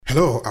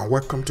Hello and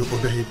welcome to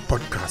Obehi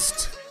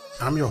Podcast.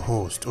 I'm your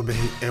host,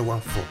 Obehi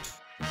Ewanfo,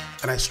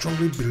 and I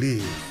strongly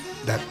believe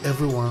that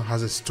everyone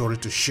has a story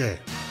to share.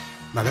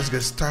 Now let's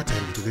get started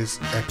into this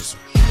episode.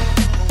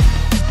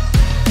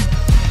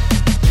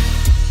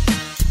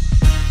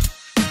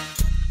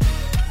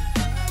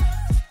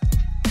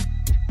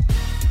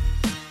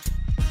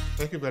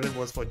 Thank you very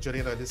much for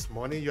joining us this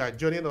morning. You are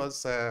joining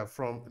us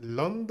from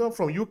London,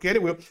 from UK.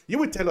 Anyway, you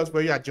will tell us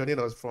where you are joining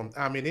us from.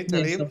 I'm in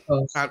Italy, Yes, of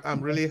course. and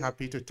I'm really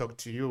happy to talk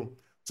to you.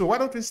 So why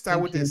don't we start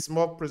Thank with a you.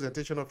 small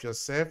presentation of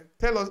yourself?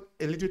 Tell us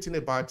a little thing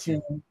about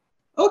you.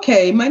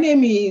 Okay, my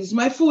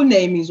full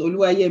name is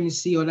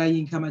Oluwayemisi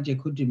Olayinka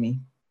Majekodunmi,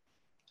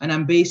 and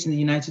I'm based in the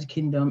United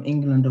Kingdom,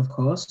 England, of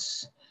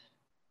course.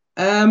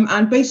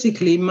 And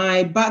basically,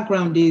 my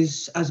background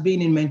has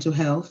been in mental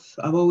health.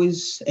 I've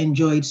always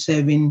enjoyed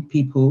serving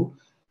people,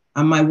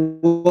 and my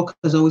work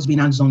has always been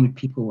hands-on with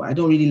people. I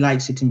don't really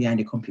like sitting behind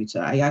a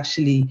computer. I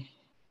actually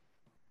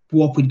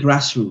work with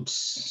grassroots.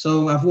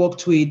 So I've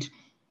worked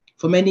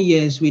for many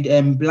years with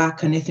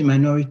Black and ethnic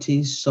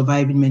minorities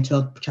surviving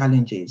mental health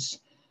challenges.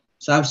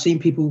 So I've seen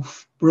people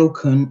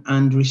broken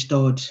and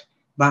restored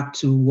back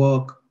to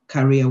work,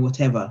 career,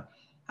 whatever.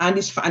 And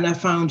I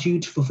found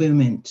huge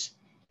fulfillment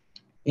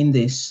in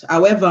this.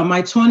 However,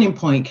 my turning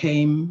point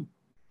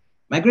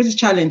my greatest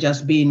challenge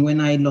has been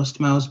when I lost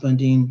my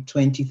husband in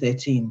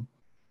 2013.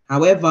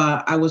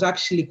 However, I was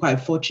actually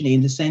quite fortunate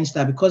in the sense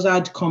that because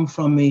I'd come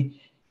from a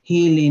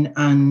healing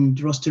and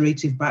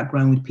restorative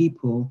background with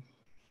people,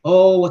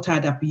 all what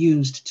I'd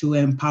used to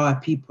empower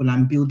people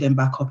and build them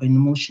back up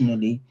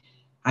emotionally,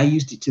 I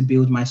used it to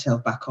build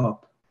myself back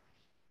up.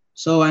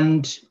 So,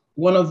 and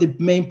one of the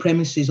main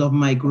premises of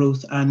my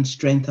growth and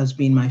strength has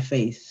been my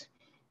faith,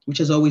 which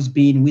has always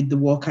been with the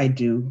work I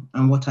do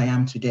and what I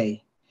am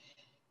today.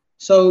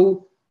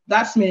 So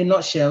that's me in a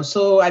nutshell.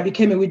 So I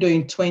became a widow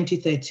in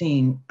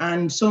 2013.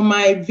 And so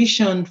my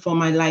vision for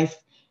my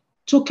life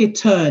took a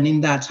turn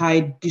in that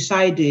I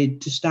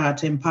decided to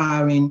start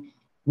empowering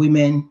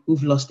women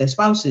who've lost their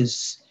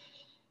spouses.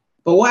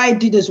 But what I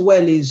did as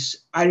well is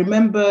I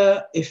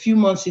remember a few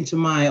months into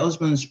my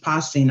husband's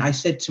passing, I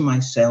said to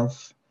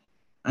myself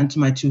and to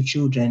my two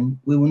children,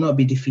 we will not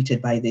be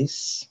defeated by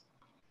this.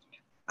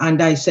 And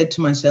I said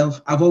to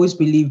myself, I've always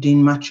believed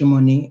in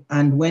matrimony,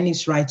 and when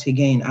it's right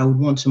again, I would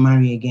want to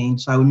marry again.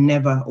 So I would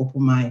never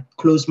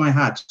close my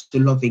heart to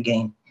love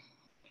again.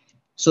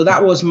 So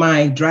that was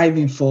my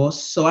driving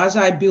force. So as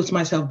I built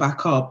myself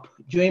back up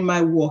during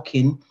my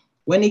walking,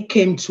 when it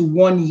came to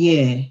 1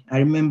 year, I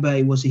remember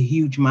it was a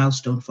huge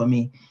milestone for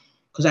me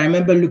because I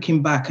remember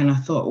looking back and I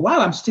thought, wow,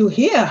 I'm still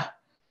here.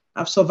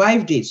 I've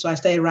survived it. So I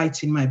started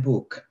writing my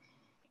book.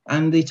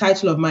 And the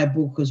title of my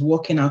book was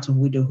Walking Out of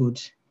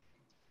Widowhood.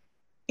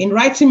 In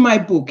writing my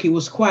book, it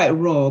was quite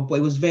raw, but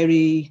it was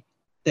very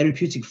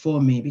therapeutic for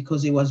me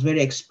because it was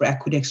I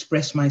could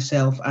express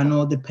myself and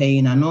all the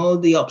pain and all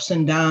the ups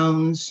and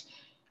downs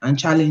and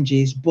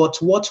challenges. But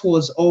what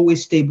was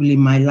always stable in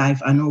my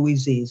life and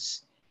always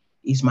is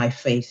my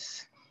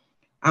faith.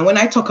 And when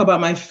I talk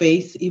about my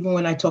faith, even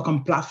when I talk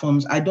on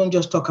platforms, I don't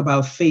just talk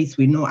about faith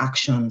with no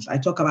actions. I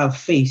talk about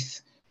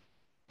faith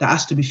that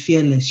has to be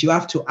fearless. You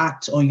have to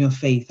act on your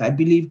faith. I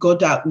believe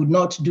God would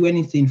not do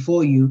anything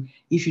for you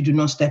if you do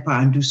not step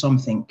out and do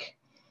something.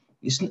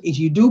 If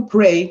you do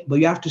pray, but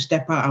you have to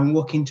step out and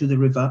walk into the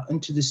river,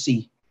 into the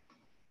sea.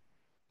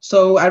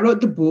 So I wrote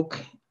the book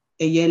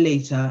a year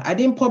later. I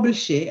didn't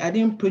publish it. I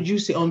didn't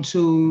produce it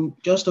until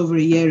just over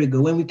a year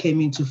ago when we came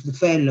into the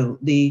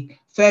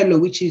furlough,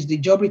 which is the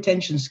job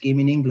retention scheme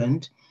in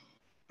England.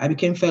 I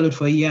became furloughed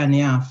for a year and a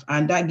half,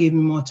 and that gave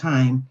me more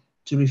time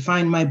to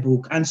refine my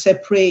book and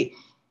separate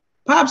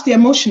perhaps the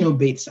emotional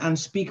bits and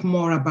speak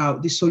more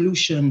about the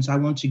solutions I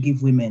want to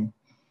give women.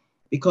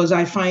 Because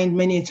I find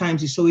many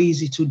times it's so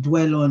easy to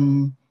dwell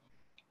on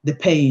the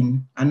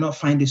pain and not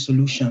find a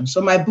solution.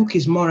 So my book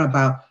is more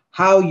about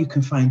how you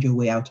can find your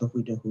way out of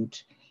widowhood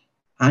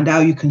and how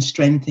you can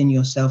strengthen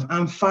yourself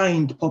and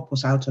find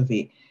purpose out of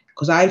it.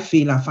 Because I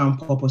feel I found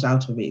purpose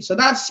out of it. So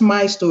that's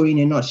my story in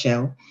a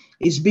nutshell.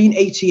 It's been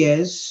 8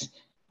 years.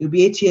 It'll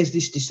be 8 years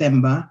this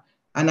December.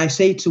 And I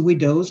say to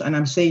widows, and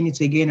I'm saying it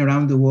again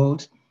around the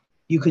world,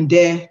 you can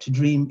dare to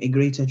dream a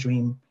greater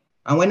dream.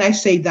 And when I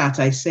say that,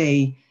 I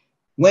say,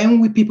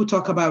 when people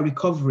talk about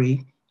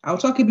recovery, I'll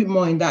talk a bit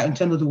more in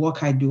terms of the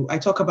work I do. I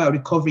talk about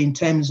recovery in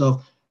terms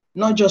of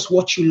not just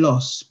what you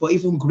lost, but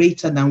even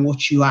greater than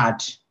what you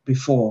had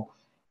before,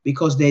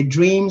 because there are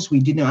dreams we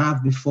didn't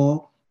have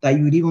before that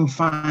you would even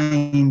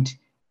find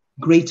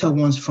greater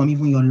ones from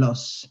even your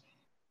loss.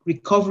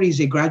 Recovery is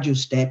a gradual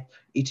step.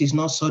 It is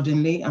not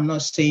suddenly. I'm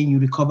not saying you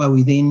recover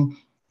within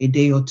a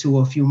day or two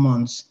or a few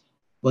months,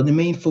 but the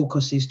main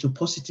focus is to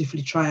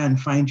positively try and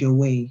find your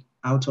way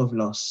out of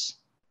loss.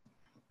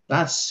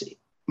 That's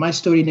my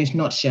story in a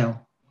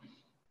nutshell.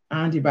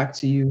 I'll hand it back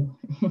to you.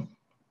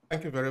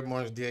 Thank you very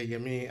much, dear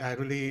Yemi. I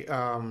really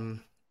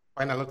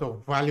find a lot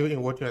of value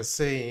in what you are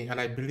saying. And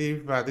I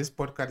believe this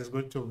podcast is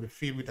going to be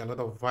filled with a lot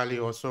of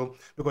value also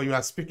because you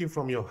are speaking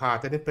from your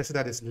heart. Any person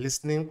that is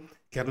listening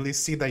can really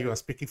see that you are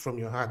speaking from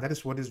your heart. That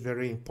is what is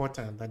very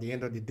important at the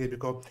end of the day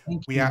because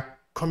Thank we you. are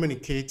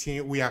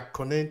communicating, we are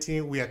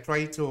connecting, we are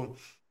trying to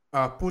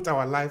put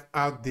our life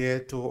out there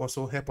to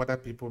also help other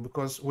people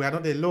because we are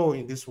not alone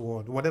in this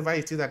world. Whatever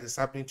it is that is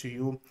happening to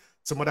you,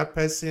 some other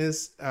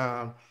persons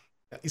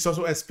is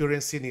also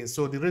experiencing it.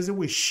 So the reason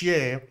we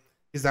share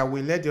is that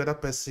we let the other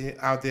person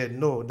out there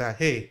know that,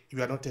 hey,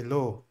 you are not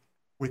alone.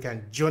 We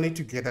can journey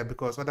together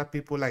because other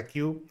people like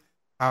you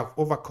have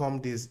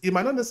overcome this. It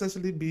might not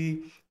necessarily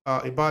be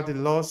about the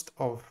loss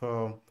of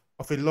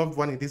a loved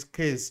one in this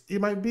case.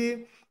 It might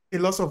be a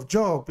loss of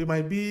job. It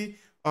might be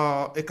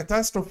a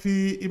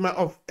catastrophe. It might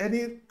of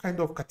any kind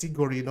of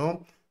category, you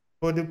know.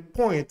 But the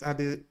point and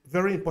the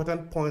very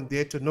important point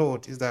there to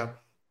note is that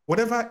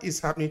whatever is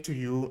happening to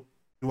you,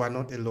 you are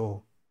not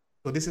alone.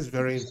 So this is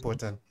very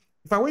important.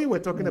 If I when you were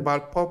talking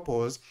about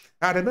purpose,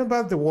 I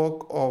remember the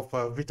work of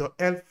Viktor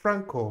L.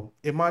 Frankl,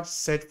 A Man's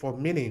Search for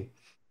Meaning.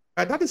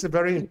 That is a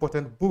very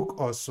important book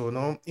also,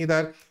 no? In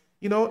that,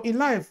 you know, in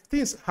life,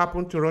 things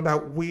happen to us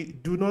that we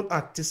do not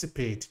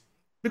anticipate.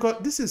 Because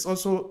this is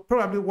also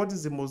probably what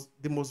is the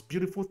most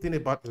beautiful thing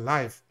about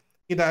life,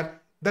 in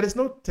that there is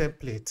no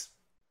template.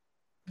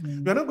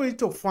 You're not going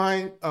to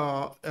find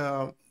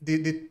the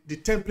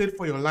template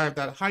for your life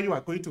that how you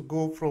are going to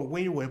go from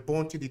when you were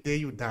born to the day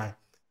you die.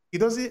 It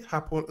doesn't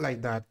happen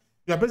like that.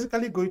 You are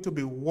basically going to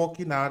be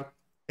working out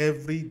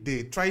every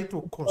day, trying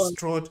to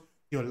construct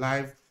your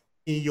life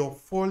in your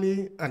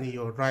falling and in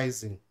your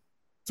rising.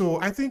 So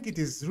I think it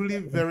is really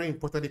very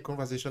important, the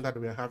conversation that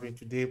we are having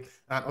today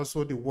and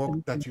also the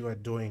work that you are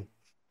doing.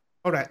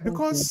 All right,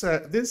 because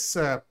this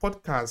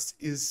podcast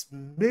is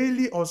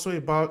mainly also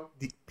about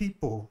the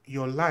people,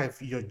 your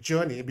life, your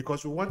journey,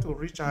 because we want to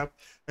reach out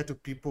to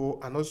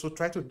people and also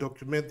try to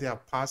document their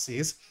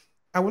passes.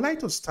 I would like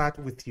to start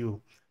with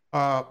you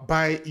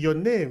by your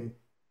name,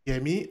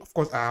 Yemi. Of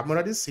course, I'm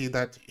already saying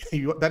that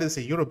that is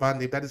a Yoruba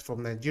name, that is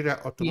from Nigeria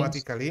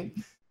automatically.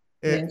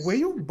 Yes. Were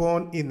you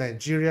born in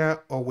Nigeria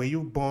or were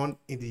you born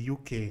in the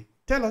UK?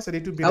 Tell us a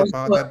little bit I was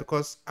about born, that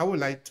because I would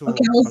like to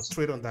okay,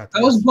 trade on that.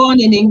 I was Yes.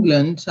 born in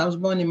England. I was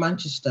born in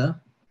Manchester,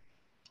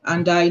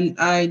 and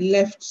I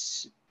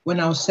left when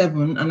I was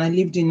 7, and I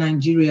lived in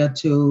Nigeria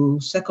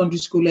till secondary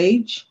school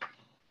age,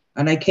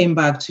 and I came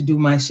back to do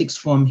my sixth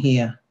form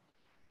here.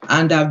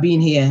 And I've been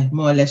here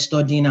more or less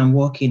studying and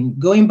working,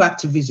 going back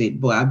to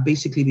visit, but I've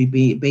basically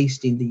been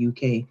based in the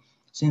UK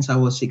since I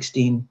was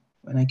 16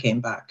 when I came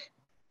back.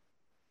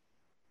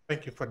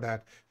 Thank you for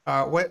that.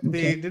 Well,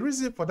 Okay. the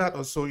reason for that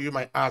also, you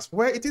might ask,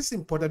 well, it is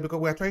important because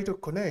we are trying to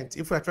connect.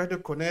 If we are trying to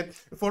connect,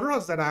 for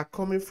us that are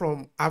coming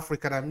from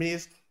Africa, that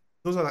means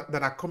those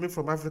that are coming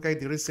from Africa in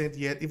the recent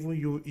years, even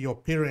you, your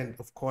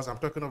parent, of course, I'm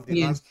talking of the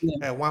Yeah, last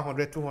yeah.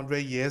 100, 200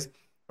 years.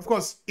 Of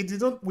course,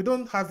 we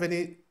don't have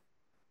any,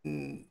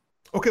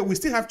 okay, we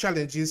still have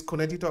challenges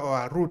connected to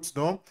our roots,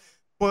 no?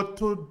 But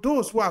to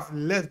those who have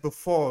left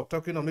before,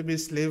 talking of maybe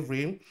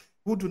slavery,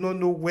 who do not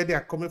know where they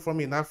are coming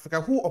from in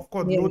Africa, who of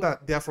course know Yeah.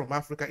 that they are from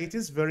Africa, it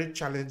is very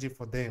challenging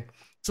for them.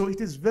 So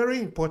it is very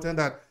important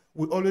that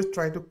we always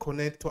try to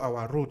connect to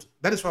our roots.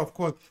 That is why, of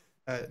course,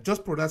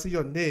 just pronouncing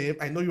your name,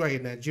 I know you are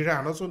in Nigeria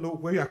and also know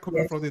where you are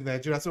coming Yes. from in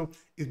Nigeria. So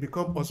it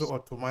becomes also Yes.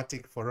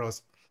 automatic for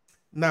us.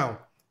 Now,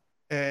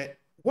 uh,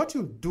 what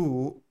you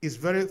do is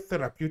very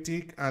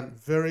therapeutic and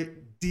very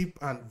deep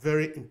and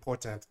very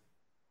important.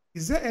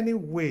 Is there any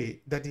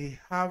way that they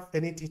have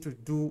anything to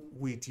do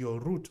with your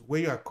root, where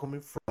you are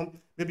coming from?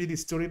 Maybe the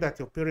story that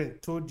your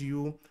parent told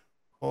you,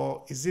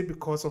 or is it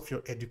because of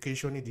your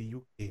education in the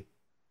UK?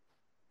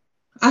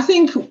 I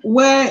think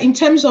where, in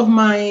terms of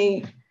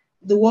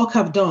the work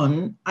I've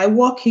done, I'm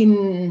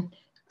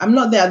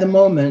not there at the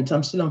moment.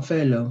 I'm still on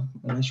furlough.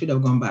 I should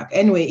have gone back.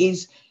 Anyway,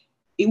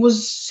 it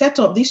was set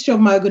up, the history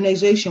of my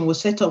organization was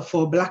set up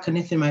for Black and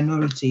ethnic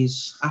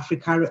minorities,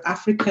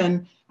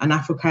 African and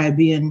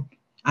Afro-Caribbean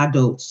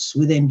adults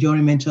with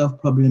enduring mental health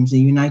problems in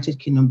the United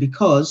Kingdom,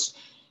 because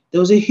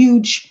there was a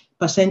huge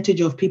percentage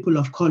of people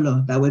of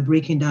color that were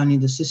breaking down in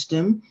the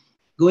system,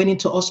 going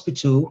into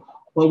hospital,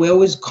 but we're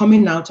always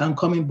coming out and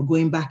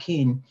going back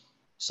in.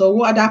 So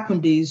what had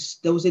happened is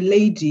there was a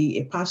lady,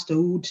 a pastor,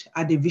 who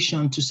had a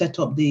vision to set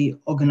up the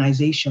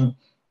organization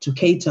to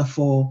cater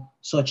for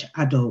such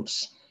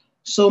adults.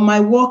 So my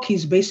work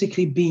is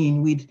basically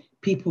being with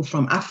people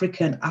from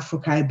African,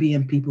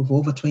 Afro-Caribbean people for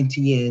over 20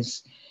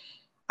 years.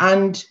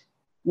 And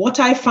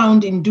what I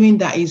found in doing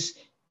that is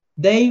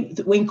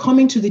when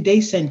coming to the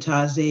day center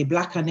as a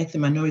Black and ethnic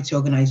minority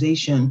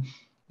organization,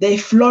 they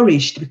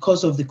flourished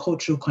because of the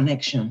cultural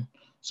connection.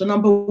 So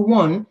number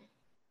one,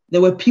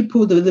 there were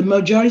people, the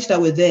majority that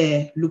were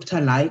there looked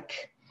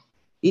alike.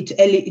 It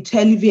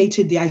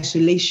alleviated the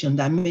isolation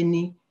that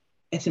many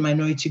ethnic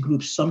minority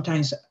groups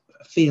sometimes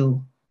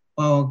feel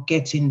or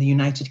get in the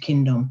United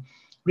Kingdom.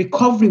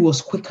 Recovery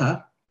was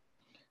quicker.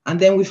 And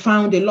then we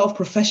found a lot of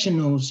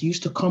professionals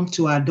used to come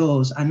to our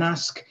doors and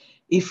ask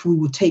if we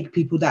would take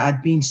people that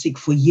had been sick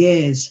for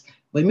years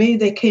When maybe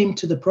they came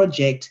to the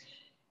project,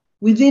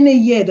 within a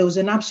year, there was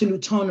an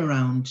absolute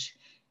turnaround.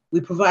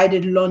 We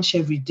provided lunch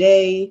every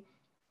day.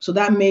 So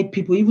that made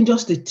people, even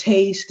just the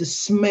taste, the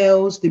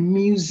smells, the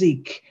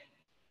music.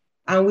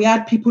 And we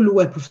had people who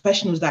were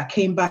professionals that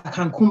came back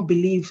and couldn't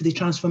believe the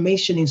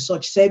transformation in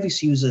such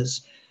service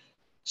users.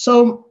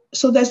 So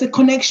there's a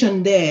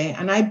connection there.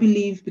 And I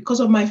believe because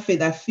of my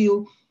faith, I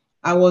feel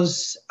I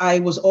was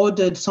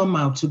ordered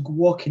somehow to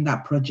work in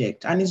that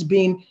project. And it's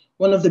been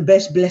one of the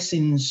best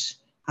blessings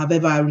I've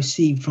ever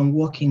received from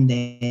working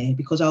there,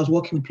 because I was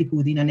working with people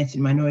within an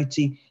ethnic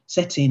minority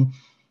setting.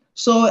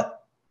 So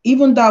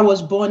even though I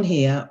was born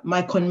here,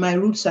 my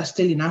roots are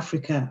still in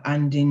Africa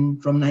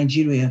and from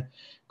Nigeria.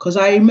 Because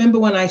I remember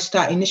when I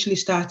initially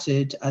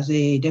started as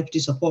a deputy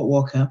support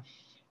worker,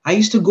 I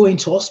used to go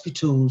into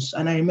hospitals,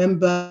 and I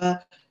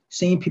remember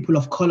seeing people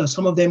of color.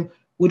 Some of them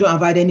we don't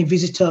have had any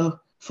visitor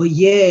for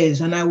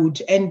years, and I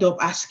would end up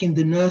asking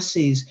the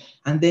nurses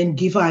and then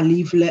give her a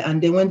leaflet.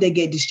 And then when they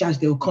get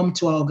discharged, they will come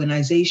to our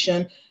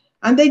organization,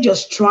 and they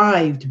just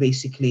thrived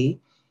basically.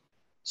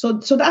 So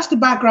that's the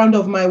background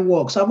of my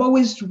work. So I've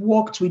always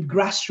worked with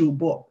grassroots,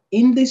 but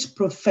in this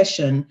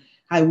profession,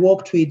 I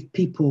worked with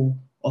people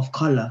of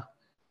color.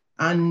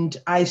 And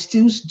I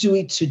still do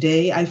it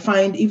today. I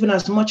find even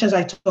as much as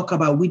I talk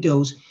about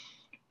widows,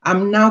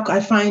 I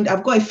find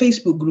I've got a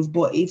Facebook group,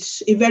 but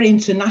it's a very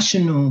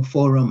international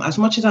forum. As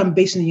much as I'm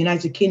based in the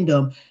United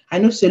Kingdom, I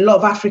notice a lot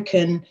of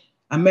African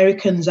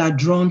Americans are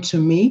drawn to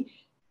me,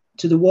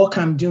 to the work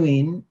I'm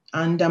doing.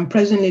 And I'm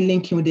presently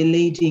linking with a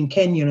lady in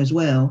Kenya as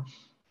well.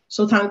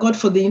 So thank God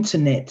for the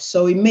internet.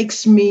 So it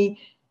makes my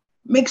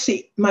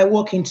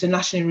work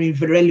internationally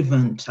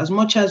relevant. As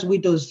much as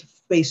widows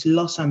face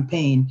loss and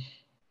pain,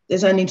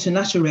 there's an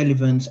international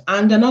relevance.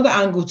 And another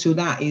angle to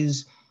that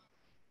is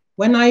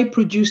when I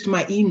produced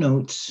my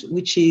e-notes,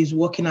 which is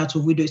Working Out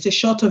of Widow, it's a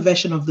shorter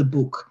version of the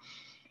book.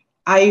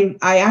 I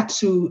had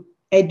to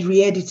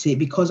re-edit it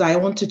because I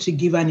wanted to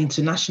give an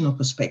international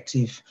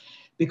perspective.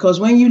 Because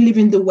when you live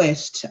in the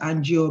West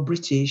and you're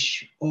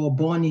British or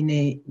born in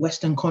a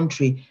Western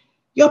country,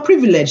 you're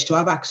privileged to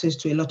have access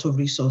to a lot of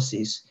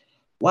resources.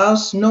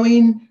 Whilst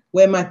knowing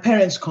where my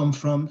parents come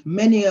from,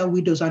 many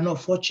widows are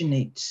not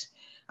fortunate.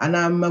 And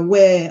I'm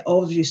aware,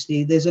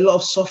 obviously, there's a lot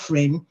of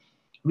suffering,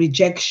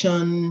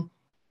 rejection,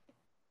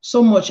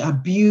 so much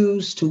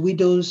abuse to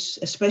widows,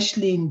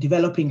 especially in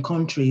developing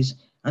countries.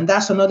 And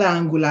that's another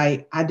angle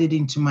I added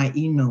into my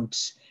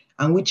e-notes,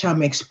 and which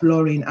I'm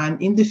exploring.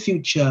 And in the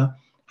future,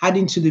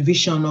 adding to the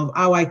vision of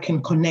how I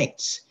can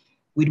connect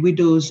with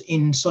widows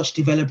in such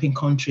developing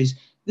countries.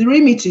 The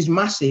remit is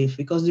massive,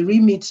 because the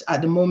remit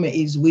at the moment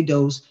is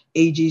widows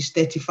ages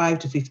 35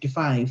 to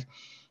 55.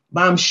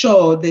 But I'm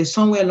sure there's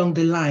somewhere along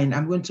the line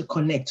I'm going to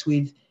connect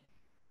with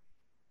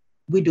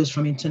widows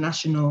from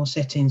international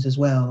settings as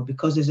well,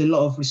 because there's a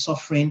lot of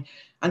suffering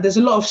and there's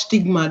a lot of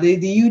stigma.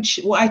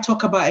 What I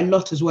talk about a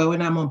lot as well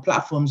when I'm on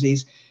platforms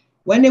is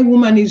when a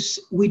woman is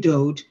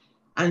widowed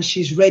and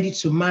she's ready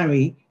to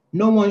marry,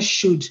 no one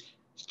should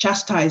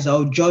chastise her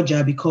or judge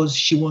her because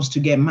she wants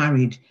to get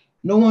married.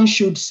 No one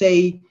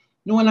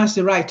has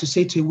the right to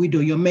say to a widow,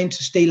 you're meant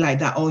to stay like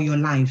that all your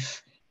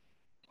life.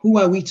 Who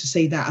are we to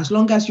say that? As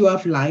long as you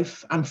have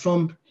life, and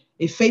from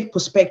a faith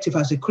perspective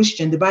as a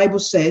Christian, the Bible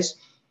says,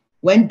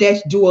 when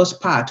death do us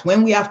part,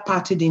 when we have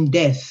parted in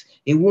death,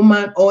 a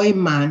woman or a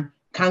man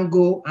can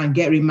go and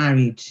get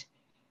remarried.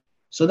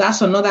 So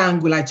that's another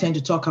angle I tend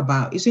to talk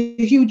about. It's a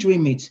huge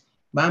remit,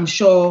 but I'm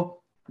sure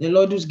the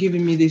Lord who's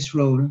given me this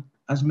role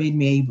has made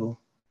me able.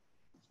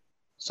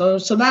 So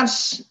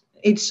that's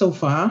it so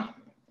far.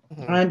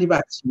 I'll hand it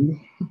back to you.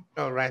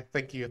 All right.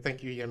 Thank you.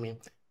 Thank you, Yemi.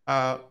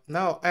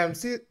 Now, I'm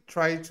still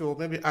trying to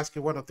maybe ask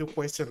you one or two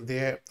questions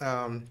there.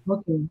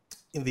 Okay.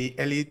 In the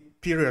early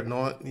period,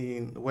 no,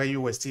 in where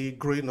you were still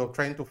growing up,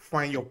 trying to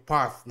find your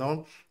path,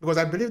 no? Because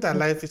I believe that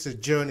life is a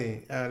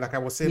journey. Like I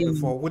was saying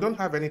before, we don't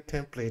have any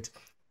template.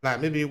 Like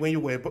maybe when you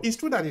were, but it's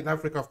true that in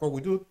Africa, of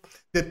course,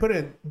 the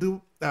parents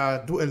do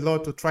a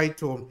lot to try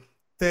to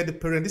tell the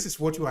parent, this is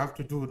what you have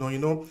to do. No, you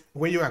know,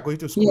 when you are going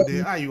to school,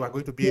 you are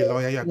going to be a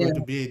lawyer, you are going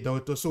to be a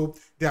doctor. So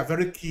they are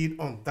very keen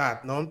on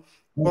that, no?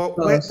 But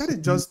that is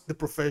just the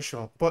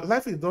profession. But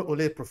life is not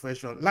only a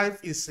profession. Life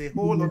is a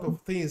whole lot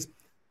of things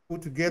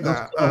put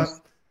together.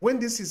 When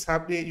this is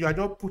happening, you are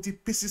not putting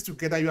pieces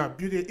together. You are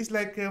building. It's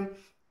like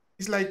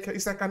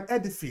an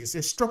edifice,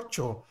 a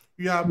structure.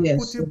 You are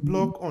putting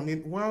block on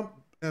it, one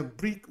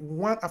brick,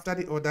 one after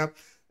the other,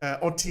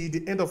 until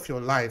the end of your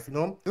life. You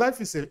know,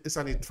 life is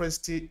an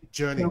interesting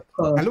journey.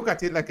 I look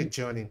at it like a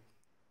journey.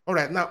 All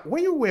right. Now,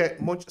 when you were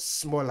much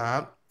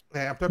smaller,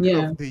 I'm talking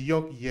of the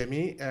young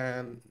Yemi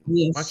and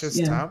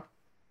Manchester.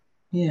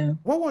 Yeah.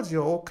 What was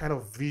your whole kind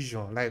of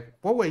vision? Like,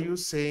 what were you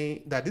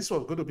saying that this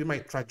was going to be my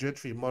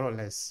trajectory, more or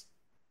less?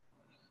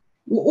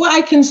 What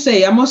I can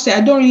say, I must say,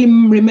 I don't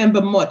really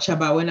remember much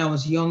about when I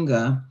was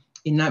younger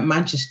in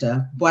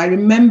Manchester, but I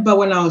remember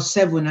when I was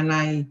 7 and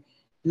I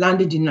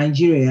landed in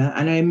Nigeria,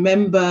 and I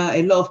remember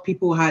a lot of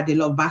people had a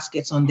lot of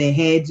baskets on their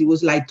heads. It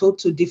was like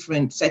total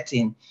different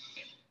setting.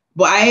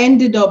 But I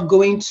ended up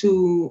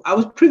I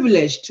was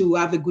privileged to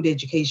have a good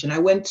education. I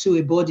went to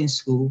a boarding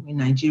school in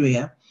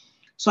Nigeria.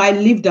 So I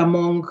lived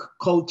among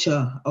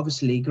culture,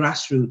 obviously,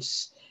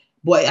 grassroots.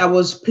 But I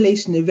was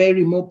placed in a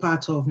very remote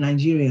part of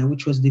Nigeria,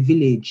 which was the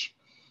village.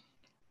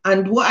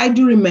 And what I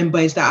do remember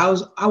is that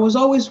I was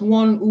always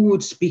one who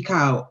would speak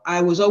out. I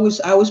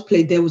always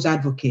played devil's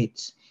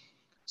advocate.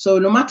 So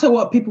no matter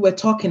what people were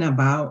talking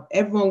about,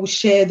 everyone would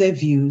share their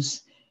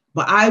views,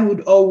 but I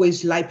would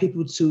always like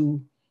people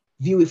to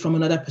view it from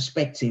another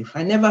perspective.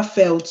 I never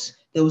felt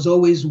there was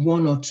always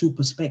one or two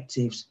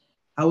perspectives.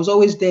 I was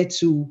always there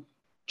to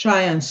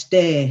try and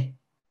stir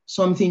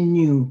something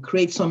new,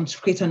 create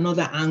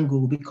another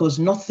angle, because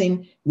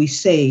nothing we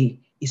say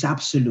is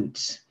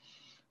absolute.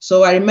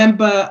 So I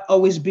remember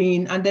always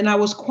being, and then I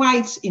was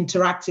quite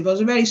interactive. I was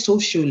a very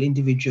social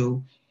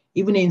individual.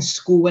 Even in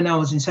school, when I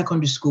was in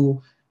secondary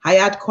school, I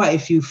had quite a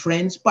few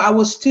friends, but I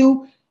was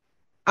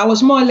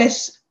more or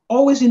less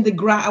always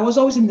I was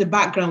always in the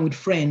background with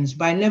friends,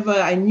 but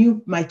I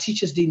knew my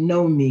teachers didn't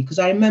know me, because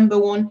I remember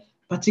one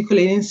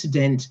particular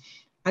incident.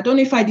 I don't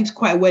know if I did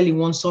quite well in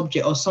one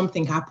subject or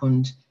something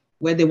happened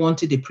where they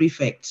wanted a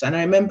prefect. And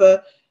I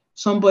remember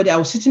I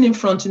was sitting in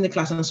front in the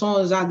class, and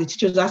the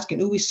teacher was asking,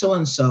 who is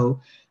so-and-so?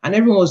 And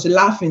everyone was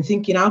laughing,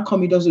 thinking, how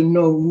come he doesn't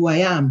know who I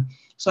am?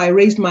 So I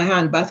raised my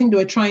hand, but I think they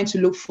were trying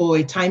to look for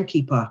a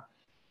timekeeper,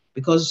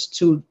 because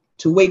to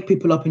wake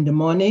people up in the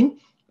morning.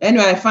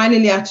 Anyway, I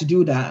finally had to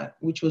do that,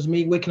 which was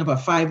me waking up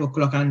at 5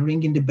 o'clock and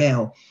ringing the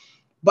bell.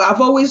 But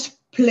I've always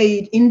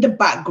played in the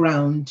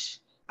background.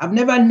 I've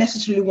never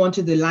necessarily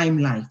wanted the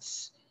limelight.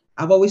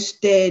 I've always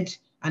stirred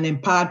and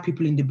empowered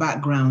people in the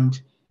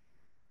background.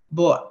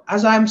 But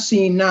as I'm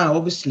seeing now,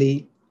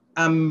 obviously,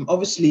 I'm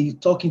obviously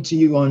talking to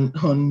you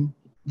on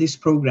this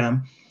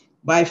program,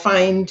 but I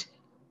find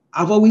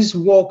I've always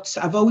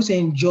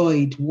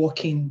enjoyed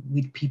working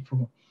with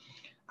people.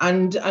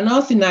 And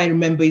another thing I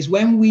remember is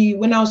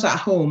when I was at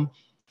home,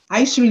 I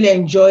used to really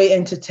enjoy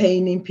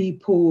entertaining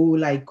people,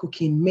 like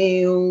cooking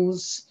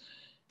meals,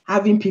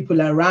 having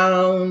people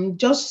around,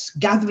 just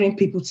gathering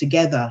people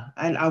together.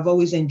 And I've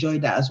always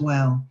enjoyed that as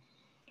well.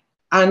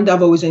 And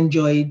I've always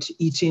enjoyed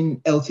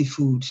eating healthy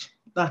food.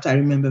 That I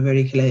remember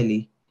very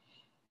clearly.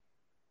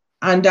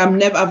 And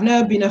I've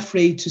never been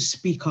afraid to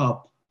speak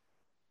up.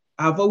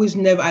 I've always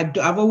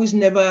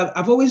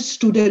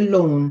stood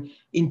alone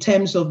in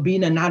terms of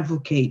being an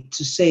advocate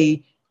to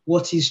say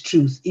what is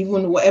truth.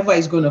 Even whatever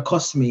is going to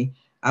cost me,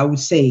 I would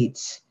say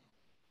it.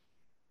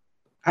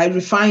 I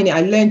refine it.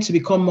 I learned to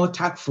become more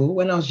tactful.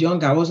 When I was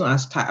younger, I was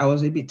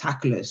a bit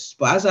tactless.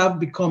 But as I've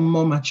become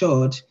more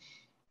matured,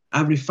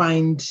 I've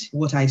refined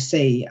what I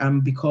say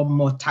and become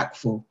more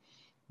tactful.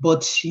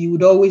 But you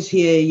would always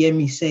hear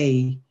me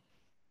say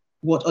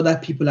what other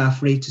people are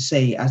afraid to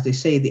say, as they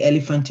say, the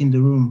elephant in the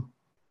room.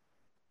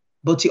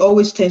 But it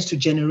always tends to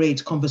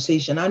generate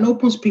conversation and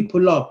opens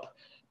people up,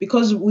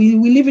 because we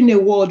live in a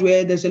world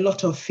where there's a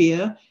lot of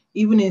fear,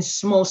 even in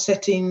small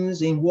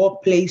settings, in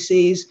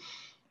workplaces.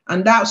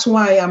 And that's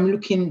why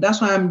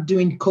I'm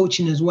doing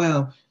coaching as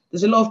well.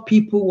 There's a lot of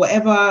people,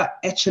 whatever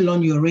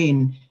echelon you're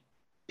in,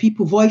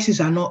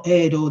 voices are not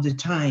heard all the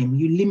time.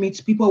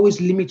 People always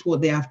limit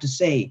what they have to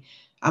say.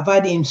 I've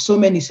had it in so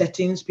many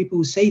settings. People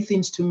will say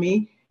things to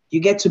me. You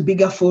get to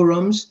bigger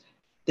forums,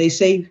 they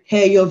say,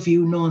 hear your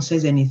view, no one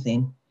says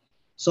anything.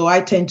 So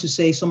I tend to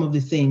say some of the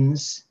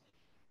things,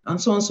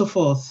 and so on and so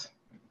forth.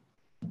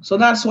 So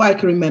that's why I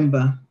can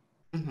remember.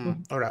 Mm-hmm.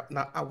 All right.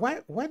 Now,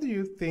 why do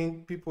you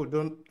think people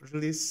don't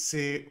really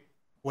say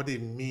what they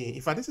mean?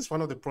 In fact, this is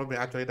one of the problems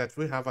actually that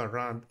we have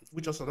around.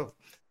 We just sort of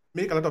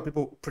make a lot of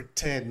people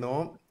pretend,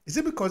 no? Is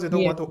it because they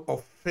don't want to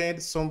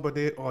offend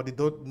somebody, or they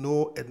don't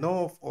know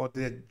enough, or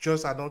they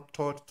just are not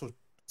taught to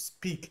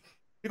speak?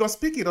 Because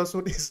speaking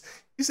also is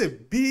a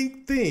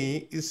big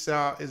thing. It's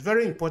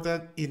very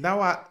important in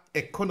our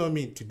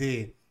economy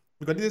today,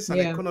 because this is an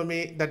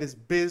economy that is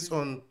based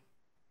on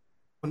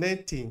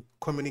connecting,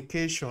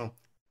 communication,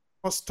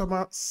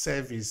 customer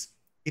service.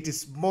 It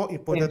is more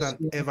important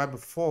than ever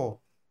before.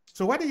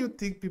 So why do you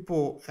think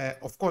people,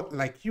 of course,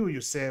 like you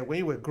said, when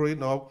you were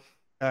growing up,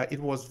 it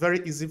was very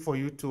easy for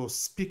you to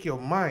speak your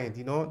mind.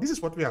 This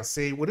is what we are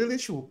saying. We really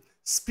should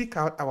speak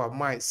out our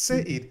mind,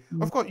 say it.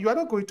 Of course, you are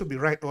not going to be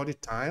right all the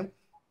time.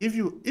 If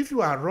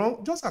you are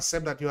wrong, just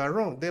accept that you are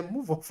wrong, then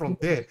move on from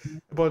there.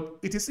 But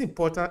it is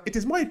important. It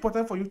is more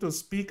important for you to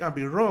speak and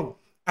be wrong.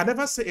 I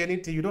never say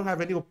anything. You don't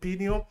have any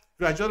opinion.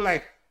 You are just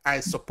like,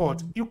 I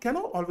support. You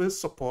cannot always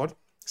support.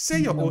 Say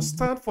your own,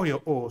 stand for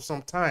your own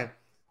sometime.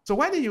 So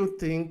why do you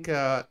think,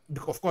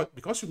 of course,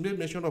 because you made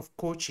mention of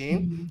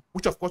coaching,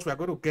 which of course we are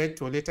going to get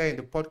to later in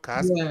the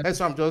podcast, and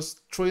so I'm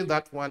just throwing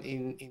that one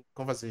in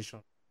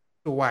conversation.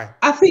 So why?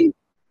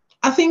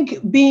 I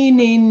think being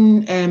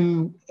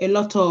in a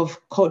lot of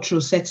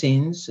cultural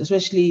settings,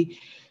 especially,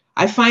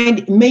 I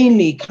find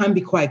mainly can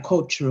be quite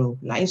cultural.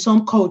 Like in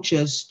some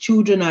cultures,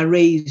 children are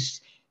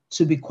raised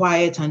to be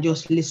quiet and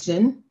just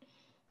listen.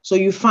 So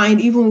you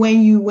find even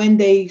when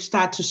they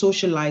start to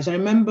socialize, I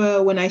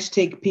remember when I used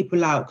to take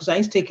people out, because I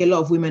used to take a lot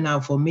of women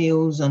out for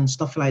meals and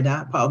stuff like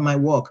that, part of my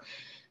work.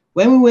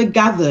 When we were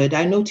gathered,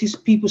 I noticed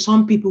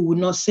some people would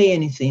not say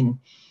anything.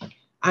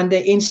 And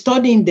in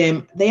studying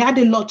them, they had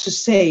a lot to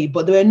say,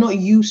 but they were not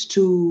used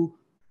to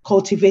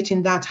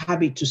cultivating that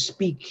habit to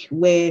speak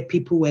where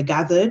people were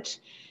gathered.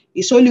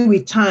 It's only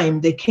with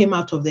time they came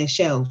out of their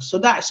shells. So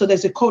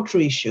there's a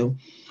cultural issue.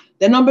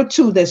 Then number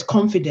two, there's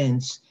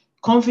confidence.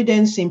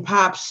 Confidence in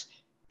perhaps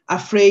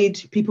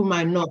afraid people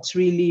might not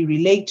really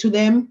relate to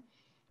them.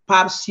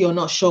 Perhaps you're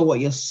not sure what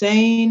you're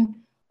saying,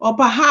 or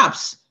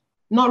perhaps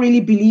not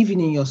really believing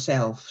in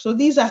yourself. So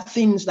these are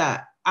things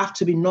that have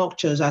to be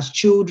nurtured as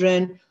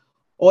children,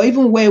 or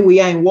even where we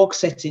are in work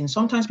settings.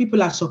 Sometimes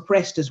people are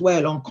suppressed as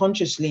well,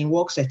 unconsciously in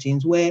work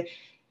settings, where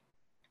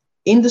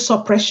in the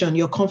suppression,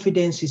 your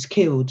confidence is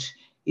killed.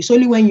 It's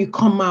only when you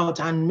come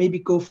out and maybe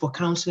go for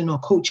counseling or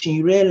coaching,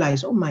 you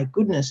realize, oh my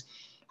goodness,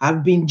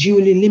 I've been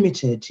duly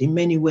limited in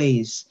many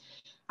ways.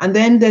 And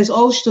then there's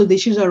also the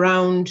issues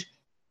around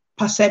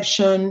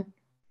perception,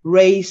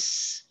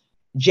 race,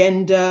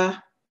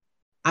 gender,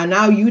 and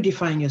how you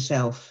define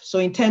yourself. So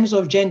in terms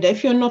of gender,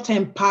 if you're not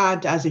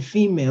empowered as a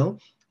female,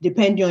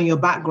 depending on your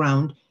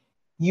background,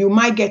 you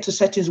might get to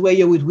settings where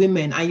you're with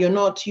women and you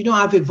don't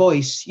have a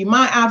voice. You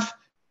might have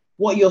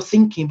what you're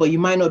thinking, but you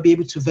might not be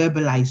able to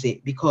verbalize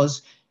it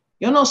because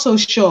you're not so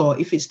sure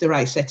if it's the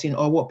right setting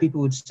or what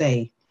people would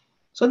say.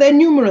 So there are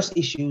numerous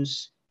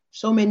issues,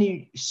 so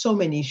many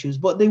issues.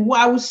 But what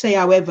I would say,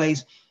 however,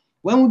 is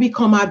when we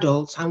become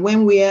adults and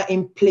when we are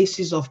in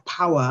places of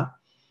power,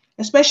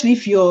 especially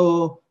if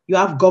you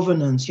have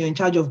governance, you're in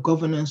charge of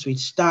governance with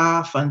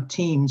staff and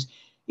teams,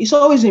 it's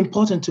always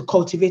important to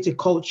cultivate a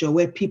culture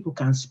where people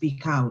can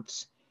speak out.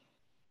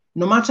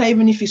 No matter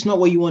even if it's not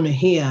what you want to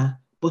hear,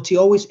 but it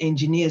always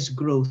engineers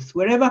growth.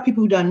 Wherever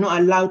people are not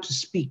allowed to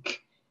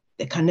speak,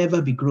 there can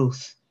never be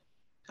growth.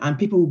 And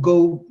people will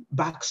go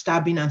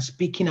backstabbing and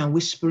speaking and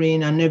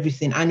whispering and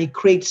everything. And it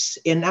creates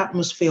an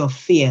atmosphere of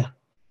fear,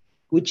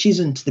 which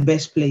isn't the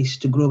best place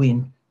to grow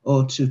in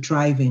or to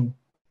thrive in.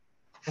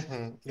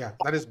 Yeah,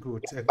 that is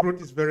good. Growth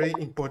is very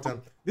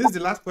important. This is the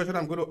last question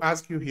I'm going to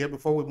ask you here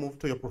before we move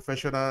to your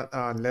professional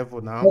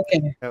level now,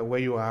 Okay. where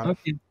you are.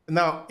 Okay.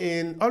 Now,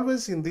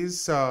 always in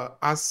this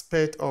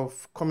aspect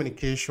of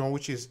communication,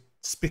 which is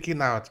speaking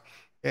out,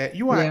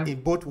 you are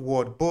in both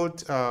worlds,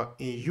 both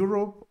in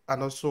Europe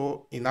and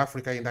also in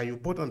Africa, in that you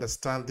both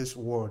understand this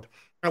word.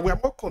 And we are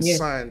more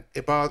concerned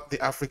about the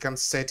African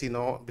setting,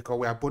 because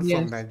we are both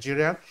from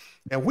Nigeria.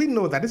 And we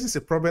know that this is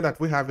a problem that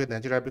we have in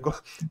Nigeria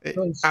because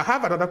I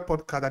have another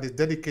podcast that is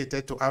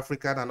dedicated to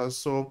African and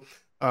also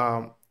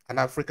an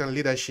African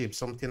leadership,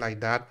 something like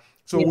that.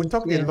 So we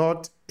talk a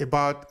lot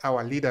about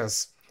our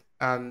leaders.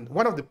 And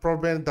one of the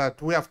problems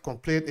that we have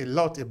complained a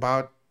lot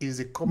about is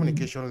the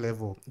communication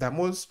level. That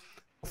most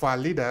of our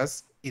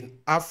leaders in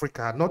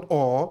Africa, not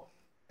all,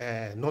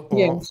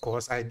 of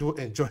course, I do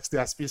enjoy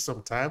their speech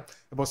sometimes,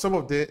 but some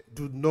of them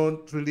do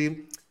not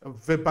really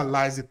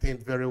verbalize the thing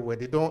very well.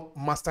 They don't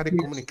master the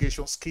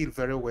communication skill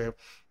very well.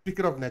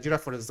 Speaking of Nigeria,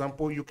 for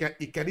example,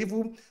 it can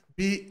even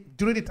be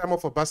during the time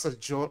of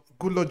Obasanjo,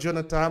 Goodluck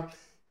Jonathan,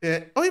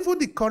 or even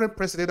the current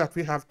president that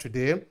we have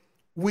today.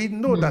 We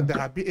know that there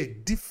have been a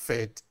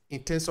defect in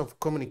terms of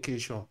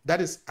communication.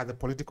 That is at the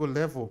political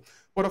level.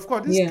 But of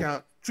course, this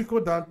can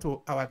trickle down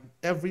to our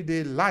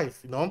everyday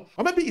life,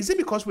 Or maybe is it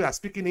because we are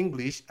speaking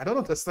English? I don't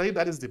understand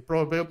that is the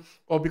problem,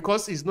 or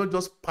because it's not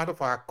just part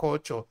of our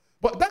culture.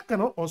 But that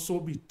cannot also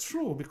be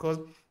true because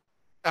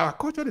our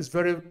culture is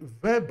very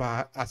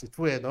verbal, as it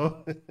were,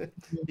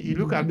 You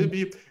look at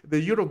maybe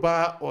the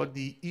Yoruba or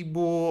the Igbo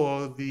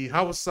or the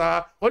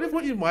Hausa, or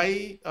even in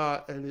my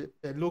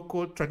a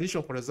local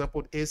tradition, for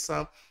example,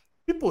 Esa,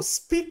 people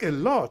speak a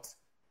lot.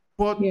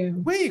 But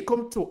when it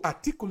comes to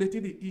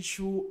articulating the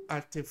issue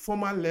at a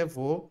formal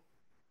level,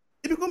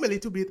 it becomes a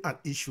little bit an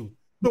issue.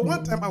 So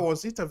one time I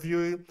was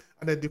interviewing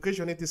an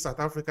educationist in South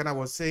Africa, and I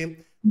was saying,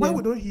 why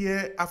we don't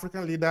hear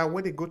African leaders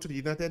when they go to the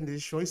United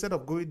Nations, instead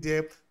of going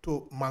there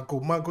to mago,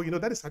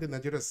 that is how the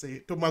Nigerians say,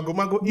 to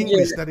mago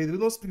English, that they do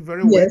not speak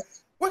very well.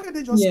 Why can't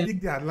they just speak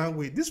their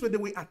language? This way they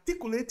will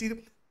articulate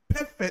it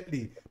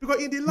perfectly.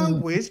 Because in the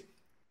language,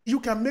 you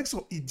can make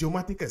some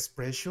idiomatic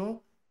expression,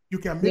 you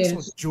can make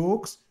some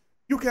jokes,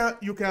 you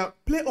can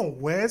play on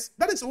words.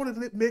 That is what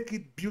make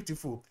it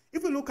beautiful.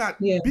 If you look at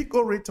big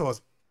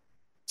orators,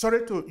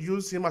 sorry to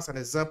use him as an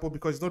example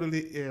because it's not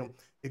really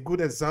a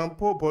good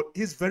example, but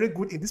he's very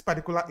good in this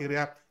particular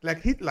area.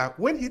 Like Hitler,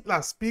 when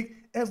Hitler speaks,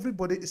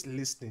 everybody is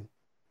listening.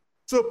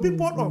 So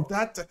people of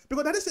that,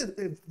 because that is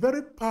a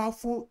very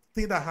powerful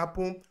thing that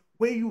happens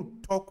when you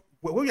talk,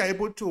 when you are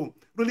able to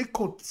really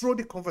control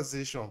the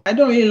conversation. I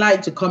don't really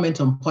like to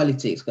comment on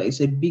politics because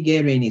it's a big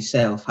area in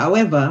itself.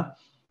 However,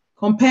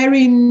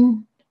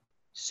 comparing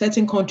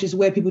certain countries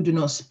where people do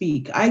not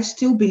speak, I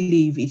still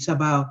believe it's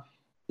about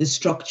the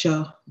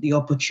structure, the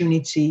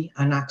opportunity,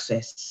 and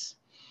access.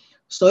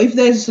 So if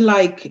there's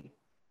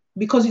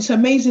because it's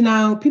amazing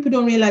how people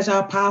don't realize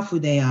how powerful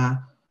they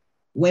are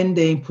when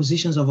they're in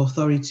positions of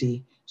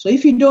authority. So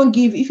if you don't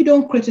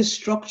create a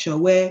structure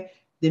where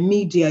the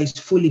media is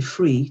fully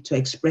free to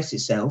express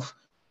itself,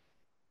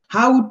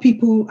 how would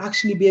people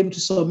actually be able to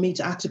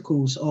submit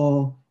articles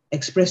or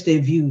express their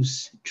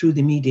views through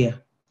the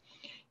media.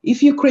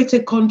 If you create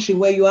a country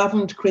where you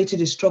haven't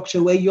created a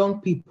structure where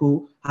young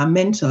people are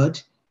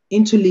mentored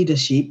into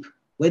leadership,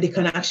 where they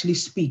can actually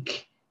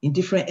speak in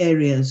different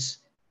areas,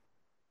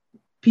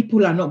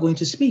 people are not going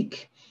to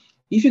speak.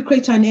 If you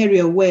create an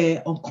area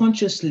where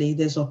unconsciously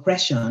there's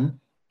oppression,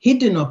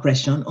 hidden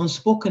oppression,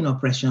 unspoken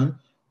oppression,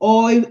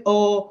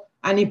 or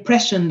an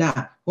impression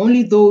that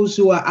only those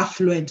who are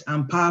affluent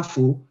and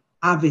powerful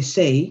have a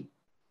say,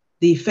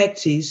 the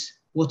effect is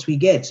what we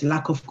get: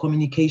 lack of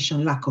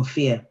communication, lack of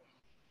fear.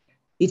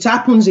 It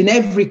happens in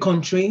every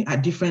country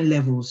at different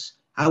levels.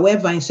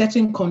 However, in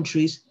certain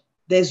countries,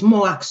 there's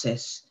more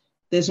access,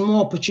 there's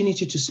more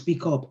opportunity to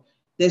speak up,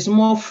 there's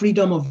more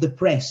freedom of the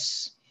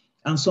press,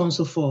 and so on and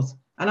so forth.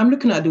 And I'm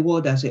looking at the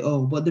world as a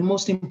whole, but the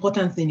most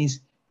important thing is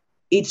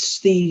it's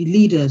the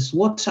leaders.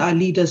 What are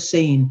leaders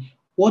saying?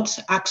 What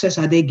access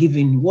are they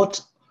giving?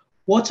 What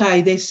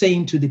are they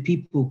saying to the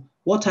people?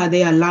 What are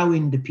they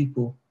allowing the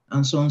people?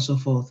 And so on and so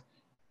forth.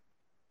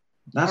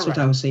 That's what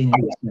I was saying.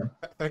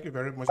 Thank you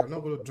very much. I'm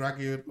not going to drag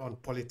you on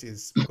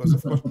politics because,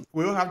 of course,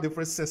 we all have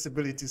different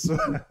sensibilities. So,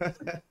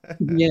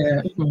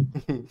 yeah.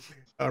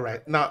 All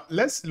right. Now,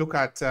 let's look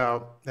at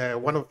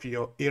one of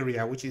your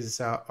area, which is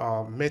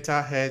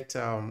mental health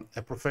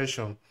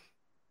profession.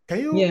 Can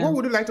you? Yeah. What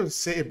would you like to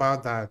say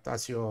about that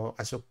as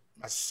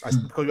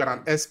because you are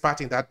an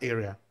expert in that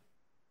area?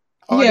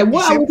 Yeah.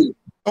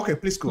 Okay,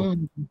 please go.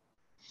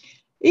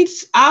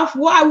 It's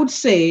what I would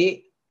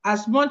say.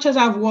 As much as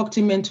I've worked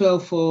in mental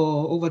health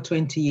for over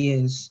 20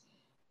 years,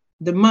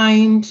 the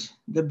mind,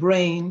 the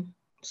brain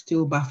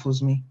still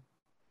baffles me.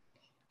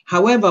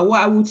 However,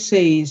 what I would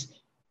say is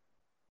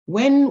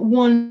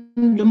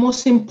the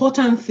most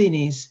important thing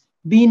is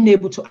being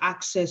able to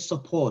access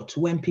support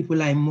when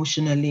people are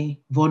emotionally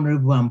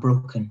vulnerable and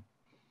broken.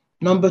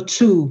 Number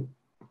two,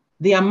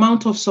 the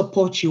amount of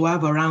support you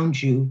have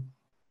around you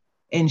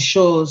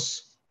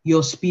ensures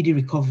your speedy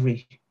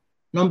recovery.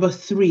 Number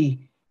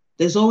three,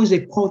 there's always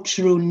a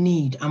cultural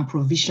need and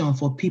provision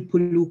for people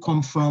who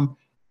come from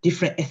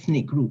different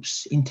ethnic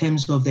groups in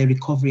terms of their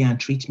recovery and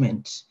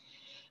treatment.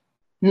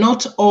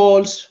 Not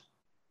all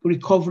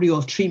recovery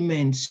or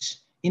treatments,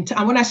 and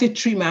when I say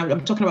treatment,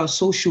 I'm talking about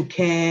social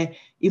care,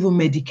 even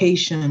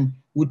medication,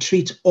 would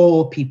treat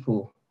all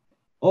people.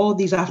 All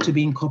these have to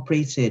be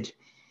incorporated.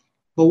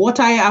 But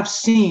what I have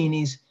seen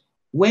is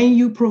when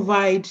you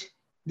provide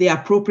the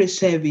appropriate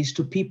service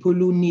to people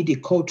who need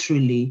it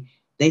culturally,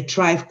 they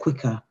thrive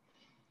quicker.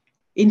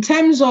 In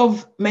terms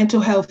of mental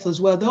health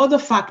as well, there are other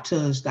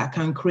factors that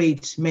can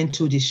create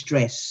mental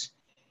distress.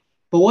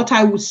 But what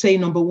I would say,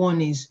 number one,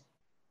 is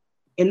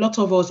a lot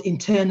of us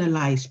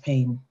internalize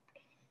pain.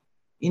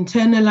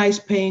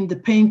 Internalized pain, the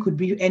pain could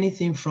be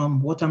anything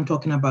from what I'm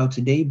talking about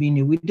today,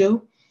 being a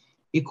widow.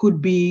 It could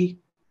be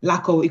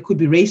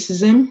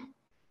racism,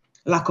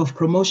 lack of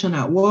promotion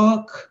at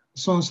work,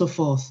 so on and so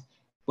forth.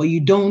 But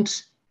you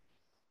don't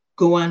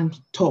go and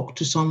talk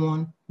to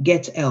someone,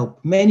 get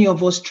help. Many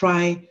of us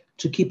try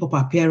to keep up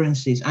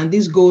appearances, and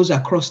this goes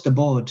across the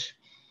board.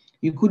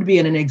 You could be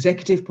in an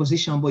executive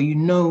position, but you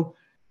know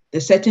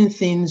there's certain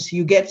things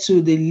you get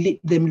to the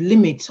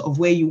limit of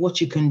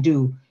what you can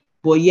do,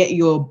 but yet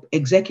your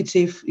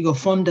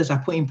funders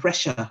are putting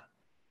pressure.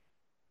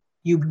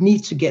 You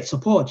need to get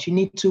support. You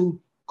need to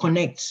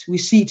connect. We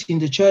see it in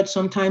the church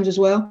sometimes as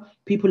well.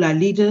 People are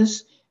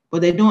leaders,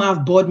 but they don't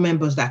have board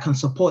members that can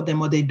support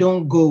them, or they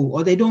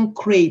don't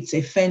create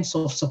a fence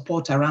of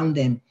support around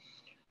them.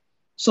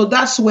 So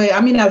that's where,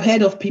 I've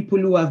heard of people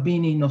who have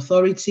been in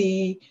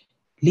authority,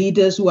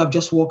 leaders who have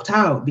just walked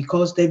out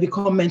because they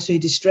become mentally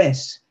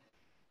distressed.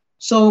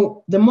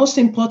 So the most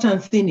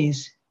important thing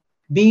is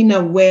being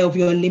aware of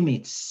your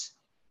limits.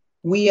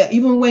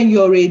 Even when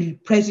you're a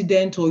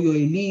president or you're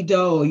a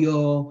leader or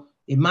you're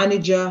a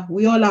manager,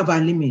 we all have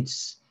our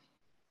limits.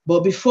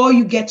 But before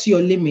you get to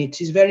your limit,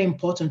 it's very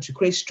important to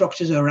create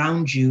structures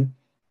around you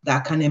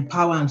that can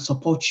empower and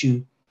support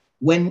you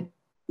when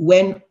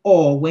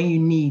you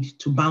need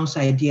to bounce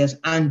ideas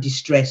and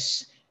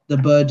distress the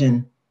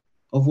burden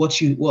of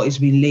what is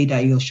being laid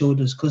at your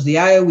shoulders. Because the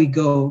higher we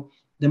go,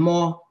 the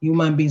more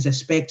human beings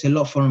expect a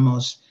lot from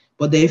us,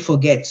 but they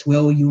forget we're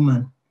all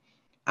human.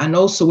 And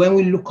also when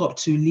we look up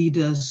to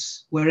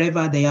leaders,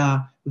 wherever they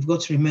are, we've got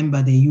to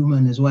remember they're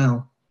human as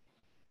well.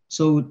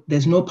 So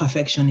there's no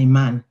perfection in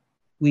man.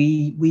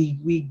 We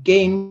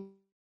gain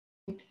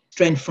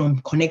strength from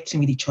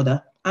connecting with each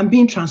other and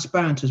being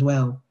transparent as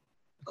well.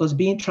 Because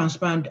being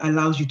transparent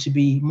allows you to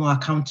be more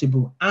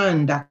accountable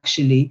and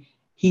actually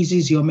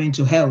eases your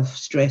mental health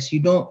stress.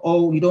 You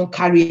don't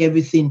carry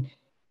everything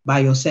by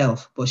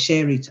yourself, but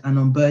share it and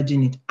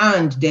unburden it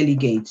and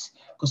delegate.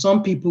 Because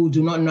some people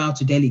do not know how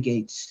to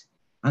delegate,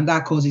 and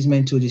that causes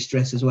mental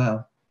distress as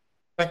well.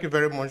 Thank you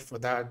very much for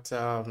that.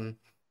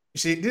 You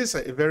see, this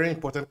is a very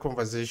important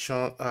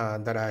conversation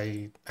that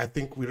I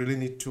think we really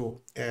need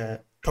to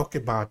talk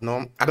about.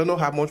 No, I don't know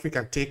how much we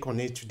can take on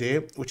it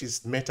today, which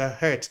is mental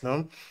health.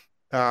 No.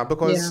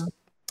 Because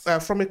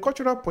from a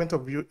cultural point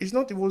of view, it's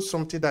not even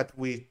something that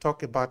we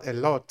talk about a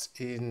lot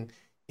in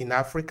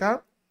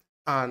Africa.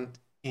 And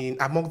in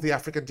among the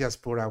African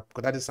diaspora,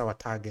 because that is our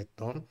target,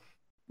 no?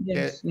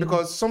 Yes,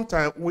 Because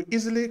sometimes we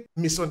easily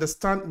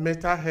misunderstand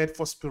mental health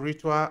for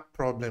spiritual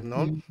problem,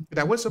 no?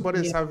 That when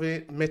somebody is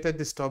having mental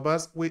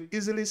disturbance, we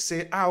easily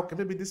say, okay,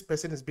 maybe this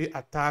person is being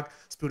attacked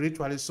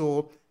spiritually.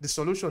 So the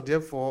solution,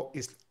 therefore,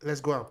 is let's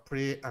go and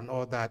pray and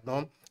all that,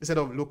 no? Instead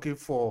of looking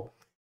for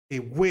a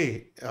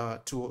way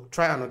to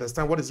try and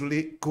understand what is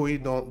really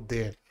going on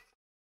there.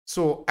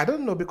 So I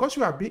don't know, because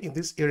you have been in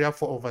this area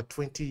for over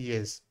 20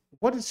 years,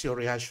 what is your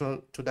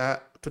reaction to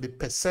that, to the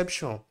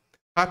perception,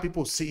 how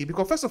people see it?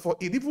 Because first of all,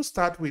 it even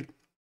start with,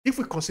 if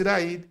we consider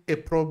it a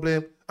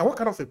problem, and what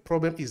kind of a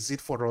problem is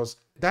it for us,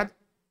 that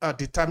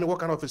determine what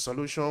kind of a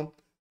solution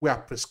we are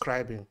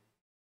prescribing.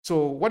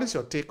 So what is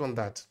your take on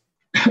that?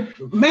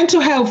 Mental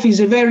health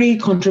is a very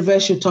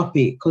controversial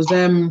topic because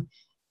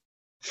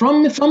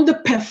from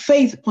the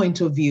faith point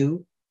of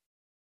view,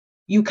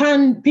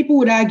 people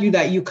would argue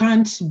that you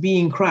can't be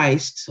in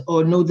Christ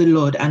or know the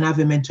Lord and have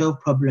a mental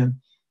health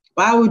problem.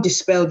 But I would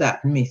dispel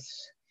that myth,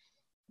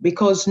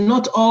 because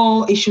not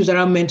all issues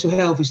around mental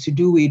health is to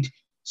do with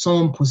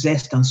someone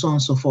possessed and so on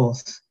and so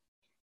forth.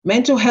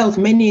 Mental health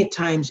many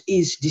times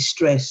is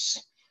distress.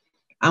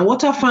 And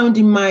what I found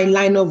in my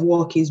line of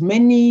work is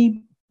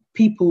many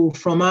people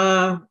from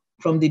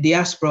the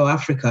diaspora of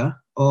Africa,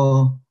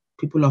 or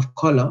people of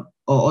color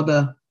or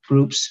other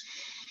groups,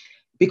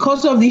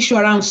 because of the issue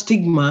around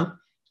stigma,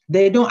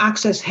 they don't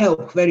access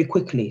help very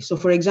quickly. So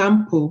for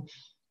example,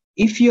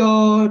 if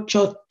your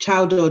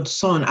child or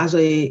son has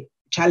a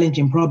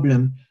challenging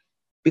problem,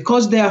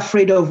 because they're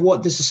afraid of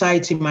what the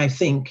society might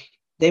think,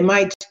 they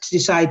might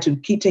decide to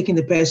keep taking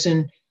the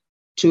person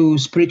to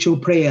spiritual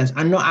prayers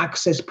and not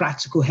access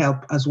practical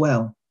help as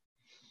well.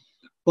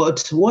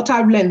 But what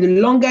I've learned, the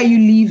longer you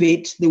leave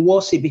it, the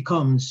worse it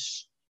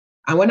becomes.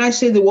 And when I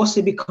say the worse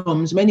it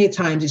becomes, many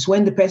times it's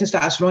when the person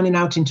starts running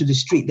out into the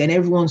street, then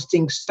everyone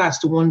starts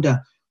to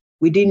wonder,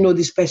 we didn't know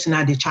this person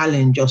had a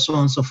challenge, or so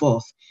on and so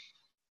forth.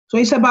 So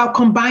it's about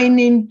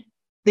combining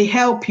the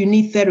help you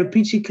need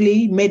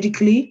therapeutically,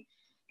 medically,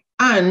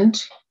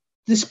 and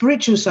the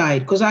spiritual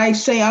side. Because I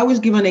always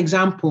give an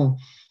example.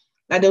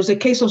 That there was a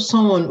case of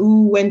someone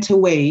who went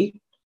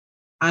away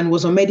and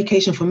was on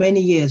medication for many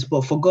years,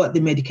 but forgot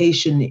the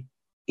medication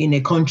in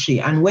a country.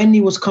 And when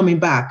he was coming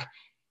back,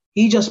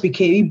 he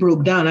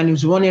broke down and he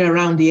was running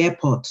around the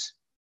airport.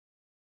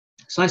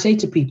 So I say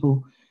to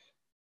people,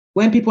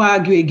 when people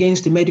argue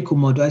against the medical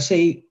model, I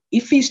say,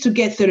 if he's to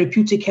get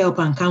therapeutic help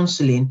and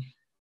counseling,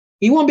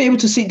 he won't be able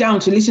to sit down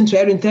to listen to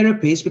a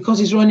therapist because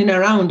he's running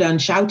around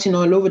and shouting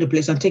all over the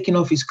place and taking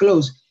off his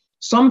clothes.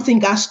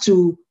 Something has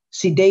to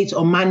sedate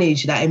or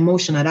manage that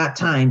emotion at that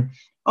time.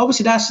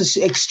 Obviously, that's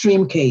an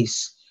extreme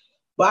case.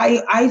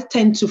 But I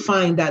tend to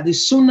find that the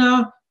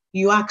sooner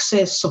you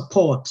access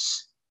support,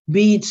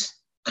 be it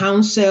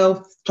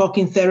counsel,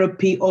 talking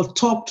therapy, or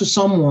talk to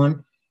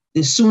someone,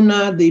 the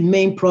sooner the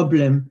main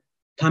problem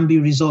can be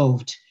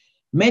resolved.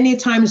 Many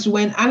times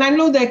and I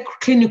know there are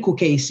clinical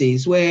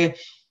cases where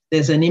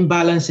there's an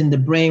imbalance in the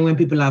brain when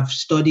people have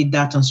studied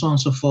that and so on and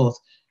so forth.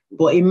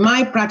 But in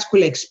my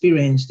practical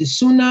experience, the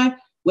sooner,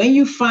 when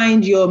you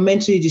find you're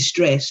mentally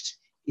distressed,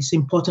 it's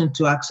important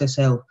to access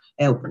help.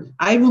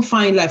 I even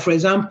find, like, for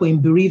example,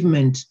 in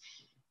bereavement,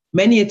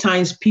 many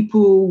times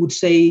people would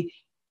say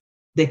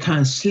they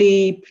can't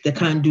sleep, they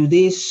can't do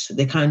this,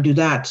 they can't do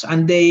that.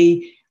 And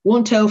they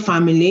won't tell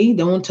family,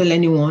 they won't tell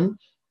anyone.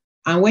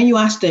 And when you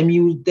ask them,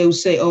 they'll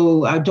say,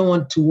 oh, I don't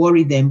want to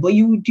worry them. But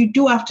you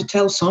do have to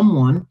tell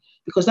someone,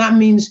 because that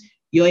means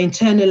you're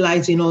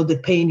internalizing all the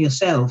pain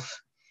yourself.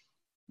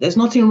 There's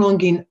nothing wrong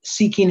in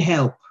seeking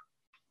help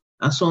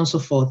and so on and so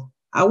forth.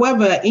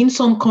 However, in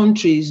some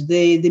countries,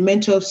 the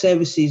mental health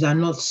services are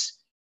not,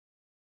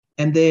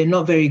 and they're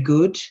not very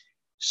good.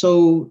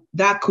 So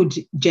that could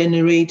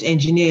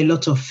engineer a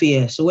lot of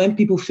fear. So when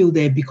people feel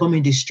they're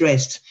becoming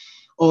distressed,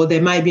 or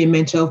there might be a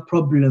mental health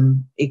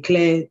problem, a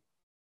clear,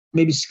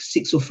 maybe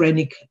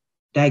schizophrenic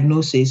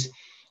diagnosis,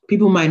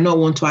 people might not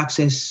want to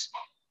access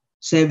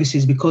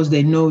services because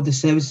they know the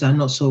services are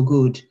not so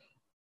good.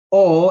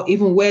 Or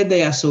even where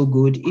they are so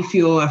good, if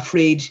you're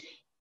afraid,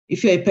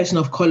 if you're a person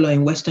of color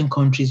in Western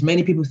countries,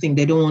 many people think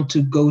they don't want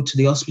to go to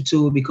the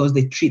hospital because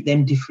they treat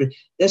them different.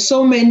 There's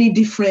so many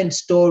different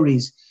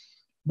stories.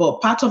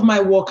 But part of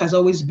my work has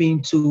always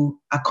been to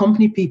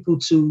accompany people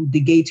to the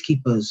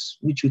gatekeepers,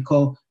 which we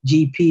call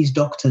GPs,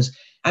 doctors,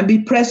 and be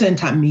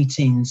present at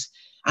meetings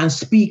and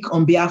speak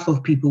on behalf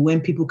of people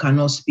when people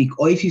cannot speak.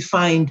 Or if you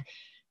find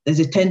there's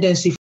a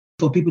tendency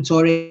for people to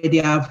already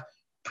have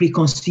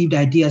preconceived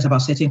ideas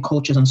about certain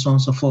cultures and so on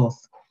and so forth.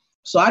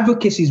 So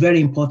advocacy is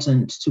very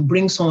important, to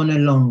bring someone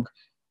along.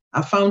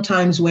 I found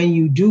times when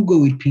you do go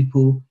with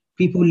people,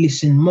 people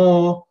listen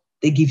more,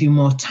 they give you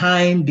more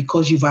time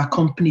because you've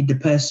accompanied the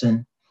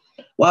person.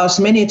 Whilst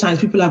many times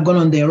people have gone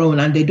on their own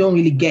and they don't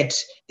really get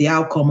the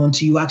outcome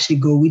until you actually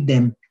go with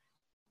them.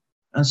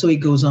 And so it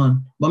goes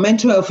on. But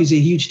mental health is a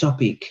huge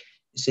topic.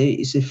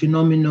 It's a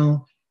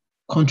phenomenal,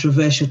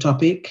 controversial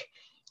topic.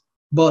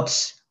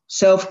 But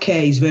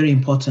self-care is very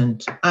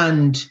important.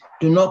 And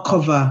do not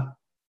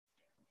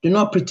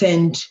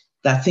pretend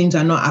that things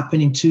are not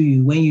happening to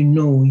you when you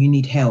know you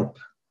need help?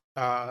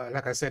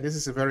 Like I said, this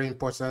is a very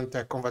important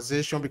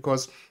conversation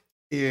because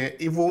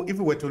if we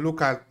were to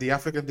look at the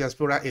African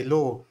diaspora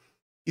alone,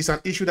 it's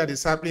an issue that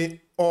is happening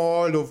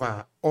all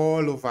over,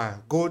 all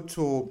over. Go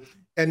to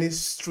any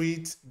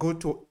street, go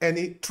to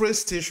any train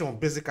station,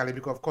 basically,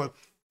 because of course,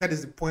 that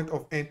is the point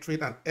of entry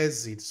and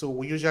exit. So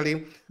we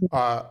usually,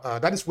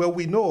 that is where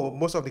we know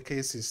most of the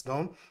cases,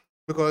 no?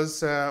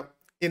 Because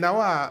in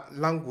our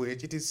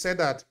language, it is said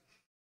that,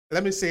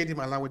 let me say it in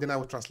my language, then I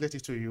will translate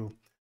it to you.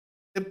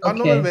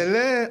 Okay.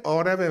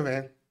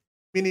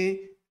 Meaning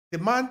the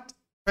man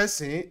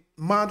person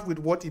mad with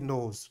what he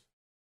knows.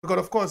 Because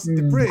of course,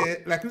 the Mm.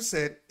 prayer, like you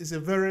said, is a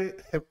very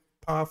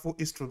powerful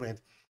instrument.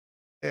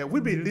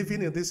 We've been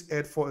living in this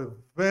earth for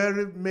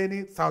very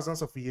many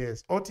thousands of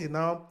years. Until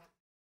now,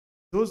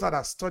 those that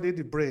have studied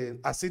the brain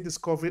are still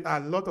discovering a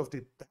lot of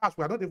the parts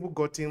we are not even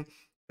gotten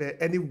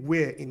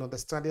anywhere in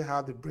understanding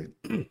how the brain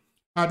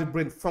how the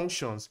brain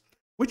functions.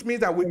 Which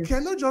means that we Yes.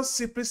 cannot just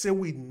simply say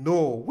we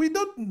know. We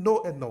don't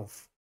know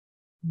enough.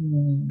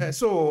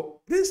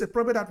 So this is a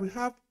problem that we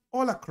have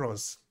all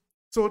across.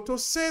 So to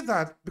say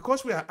that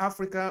because we are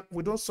African,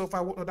 we don't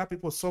suffer what other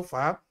people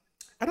suffer,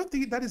 I don't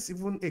think that is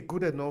even a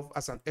good enough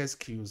as an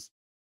excuse.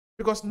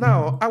 Because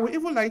now I would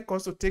even like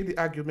us to take the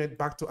argument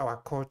back to our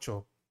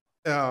culture.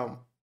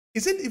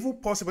 Is it even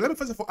possible? Let me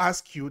first of all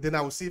ask you, then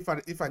I will see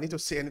if I need to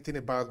say anything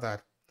about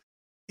that.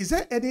 Is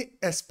there any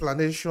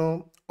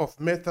explanation of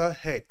mental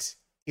health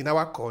in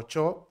our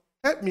culture?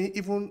 Help me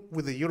even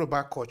with the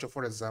Yoruba culture,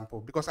 for example,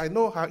 because I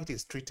know how it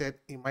is treated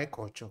in my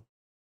culture.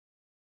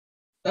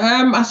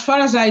 As far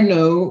as I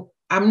know,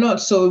 I'm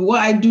not. So what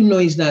I do know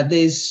is that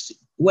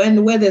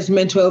where there's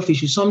mental health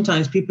issues,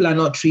 sometimes people are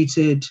not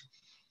treated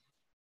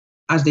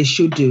as they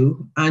should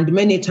do. And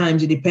many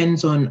times it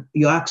depends on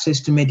your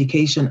access to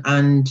medication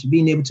and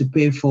being able to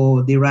pay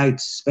for the right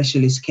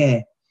specialist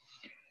care.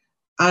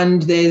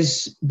 And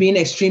there's been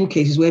extreme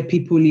cases where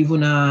people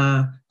even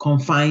are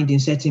confined in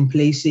certain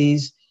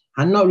places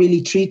and not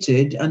really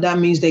treated. And that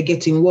means they're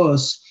getting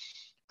worse.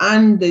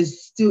 And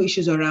there's still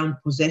issues around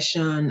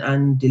possession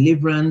and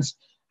deliverance.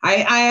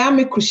 I am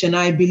a Christian.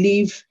 I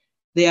believe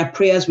there are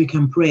prayers we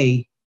can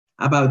pray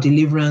about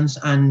deliverance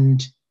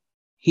and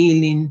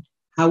healing.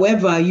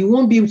 However, you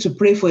won't be able to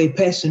pray for a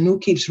person who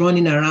keeps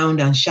running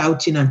around and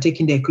shouting and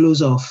taking their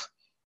clothes off.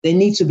 They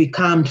need to be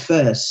calmed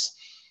first.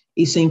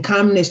 It's in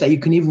calmness that you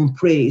can even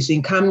pray. It's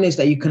in calmness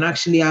that you can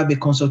actually have a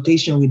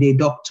consultation with a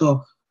doctor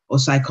or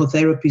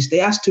psychotherapist.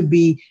 There has to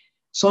be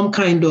some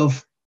kind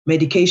of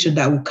medication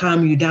that will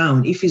calm you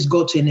down if it's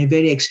got in a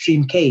very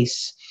extreme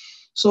case.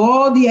 So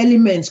all the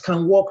elements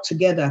can work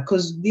together,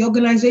 because the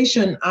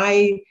organization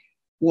I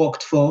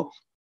worked for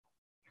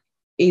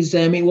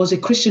it was a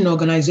Christian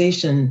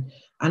organization.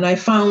 And I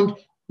found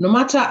no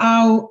matter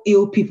how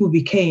ill people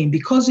became,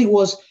 because there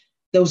was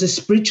a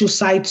spiritual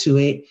side to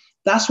it,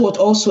 that's what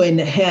also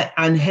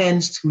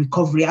enhanced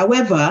recovery.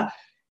 However,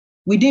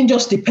 we didn't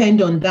just depend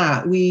on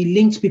that. We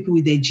linked people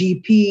with their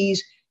GPs.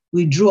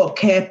 We drew up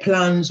care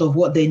plans of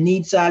what their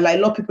needs are. Like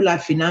a lot of people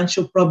have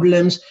financial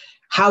problems.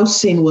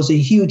 Housing was a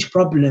huge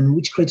problem,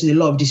 which created a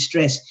lot of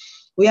distress.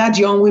 We had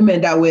young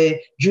women that were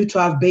due to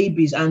have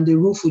babies and the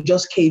roof would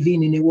just cave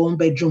in a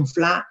one-bedroom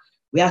flat.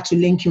 We had to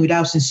link in with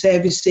housing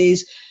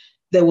services.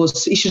 There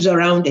was issues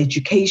around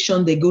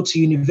education. They go to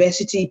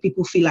university.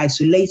 People feel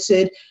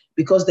isolated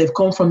because they've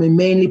come from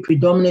a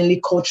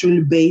predominantly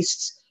culturally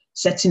based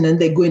setting, and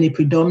they go in a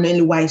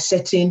predominantly white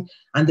setting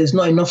and there's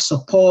not enough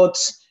support.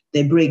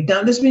 They break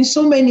down. There's been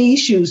so many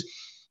issues.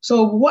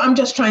 So what I'm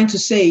just trying to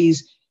say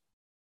is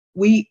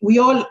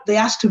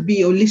there has to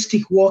be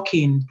holistic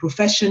working,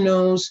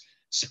 professionals,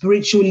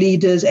 spiritual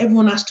leaders.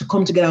 Everyone has to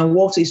come together and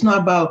work. So it's not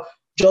about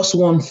just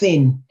one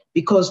thing,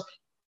 because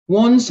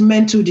one's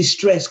mental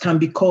distress can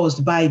be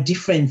caused by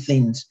different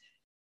things.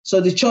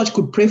 So the church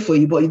could pray for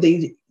you, but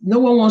no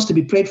one wants to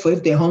be prayed for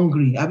if they're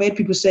hungry. I've heard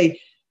people say,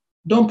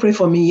 don't pray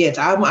for me yet,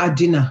 I haven't had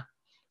dinner.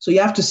 So you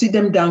have to sit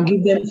them down,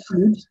 give them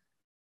food.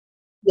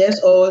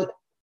 Yes, or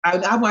I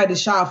haven't had a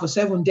shower for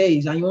 7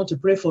 days and you want to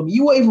pray for me.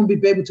 You won't even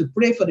be able to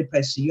pray for the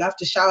person. You have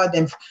to shower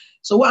them.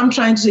 So what I'm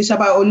trying to say is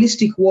about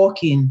holistic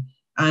walking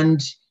and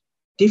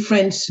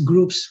different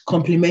groups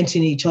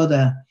complementing each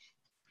other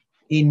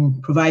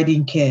in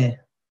providing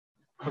care.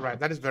 All right,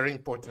 that is very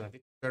important.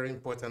 It's very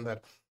important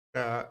that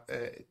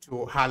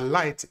to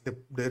highlight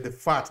the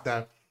fact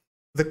that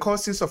the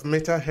causes of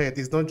mental health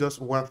is not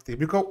just one thing,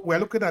 because we're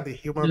looking at the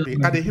human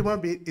being, and the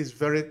human being is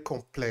very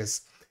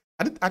complex.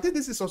 I think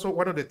this is also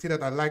one of the things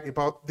that I like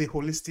about the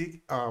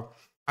holistic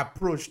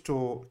approach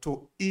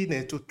to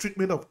illness, to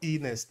treatment of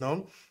illness.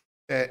 No,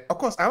 of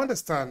course, I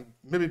understand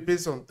maybe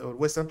based on the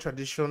Western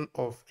tradition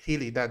of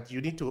healing that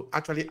you need to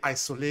actually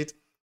isolate.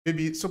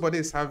 Maybe somebody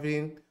is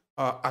having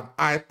an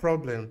eye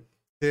problem,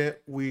 then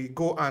we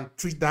go and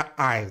treat that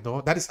eye.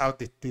 No, that is how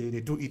they do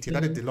it.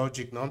 That is the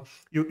logic. No,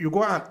 you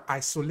go and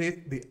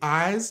isolate the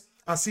eyes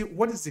and see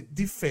what is the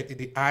defect in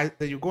the eye.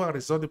 Then you go and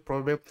resolve the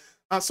problem.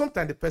 And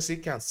sometimes the person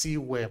can see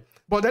well.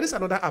 But there is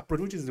another approach,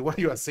 which is the one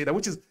you are saying,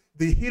 which is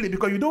the healing,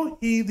 because you don't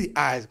heal the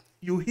eyes.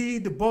 you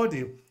heal the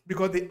body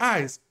because the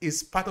eyes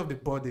is part of the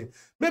body.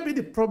 Maybe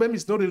the problem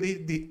is not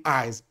really the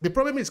eyes. The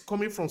problem is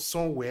coming from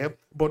somewhere,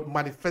 but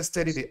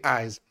manifested in the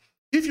eyes.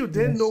 If you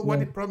then know what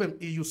the problem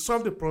is, you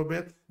solve the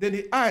problem, then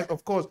the eyes,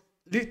 of course,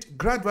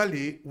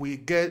 gradually we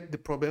get the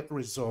problem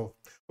resolved.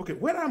 Okay,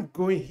 where I'm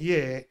going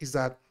here is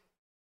that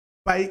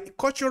by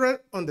cultural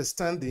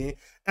understanding,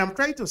 I'm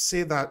trying to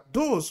say that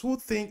those who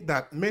think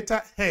that mental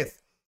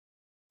health,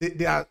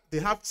 they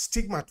have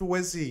stigma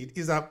towards it,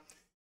 is that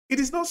it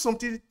is not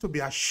something to be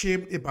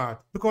ashamed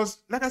about. Because,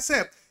 like I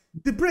said,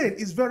 the brain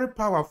is very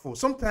powerful.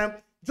 Sometimes,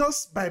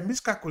 just by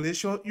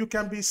miscalculation, you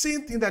can be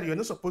seeing things that you're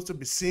not supposed to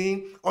be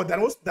seeing, or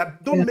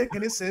that don't make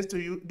any sense to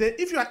you. Then,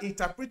 if you are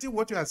interpreting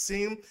what you are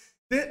seeing,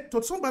 then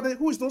to somebody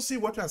who is not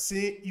seeing what you are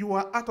seeing, you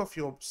are out of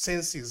your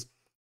senses.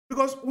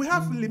 Because we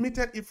have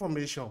limited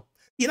information.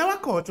 In our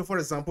culture, for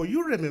example,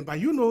 you remember,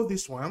 you know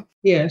this one.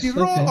 Yes. The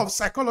role of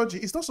psychology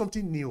is not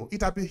something new.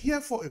 It has been here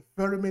for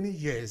very many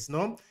years.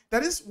 No,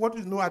 that is what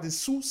we know as the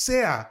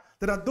soothsayer.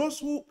 There are those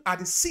who are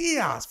the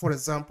seers, for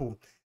example.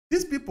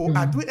 These people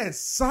are doing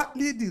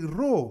exactly the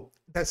role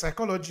that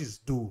psychologists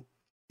do.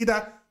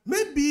 Either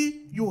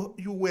maybe you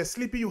were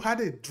sleeping, you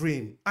had a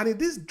dream, and in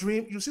this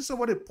dream, you see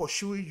somebody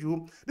pursuing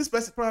you. This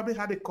person probably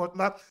had a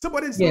cutlass.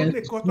 Somebody is holding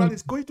a cutlass,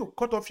 is going to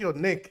cut off your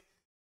neck.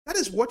 That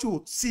is what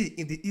you see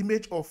in the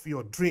image of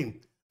your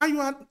dream.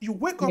 And you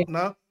wake up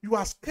now, you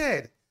are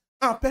scared.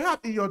 And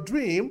perhaps in your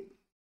dream,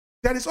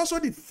 there is also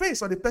the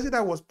face of the person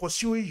that was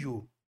pursuing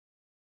you.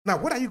 Now,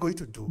 what are you going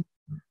to do?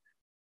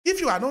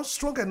 If you are not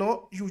strong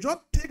enough, you just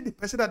take the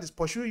person that is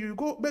pursuing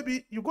you.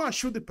 Maybe you go and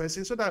shoot the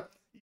person so that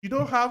you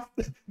don't have,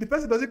 the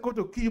person doesn't go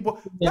to kill you.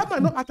 But that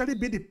might not actually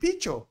be the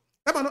picture.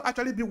 That might not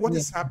actually be what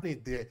is happening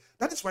there.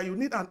 That is why you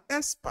need an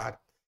expert.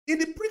 In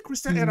the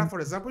pre-Christian era, for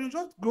example, you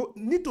just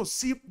need to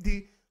see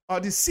the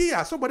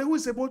seer, somebody who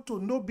is able to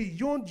know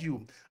beyond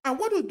you. And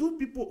what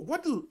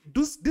do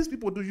these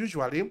people do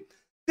usually?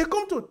 They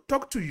come to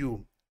talk to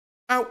you.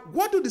 And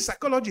what do the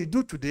psychology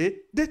do today?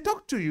 They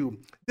talk to you.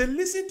 They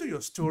listen to your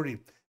story.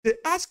 They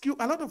ask you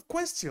a lot of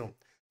questions.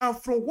 And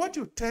from what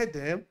you tell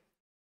them,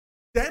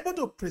 they're able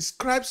to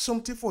prescribe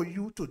something for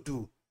you to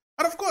do.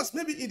 And of course,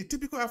 maybe in the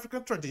typical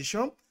African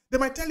tradition, they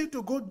might tell you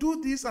to go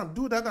do this and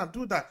do that and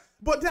do that.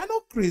 But they are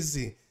not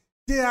crazy.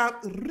 They are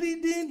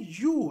reading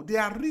you. They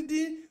are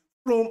reading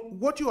from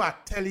what you are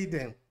telling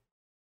them.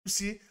 You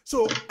see?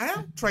 So I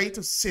am trying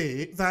to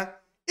say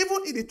that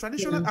even in the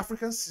traditional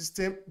African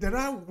system, there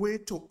are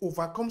ways to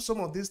overcome some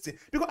of these things.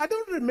 Because I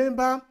don't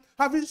remember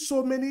having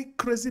so many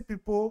crazy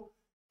people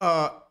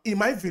in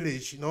my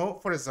village,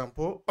 for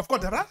example. Of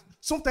course,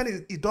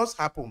 sometimes it does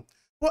happen.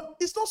 But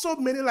it's not so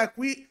many like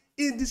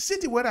in the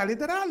city where I live,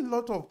 there are a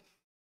lot of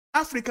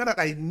Africans that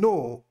I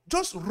know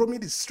just roaming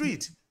the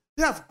street.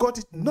 They have got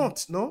it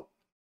not, no?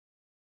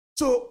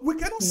 So we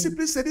cannot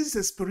simply say this is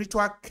a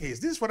spiritual case.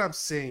 This is what I'm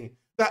saying,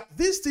 that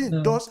this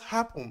thing does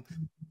happen.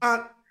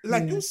 And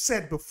like you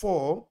said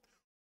before,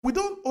 we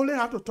don't only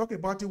have to talk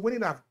about it when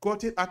it have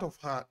got it out of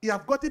her. It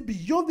have got it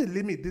beyond the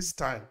limit this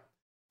time.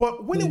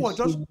 But when it was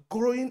just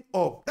growing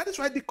up, that is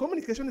why the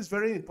communication is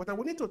very important.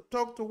 We need to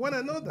talk to one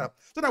another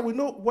so that we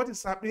know what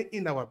is happening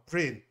in our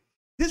brain.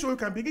 This way we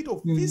can begin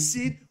to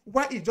visit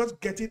why it's just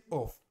getting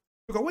off.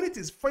 Because when it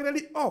is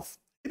finally off,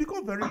 it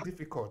becomes very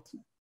difficult.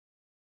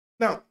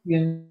 Now,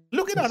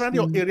 looking around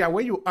your area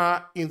where you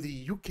are in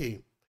the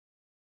UK,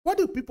 what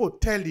do people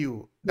tell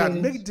you that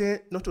make them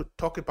not to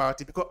talk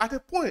about it? Because at a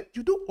point,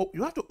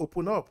 you have to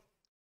open up.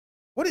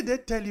 What did they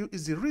tell you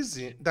is the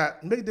reason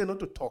that make them not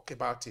to talk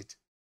about it?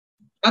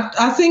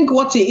 I think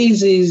what it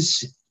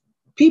is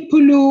people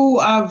who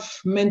have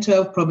mental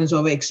health problems or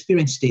have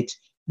experienced it,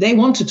 they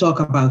want to talk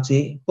about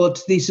it, but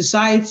the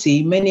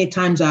society many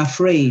times are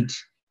afraid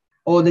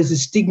or there's a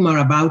stigma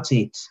about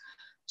it.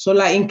 So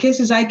like in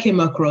cases I came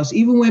across,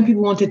 even when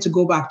people wanted to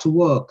go back to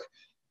work,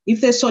 if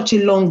there's such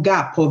a long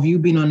gap of you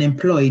being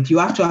unemployed, you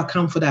have to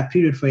account for that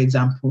period, for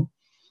example.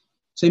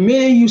 So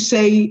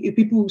if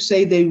people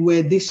say they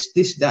were this,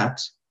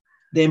 that,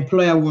 the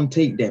employer won't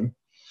take them.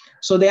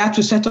 So they had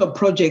to set up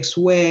projects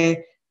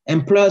where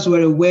employers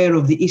were aware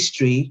of the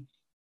history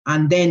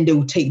and then they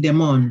would take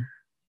them on.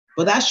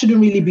 But that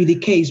shouldn't really be the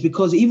case,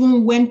 because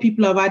even when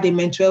people have had a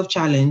mental health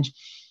challenge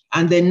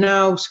and they're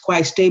now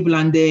quite stable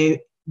and the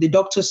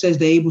doctor says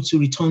they're able to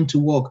return to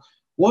work,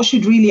 what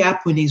should really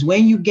happen is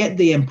when you get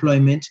the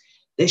employment,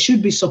 there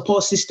should be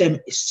support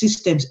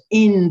systems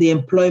in the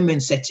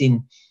employment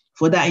setting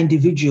for that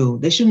individual.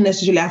 They shouldn't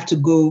necessarily have to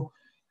go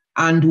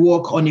and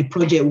work on a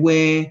project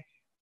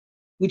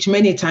which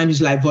many times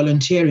is like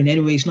volunteering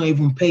anyway, it's not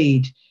even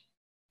paid.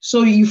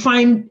 So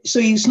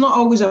it's not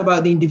always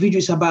about the individual,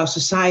 it's about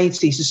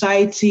society.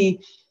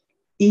 Society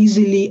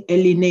easily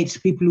alienates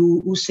people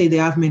who say they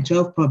have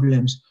mental health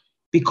problems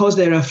because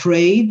they're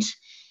afraid,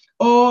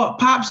 or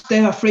perhaps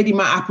they're afraid it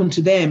might happen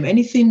to them.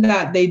 Anything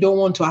that they don't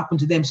want to happen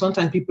to them,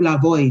 sometimes people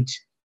avoid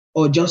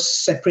or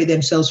just separate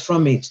themselves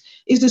from it.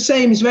 It's the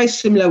same, it's very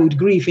similar with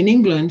grief. In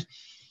England,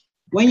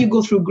 when you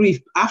go through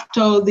grief,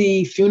 after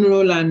the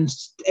funeral and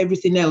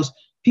everything else,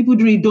 people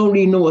really don't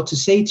really know what to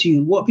say to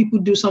you. What people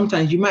do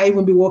sometimes, you might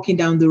even be walking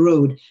down the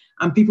road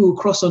and people will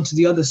cross onto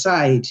the other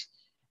side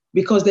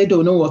because they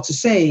don't know what to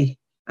say.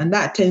 And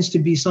that tends to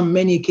be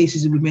many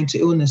cases with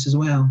mental illness as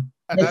well.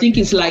 I think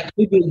it's like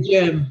maybe a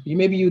germ.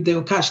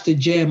 They'll catch the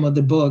germ or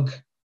the bug.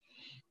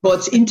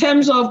 But in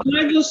terms of, can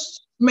I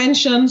just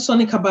mention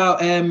something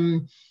about a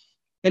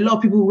lot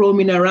of people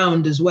roaming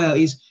around as well?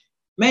 Is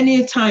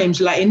many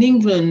times, like in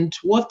England,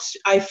 what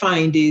I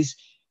find is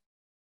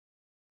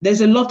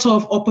there's a lot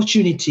of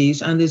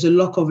opportunities and there's a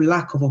lot of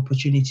lack of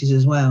opportunities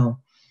as well.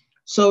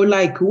 So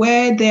like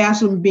where there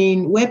hasn't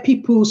been,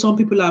 some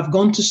people have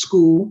gone to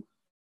school,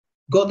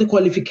 got the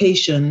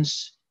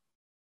qualifications,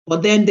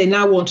 but then they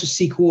now want to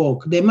seek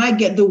work. They might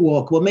get the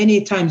work, but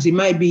many times it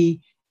might be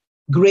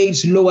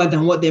grades lower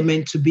than what they're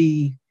meant to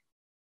be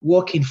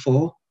working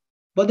for.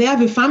 But they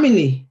have a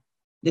family.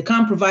 They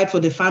can't provide for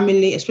the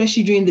family,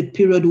 especially during the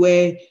period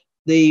where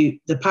the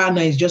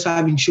partner is just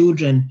having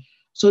children.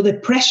 So the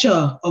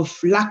pressure of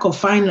lack of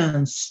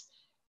finance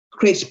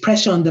creates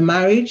pressure on the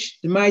marriage.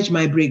 The marriage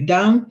might break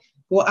down.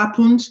 What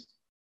happens?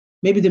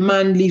 Maybe the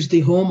man leaves the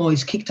home or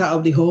is kicked out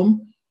of the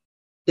home.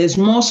 There's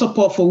more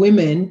support for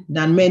women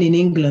than men in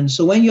England.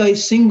 So when you're a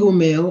single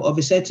male of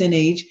a certain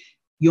age,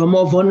 you're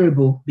more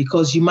vulnerable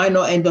because you might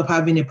not end up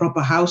having a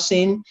proper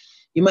housing.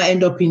 You might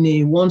end up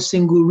in one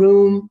single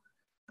room.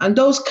 And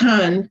those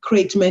can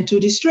create mental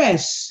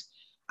distress.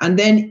 And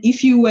then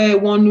if you were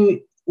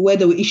where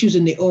there were issues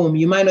in the home,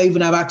 you might not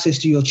even have access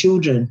to your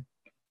children.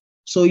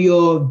 So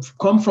you've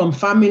come from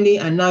family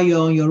and now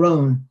you're on your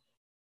own.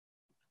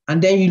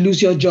 And then you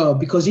lose your job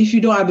because if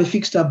you don't have a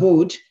fixed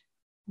abode,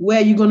 where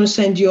are you going to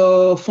send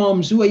your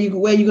forms? Where are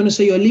you going to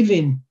say you're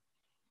living?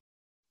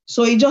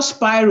 So it just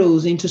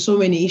spirals into so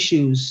many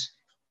issues.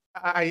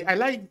 I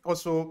like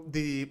also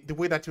the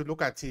way that you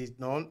look at it,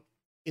 no?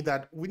 In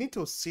that we need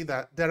to see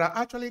that there are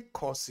actually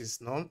causes,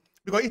 no?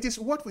 Because it is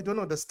what we don't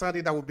understand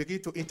it that we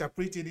begin to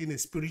interpret it in a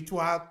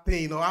spiritual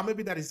thing, or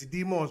maybe that is the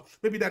demons,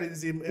 maybe that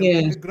is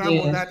the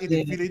grandmother in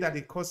the village that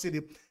they caused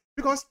it.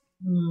 Because,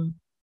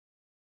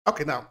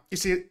 okay, now, you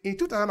see, in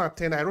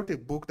 2010, I wrote a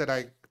book that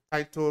I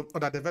titled,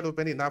 On the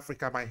Development in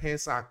Africa, My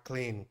Hands Are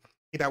Clean.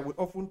 That we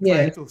often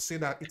try to say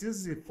that it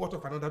is the fault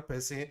of another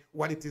person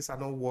while it is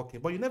not working.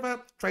 But you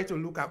never try to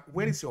look at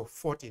where is your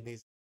fault in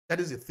it. That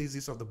is the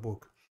thesis of the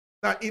book.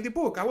 Now, in the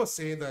book, I was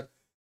saying that,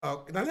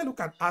 now let's look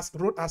at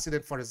road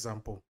accident, for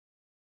example.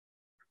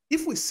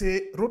 If we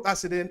say road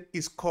accident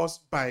is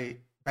caused by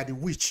the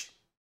witch,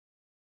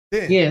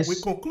 then we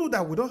conclude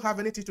that we don't have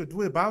anything to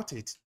do about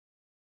it.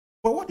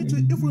 But what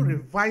if we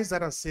revise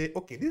that and say,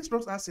 okay, this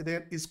road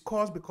accident is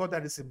caused because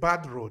there is a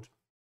bad road.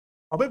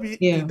 Or maybe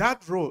in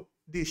that road,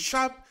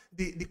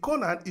 the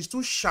corner is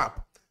too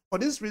sharp. For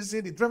this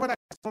reason, the driver that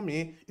is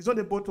coming is not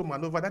able to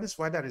maneuver. That is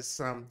why there is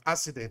some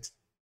accident.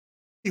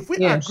 If we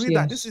agree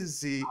that this is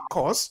the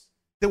cause,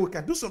 then we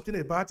can do something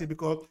about it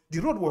because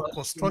the road was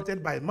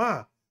constructed by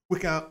man. We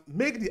can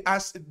make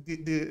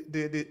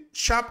the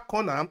sharp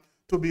corner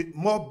to be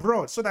more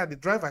broad so that the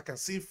driver can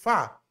see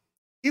far.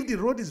 If the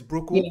road is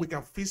broken, we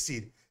can fix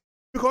it.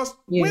 Because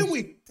when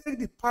we take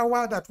the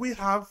power that we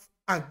have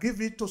and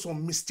give it to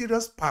some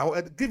mysterious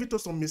power, give it to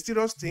some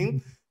mysterious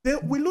thing, then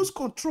we lose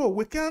control.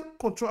 We can't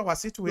control our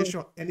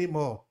situation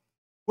anymore.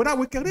 But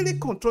we can really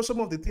control some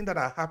of the things that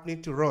are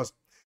happening to us.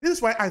 This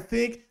is why I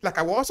think, like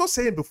I was also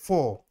saying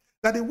before,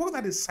 that the work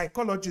that the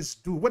psychologists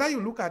do, whether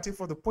you look at it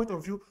from the point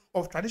of view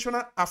of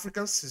traditional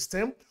African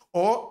system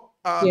or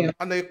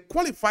and the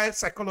qualified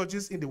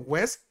psychologists in the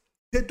West,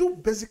 they do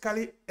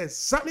basically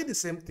exactly the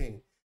same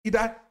thing.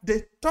 Either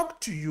they talk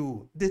to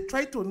you, they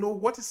try to know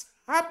what is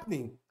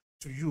happening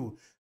to you.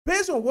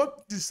 Based on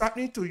what is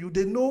happening to you,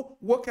 they know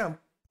what can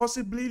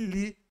possibly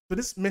lead to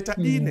this mental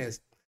illness.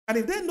 And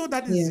if they know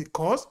that is the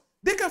cause,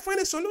 they can find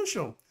a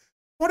solution.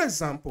 For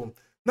example,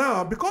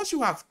 now, because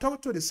you have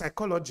talked to the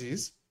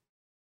psychologists,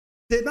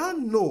 they now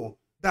know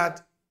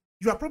that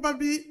you are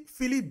probably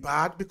feeling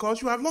bad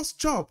because you have lost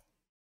job.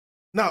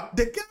 Now,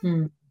 they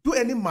can't do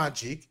any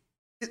magic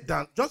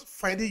than just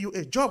finding you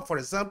a job. For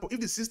example, if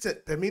the system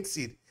permits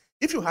it,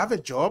 if you have a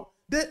job,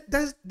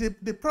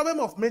 the problem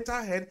of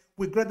mental health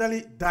will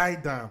gradually die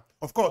down.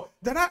 Of course,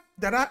 there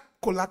are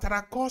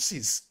collateral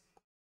causes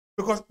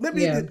because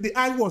maybe the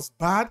eye was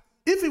bad.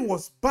 If it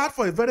was bad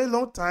for a very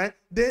long time,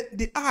 then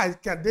the eye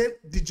can then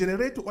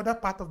degenerate to other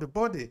parts of the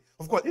body.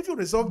 Of course, if you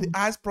resolve the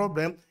eye's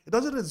problem, it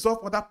doesn't resolve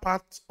other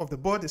parts of the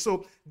body.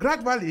 So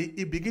gradually,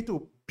 it begins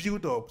to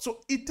build up.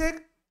 So it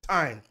takes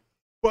time,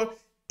 but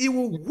it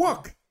will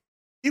work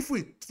if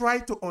we try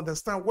to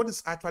understand what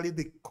is actually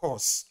the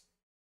cause.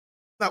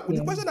 Now,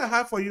 the question I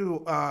have for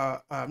you,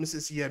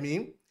 Mrs.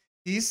 Yemi,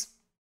 is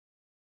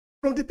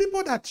from the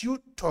people that you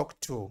talk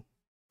to,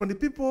 from the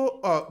people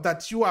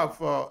that you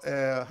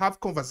have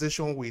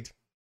conversation with,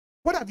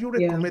 what have you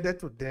recommended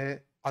to them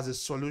as a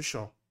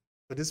solution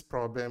to this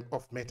problem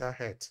of mental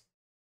health?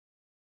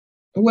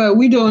 Well,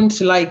 we were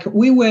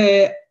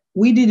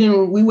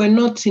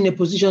not in a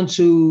position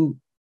to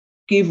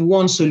give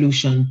one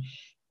solution.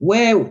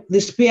 Where the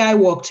space I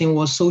worked in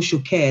was social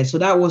care. So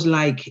that was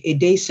like a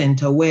day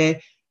center where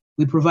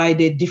we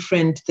provided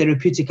different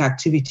therapeutic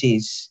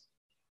activities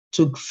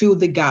to fill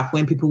the gap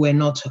when people were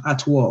not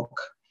at work.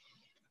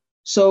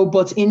 So,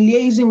 but in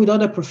liaising with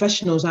other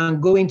professionals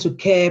and going to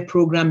care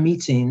program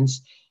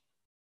meetings,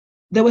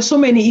 there were so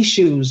many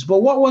issues.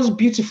 But what was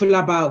beautiful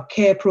about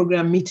care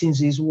program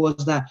meetings was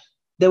that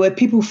there were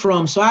people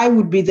from, so I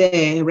would be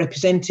there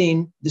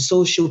representing the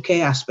social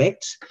care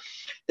aspect.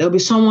 There'll be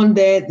someone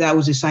there that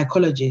was a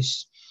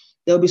psychologist.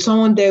 There'll be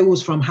someone there who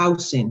was from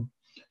housing.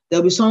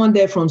 There'll be someone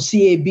there from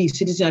CAB,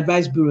 Citizen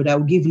Advice Bureau, that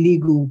will give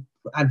legal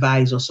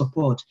advice or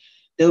support.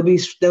 There'll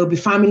be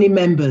family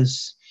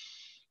members.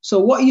 So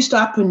what used to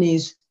happen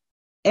is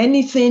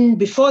anything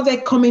before they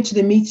come into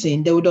the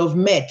meeting, they would have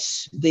met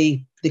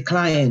the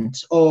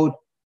client or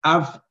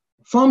have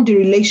formed a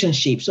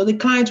relationship. So the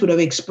client would have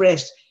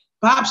expressed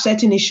perhaps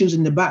certain issues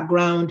in the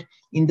background,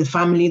 in the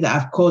family that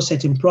have caused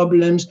certain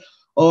problems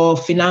or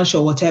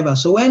financial, whatever.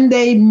 So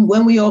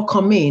when we all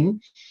come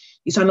in,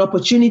 it's an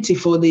opportunity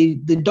for the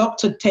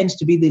doctor tends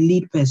to be the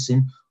lead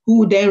person who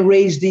would then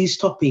raise these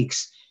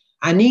topics.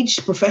 And each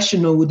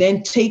professional would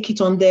then take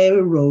it on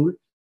their role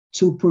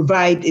to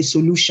provide a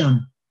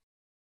solution.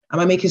 Am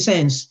I making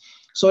sense?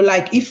 So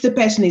like if the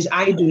person is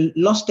idle,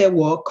 lost their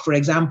work, for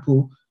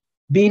example,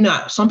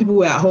 some people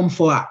were at home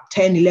for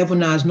 10,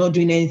 11 hours, not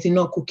doing anything,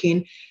 not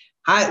cooking,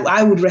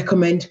 I would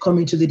recommend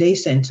coming to the day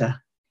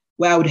center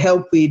where I would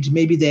help with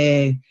maybe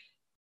their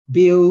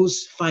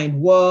bills,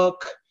 find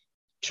work,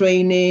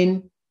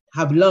 training,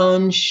 have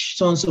lunch,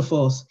 so on and so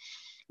forth.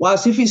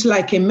 Whilst if it's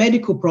like a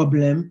medical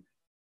problem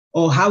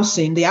or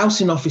housing, the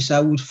housing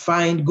officer would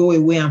go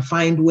away and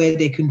find where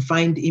they can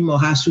find him or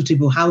her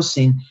suitable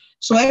housing.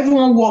 So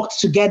everyone worked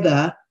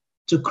together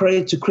to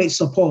create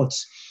support.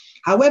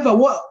 However,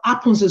 what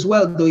happens as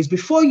well, though, is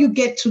before you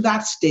get to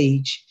that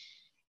stage,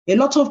 a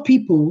lot of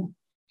people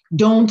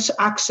don't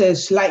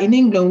access, like in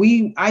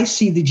England, I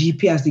see the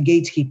GP as the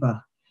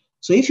gatekeeper.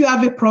 So if you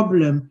have a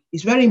problem,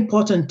 it's very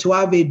important to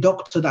have a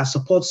doctor that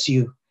supports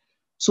you.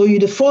 So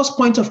the first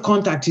point of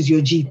contact is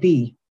your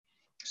GP.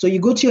 So you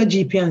go to your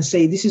GP and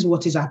say, this is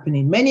what is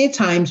happening. Many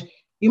times,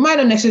 you might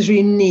not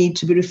necessarily need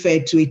to be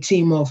referred to a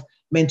team of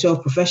mental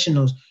health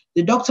professionals.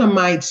 The doctor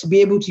might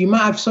be able to, you might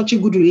have such a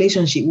good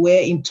relationship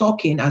where in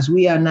talking as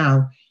we are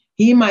now,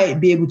 he might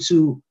be able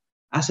to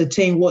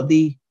ascertain what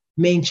the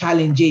main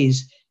challenge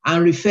is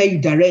and refer you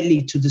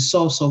directly to the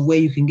source of where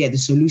you can get the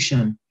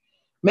solution.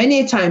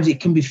 Many times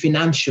it can be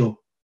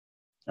financial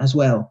as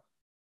well.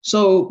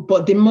 So,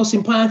 but the most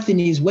important thing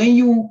is when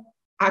you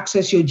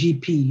access your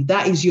GP,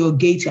 that is your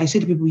gate. I say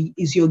to people,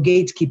 is your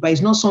gatekeeper.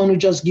 It's not someone who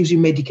just gives you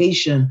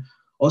medication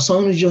or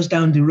someone who's just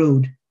down the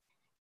road.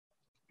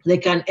 They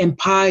can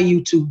empower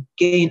you to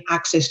gain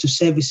access to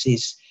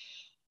services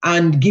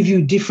and give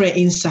you different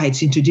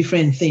insights into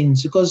different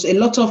things. Because a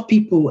lot of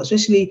people,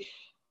 especially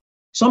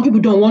some people,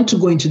 don't want to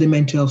go into the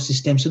mental health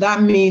system. So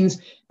that means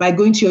by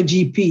going to your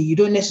GP, you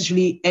don't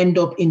necessarily end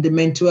up in the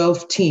mental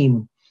health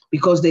team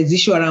because there's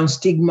issue around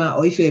stigma,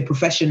 or if you're a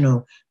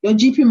professional, your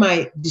GP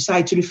might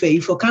decide to refer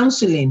you for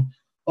counseling,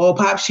 or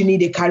perhaps you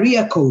need a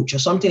career coach or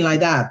something like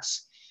that,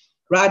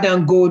 rather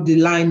than go the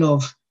line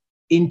of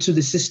into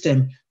the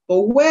system.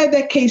 But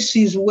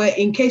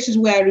in cases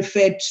where I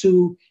referred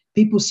to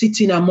people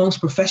sitting amongst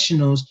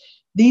professionals,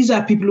 these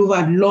are people who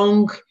have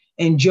long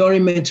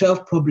enduring mental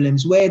health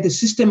problems where the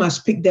system has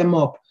picked them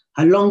up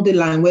along the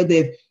line where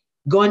they've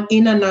gone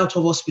in and out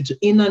of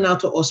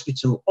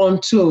hospital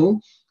until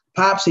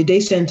perhaps a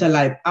day center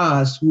like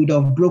ours would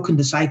have broken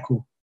the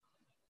cycle.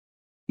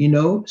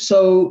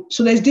 So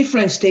there's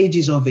different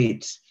stages of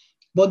it.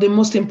 But the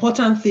most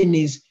important thing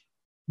is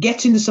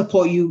getting the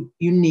support you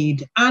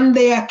need. And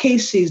there are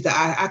cases that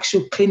are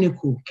actual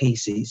clinical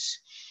cases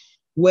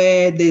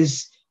where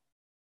there's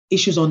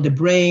issues on the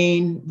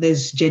brain,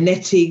 there's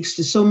genetics,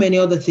 there's so many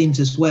other things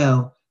as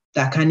well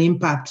that can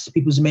impact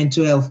people's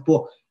mental health.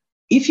 But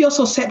if you're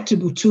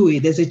susceptible to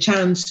it, there's a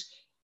chance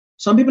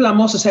some people are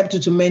more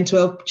susceptible to mental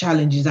health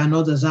challenges than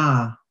others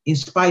are, in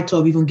spite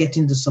of even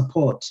getting the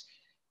support.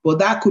 But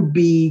that could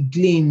be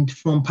gleaned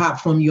from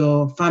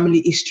your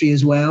family history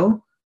as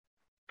well,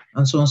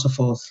 and so on and so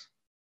forth.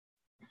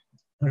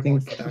 I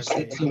think there's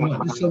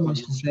so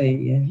much to say,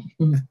 yeah.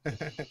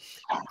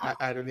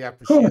 I really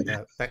appreciate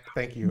that.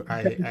 Thank you.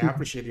 I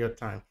appreciate your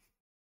time.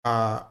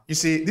 You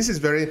see, this is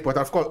very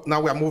important. Of course,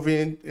 now we are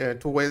moving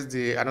towards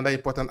another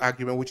important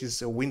argument, which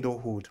is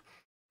windowhood.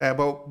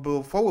 But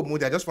before we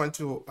move, I just want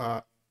to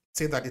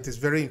say that it is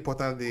very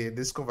important,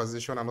 this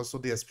conversation and also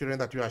the experience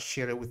that you are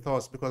sharing with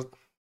us, because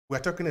we're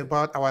talking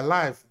about our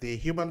life, the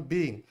human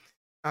being.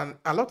 And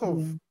a lot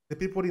of the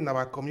people in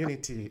our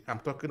community, I'm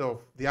talking of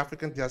the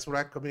African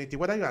diaspora community,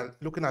 whether you are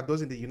looking at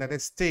those in the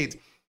United States,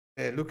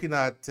 looking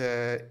at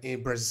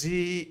in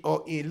Brazil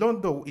or in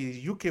London,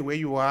 in UK where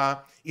you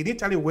are, in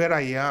Italy where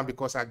I am,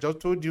 because I just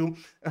told you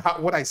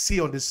what I see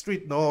on the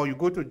street. No, you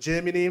go to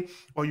Germany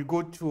or you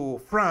go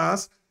to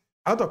France,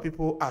 a lot of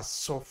people are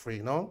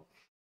suffering,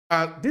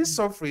 And this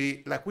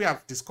suffering, like we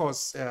have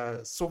discussed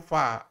so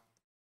far,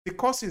 the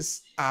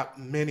causes are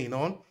many,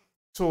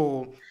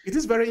 So it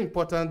is very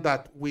important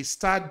that we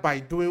start by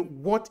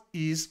doing what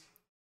is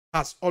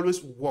has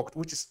always worked,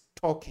 which is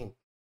talking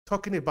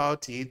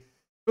about it,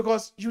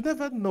 because you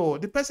never know.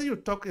 The person you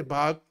talk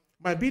about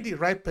might be the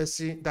right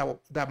person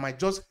that might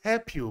just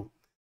help you,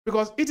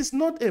 because it is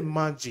not a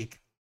magic.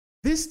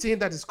 This thing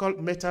that is called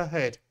mental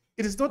health,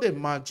 it is not a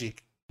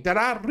magic. There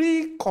are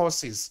real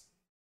causes.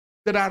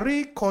 There are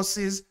real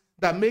causes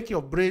that make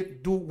your brain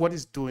do what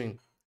it's doing.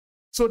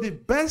 So the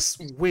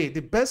best way,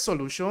 the best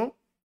solution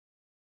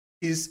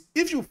is,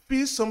 if you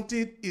feel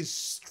something is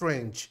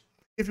strange,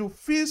 if you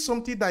feel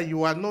something that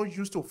you are not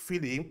used to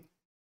feeling,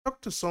 talk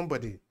to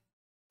somebody.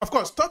 Of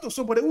course, talk to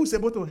somebody who is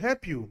able to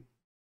help you,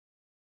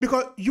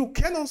 because you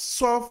cannot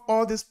solve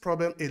all this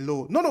problem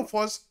alone. None of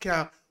us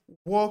can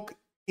walk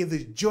in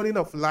the journey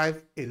of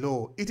life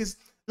alone.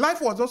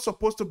 Life was not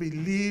supposed to be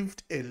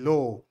lived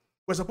alone.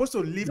 We're supposed to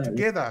live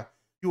together.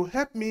 You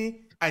help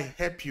me, I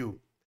help you.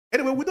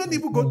 Anyway, we don't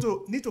even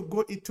need to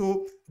go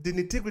into the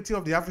nitty-gritty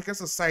of the African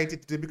society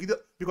today,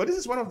 because this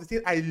is one of the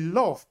things I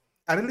love.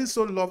 I really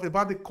so love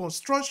about the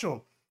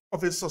construction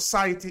of a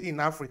society in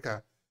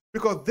Africa,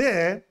 because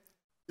there,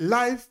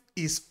 life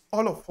is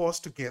all of us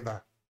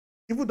together.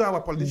 Even though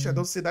our politicians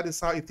don't say that is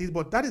how it is,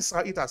 but that is how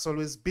it has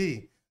always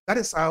been. That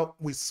is how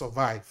we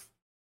survive.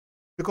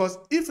 Because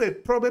if a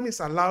problem is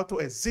allowed to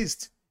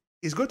exist,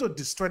 it's going to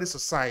destroy the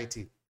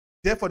society.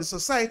 Therefore, the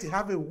society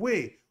have a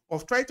way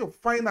of trying to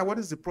find out what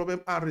is the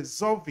problem and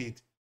resolve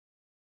it.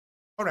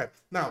 All right,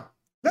 now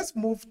let's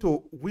move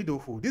to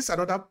widowhood. This is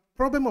another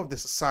problem of the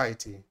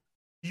society.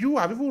 You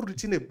have even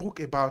written a book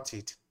about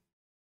it.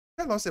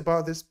 Tell us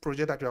about this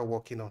project that you are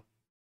working on.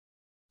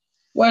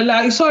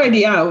 Well, it's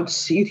already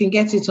out. You can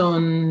get it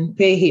on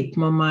PayHip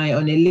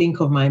on a link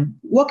of mine.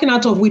 Walking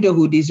Out of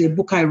Widowhood is a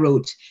book I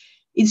wrote.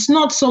 It's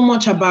not so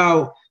much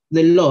about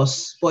the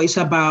loss, but it's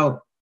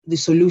about the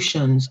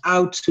solutions,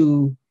 how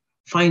to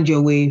find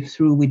your way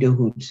through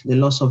widowhood, the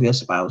loss of your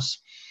spouse.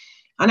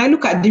 And I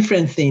look at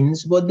different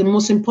things, but the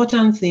most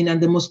important thing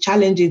and the most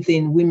challenging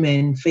thing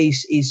women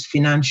face is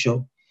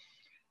financial.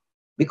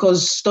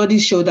 Because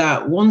studies show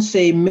that once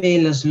a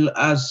male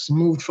has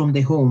moved from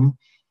the home,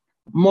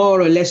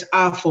 more or less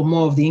half or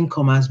more of the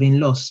income has been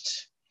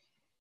lost.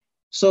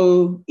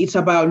 So it's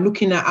about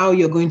looking at how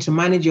you're going to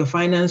manage your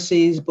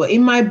finances. But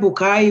in my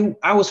book, I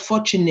was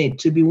fortunate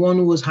to be one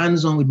who was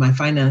hands-on with my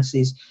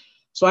finances.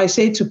 So I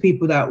say to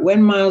people that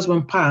when my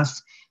husband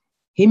passed,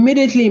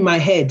 immediately in my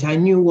head, I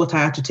knew what I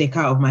had to take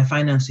out of my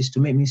finances to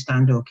make me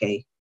stand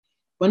okay.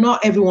 But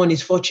not everyone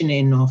is fortunate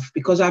enough,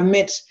 because I've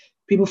met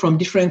people from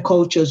different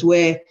cultures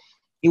where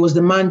it was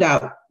the man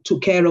that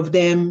took care of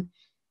them.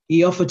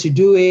 He offered to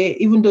do it.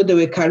 Even though they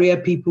were career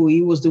people,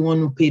 he was the one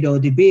who paid all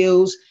the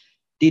bills,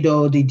 did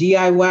all the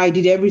DIY,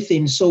 did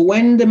everything. So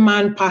when the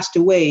man passed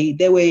away,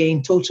 they were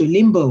in total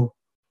limbo.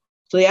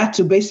 So they had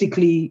to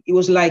basically, it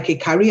was like a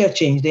career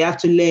change. They had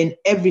to learn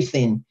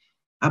everything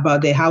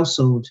about their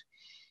household.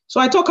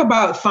 So I talk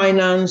about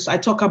finance. I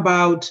talk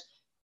about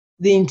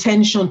the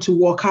intention to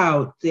walk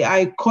out.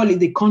 I call it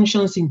the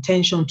conscious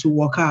intention to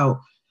walk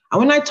out. And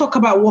when I talk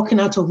about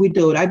walking out of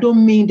widowhood, I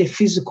don't mean the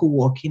physical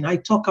walking. I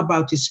talk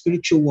about the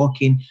spiritual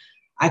walking.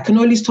 I can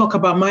always talk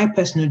about my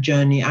personal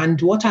journey.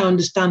 And what I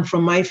understand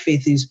from my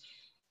faith is,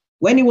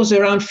 when it was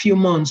around a few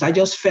months, I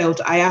just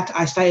felt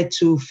I started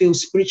to feel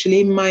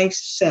spiritually in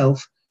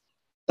myself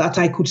that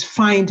I could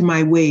find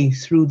my way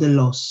through the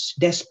loss,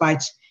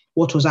 despite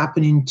what was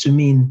happening to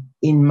me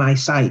in my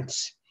sight.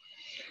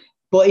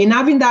 But in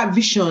having that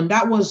vision,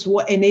 that was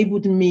what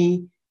enabled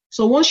me.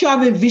 So once you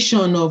have a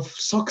vision of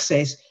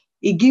success,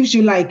 it gives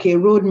you like a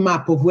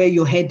roadmap of where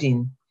you're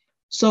heading.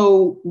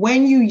 So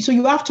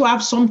you have to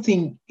have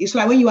something. It's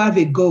like when you have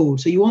a goal.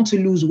 So you want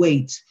to lose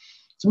weight.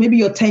 So maybe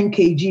you're 10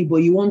 kg, but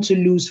you want to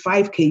lose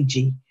 5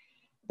 kg.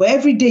 But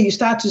every day you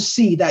start to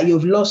see that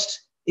you've lost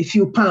a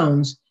few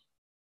pounds.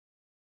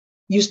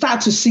 You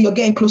start to see you're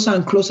getting closer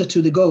and closer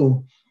to the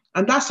goal.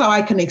 And that's how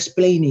I can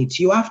explain it.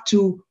 You have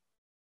to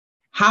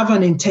have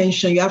an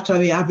intention. You have to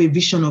have a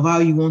vision of how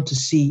you want to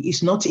see.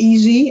 It's not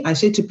easy. I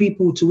say to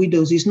people, to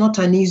widows, it's not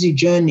an easy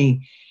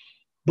journey.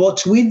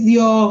 But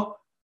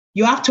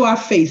you have to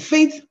have faith.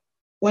 Faith,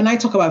 when I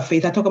talk about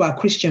faith, I talk about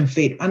Christian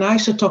faith. And I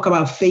also talk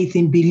about faith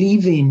in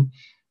believing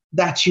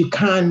that you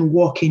can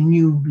walk a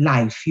new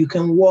life. You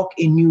can walk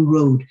a new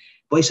road.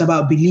 But it's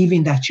about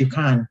believing that you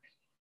can.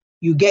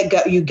 You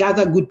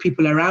gather good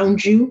people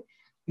around you.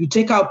 You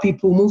take out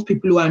people, move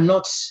people who are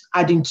not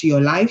adding to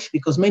your life.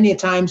 Because many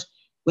times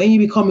when you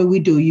become a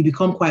widow, you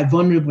become quite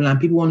vulnerable and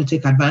people want to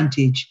take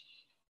advantage.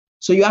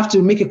 So you have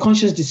to make a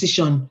conscious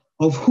decision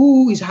of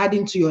who is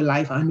adding to your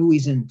life and who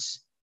isn't.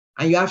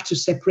 And you have to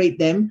separate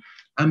them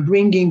and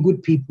bring in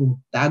good people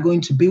that are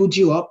going to build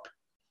you up.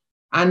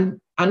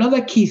 And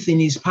another key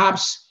thing is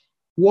perhaps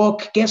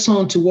get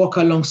someone to walk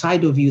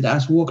alongside of you that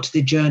has walked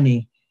the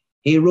journey,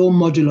 a role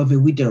model of a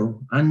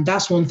widow. And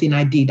that's one thing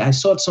I did. I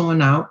sought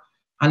someone out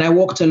and I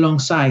walked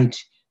alongside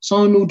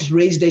someone who'd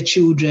raised their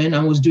children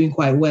and was doing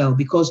quite well,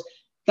 because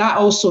that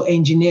also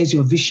engineers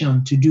your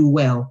vision to do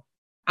well.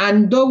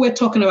 And though we're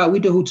talking about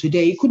widowhood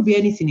today, it could be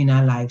anything in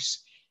our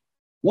lives.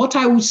 What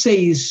I would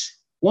say is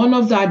one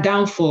of the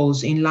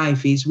downfalls in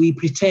life is we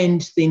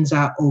pretend things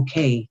are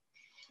okay.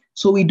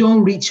 So we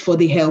don't reach for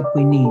the help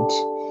we need.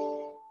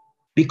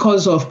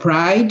 Because of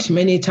pride,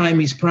 many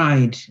times is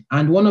pride.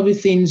 And one of the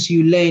things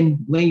you learn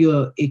when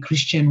you're a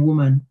Christian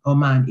woman or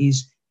man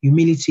is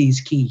humility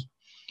is key.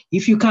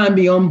 If you can't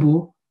be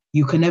humble,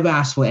 you can never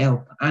ask for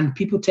help. And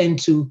people tend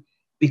to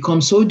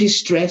become so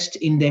distressed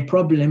in their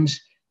problems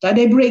that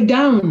they break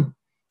down.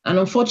 And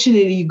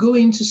unfortunately, you go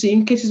into,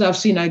 in cases I've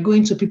seen, I go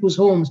into people's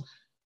homes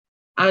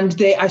and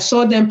I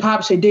saw them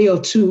perhaps a day or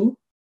two,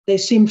 they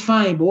seemed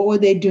fine, but what were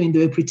they doing?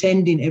 They were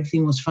pretending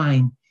everything was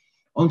fine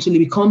until it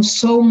becomes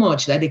so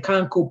much that they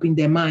can't cope in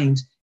their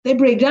minds. They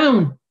break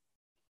down.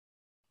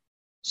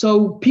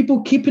 So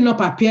people keeping up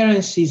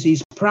appearances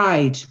is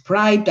pride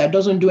that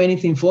doesn't do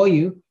anything for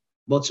you,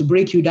 but to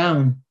break you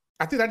down.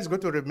 I think that is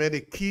going to remain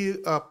a key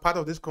part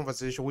of this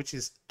conversation, which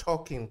is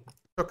talking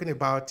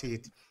about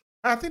it.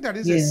 I think that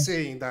is a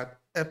saying that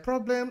a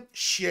problem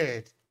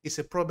shared is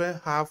a problem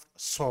half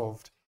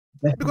solved.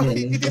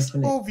 Definitely, because it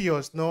is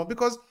obvious, no?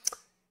 Because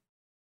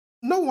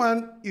no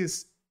one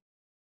is,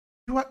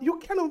 you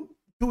cannot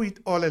do it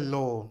all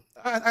alone.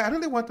 I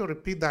really want to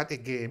repeat that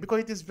again because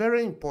it is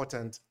very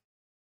important.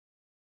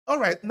 All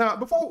right, now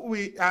before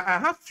I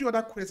have a few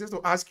other questions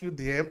to ask you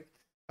there,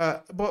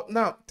 but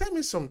now tell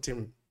me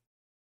something.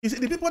 You see,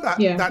 the people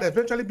that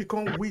eventually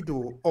become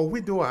widow or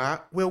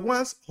widower were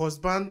once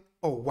husband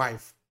or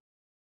wife.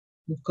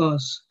 Of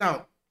course.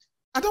 Now,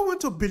 I don't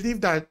want to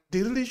believe that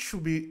they really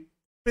should be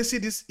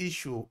facing this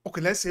issue.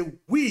 Okay, let's say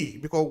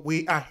because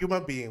we are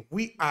human beings.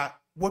 We are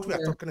what we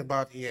are talking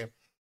about here.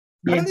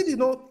 I really do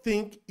not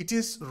think it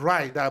is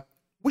right that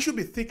we should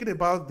be thinking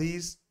about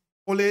this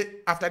only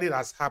after it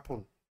has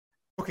happened.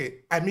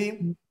 Okay, I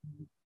mean,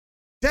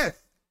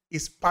 death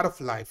is part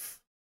of life.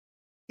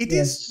 It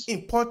is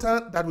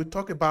important that we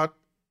talk about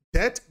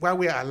death while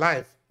we are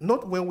alive,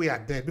 not when we are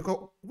dead.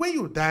 Because when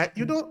you die,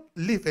 you don't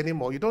live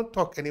anymore. You don't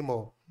talk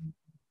anymore.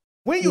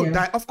 When you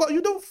die, of course,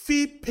 you don't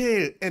feel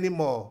pain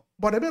anymore.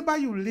 But remember,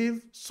 you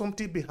leave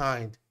something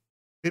behind.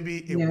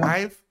 Maybe a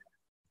wife,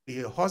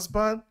 a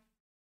husband,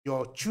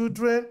 your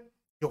children,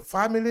 your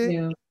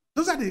family.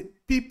 Those are the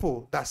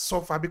people that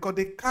suffer because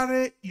they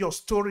carry your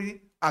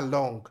story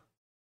along.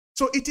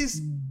 So it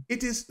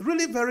is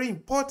really very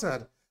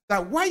important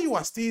that while you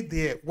are still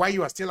there, while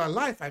you are still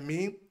alive, I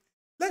mean,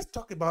 let's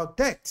talk about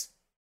death.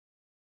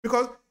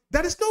 Because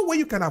there is no way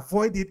you can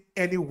avoid it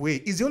anyway.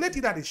 It's the only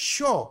thing that is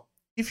sure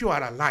if you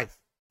are alive.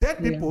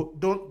 Dead people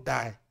don't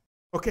die.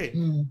 Okay,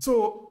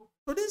 so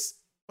this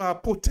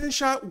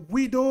potential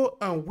widow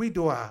and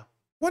widower,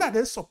 what are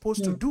they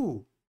supposed to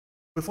do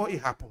before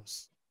it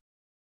happens?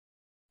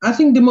 I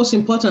think the most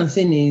important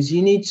thing is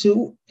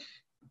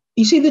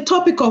you see, the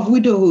topic of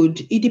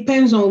widowhood, it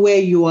depends on where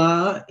you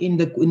are in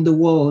the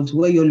world,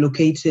 where you're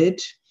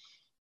located,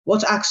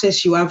 what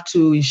access you have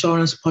to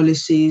insurance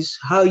policies,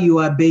 how you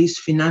are based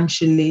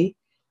financially.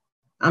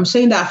 I'm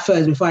saying that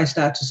first before I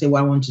start to say what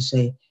I want to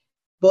say.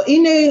 But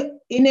in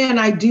an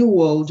ideal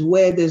world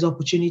where there's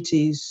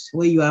opportunities,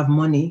 where you have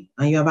money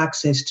and you have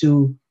access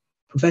to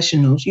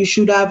professionals, you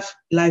should have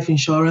life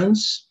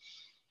insurance.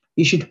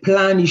 You should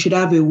plan, you should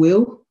have a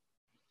will.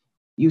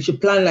 You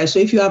should plan, so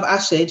if you have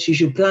assets, you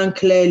should plan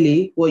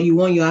clearly what you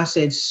want your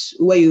assets,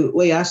 where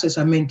your assets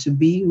are meant to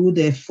be, who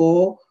they're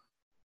for,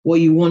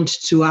 what you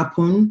want to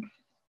happen.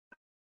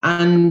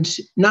 And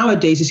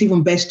nowadays, it's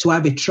even best to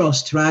have a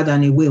trust rather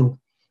than a will,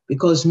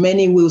 because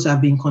many wills have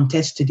been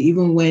contested.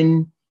 Even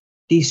when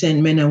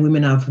decent men and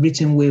women have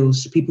written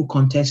wills, people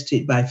contest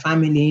it by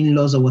family,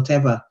 in-laws, or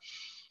whatever.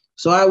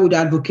 So I would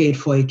advocate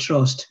for a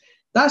trust.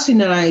 That's in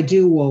an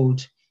ideal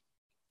world.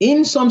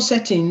 In some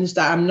settings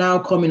that I'm now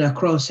coming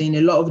across in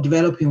a lot of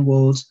developing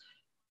worlds,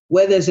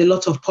 where there's a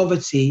lot of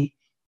poverty,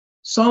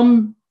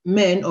 some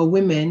men or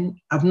women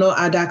have not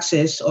had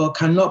access or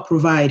cannot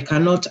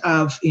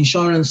have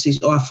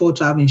insurances or afford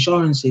to have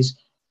insurances.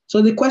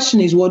 So the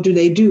question is, what do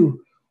they do?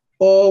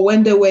 Or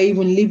when they were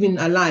even living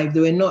alive,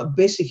 they were not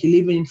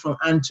basically living from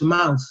hand to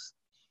mouth.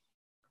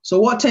 So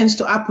what tends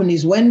to happen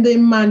is when the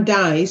man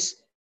dies,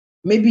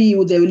 maybe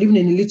they were living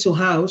in a little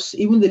house.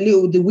 Even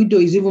the widow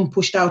is even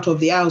pushed out of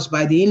the house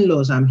by the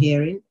in-laws, I'm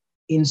hearing,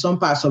 in some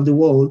parts of the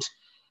world.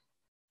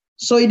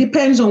 So it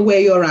depends on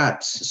where you're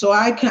at. So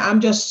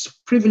I'm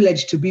just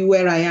privileged to be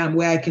where I am,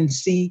 where I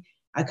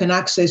can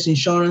access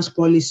insurance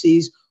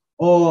policies,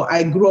 or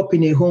I grew up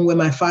in a home where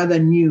my father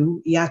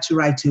knew he had to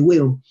write a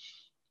will.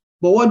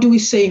 But what do we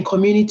say in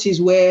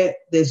communities where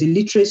there's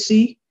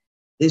illiteracy,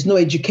 there's no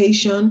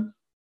education?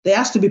 There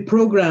has to be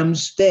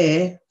programs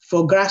there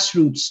for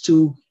grassroots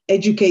to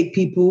educate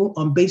people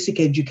on basic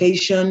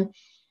education,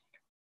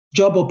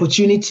 job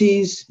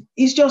opportunities.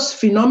 It's just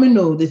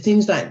phenomenal. The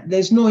things that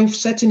there's no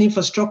certain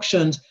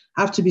infrastructures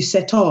have to be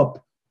set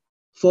up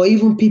for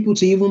even people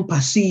to even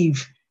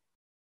perceive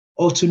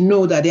or to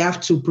know that they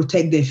have to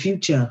protect their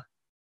future.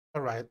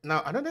 All right.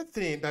 Now, another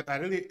thing that I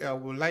really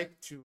would like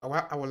you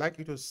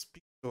to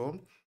speak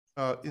to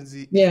is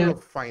the issue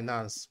of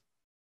finance.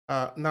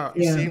 Now,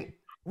 you see,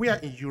 we are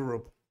in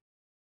Europe.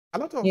 a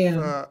lot of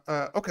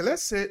okay,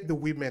 let's say the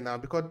women now,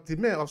 because the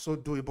men also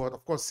do it, but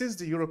of course, since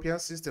the European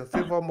system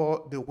favor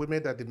more the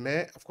women than the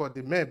men, of course,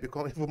 the men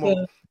become even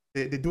more,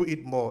 they do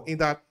it more, in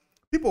that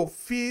people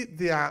feel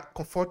they are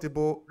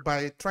comfortable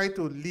by trying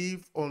to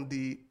live on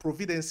the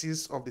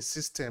providences of the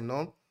system,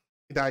 no?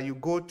 That you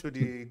go to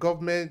the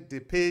government,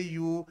 they pay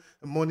you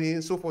money.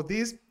 So for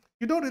this,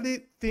 you don't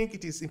really think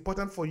it is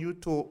important for you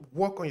to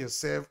work on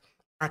yourself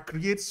and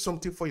create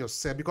something for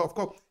yourself, because of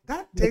course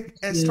that takes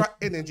extra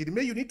energy. The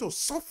way you need to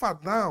suffer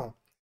now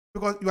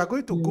because you are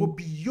going to go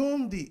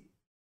beyond the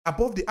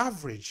above the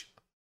average.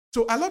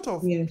 So a lot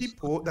of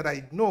people that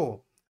I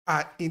know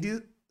are in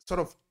this sort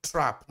of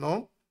trap,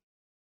 no?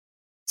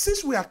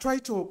 Since we are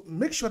trying to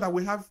make sure that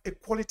we have a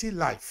quality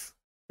life,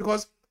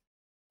 because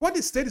what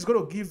the state is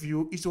going to give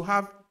you is to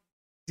have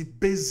the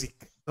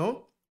basic,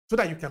 no? So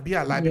that you can be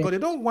alive, because they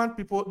don't want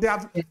people, they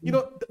have, you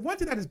know, one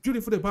thing that is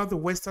beautiful about the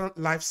Western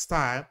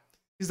lifestyle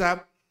is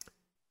that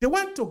they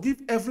want to give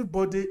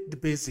everybody the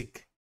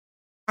basic.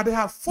 And they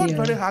have fought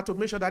very hard to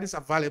make sure that it's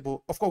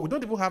available. Of course, we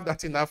don't even have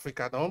that in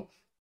Africa, no?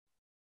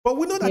 But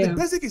we know that the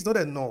basic is not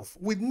enough.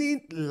 We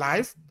need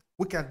life.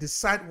 We can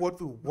decide what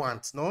we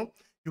want, no?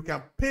 You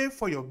can pay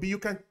for your bill. You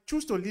can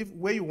choose to live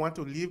where you want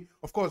to live.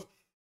 Of course,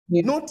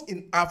 not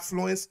in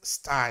affluence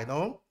style,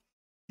 no?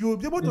 You will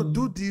be able to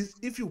do this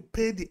if you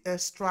pay the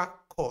extra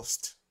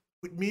cost.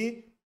 With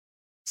me,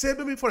 say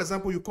maybe, for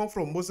example, you come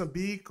from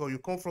Mozambique, or you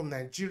come from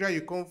Nigeria,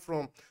 you come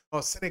from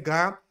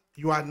Senegal,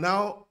 you are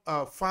now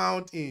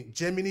found in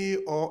Germany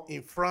or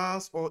in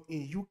France or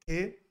in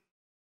UK.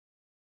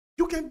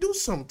 You can do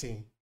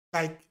something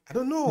like, I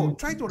don't know,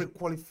 try to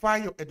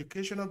requalify your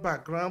educational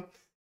background,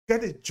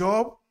 get a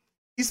job,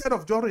 instead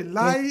of just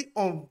rely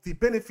on the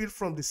benefit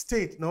from the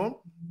state,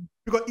 no?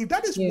 Because if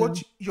that is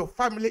what your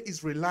family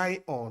is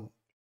relying on,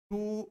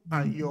 you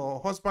and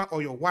your husband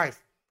or your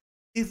wife,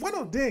 if one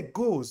of them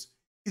goes,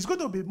 it's going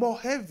to be more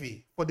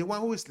heavy for the one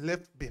who is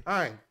left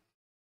behind.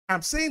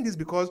 I'm saying this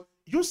because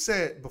you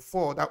said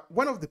before that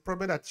one of the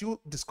problems that you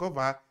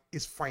discover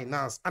is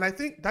finance. And I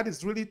think that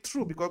is really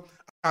true, because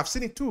I've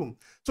seen it too.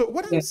 So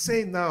what I'm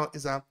saying now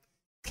is that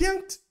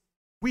can't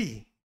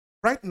we,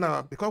 right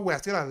now, because we are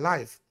still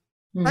alive,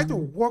 try to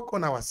work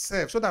on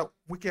ourselves so that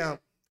we can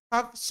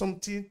have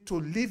something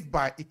to live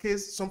by in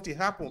case something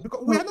happens,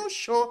 because we are not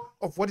sure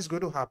of what is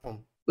going to happen.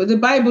 But the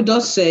Bible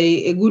does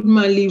say a good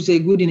man leaves a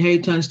good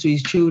inheritance to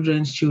his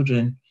children's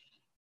children.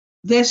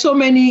 There's so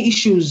many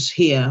issues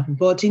here,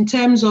 but in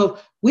terms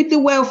of with the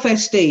welfare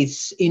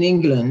states in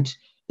England,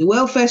 the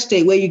welfare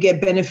state where you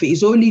get benefit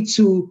is only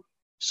to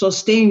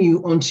sustain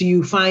you until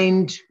you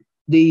find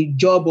the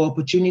job or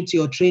opportunity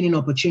or training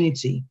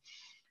opportunity.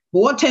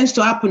 But what tends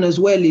to happen as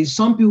well is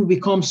some people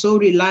become so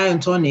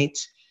reliant on it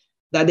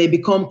that they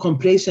become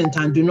complacent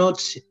and do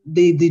not,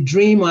 the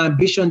dream or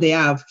ambition they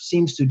have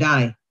seems to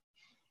die.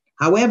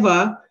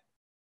 However,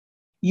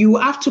 you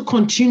have to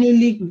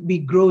continually be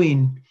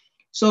growing.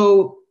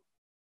 So,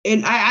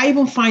 and I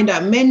even find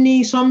that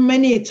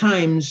many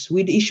times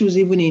with issues,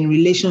 even in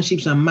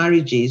relationships and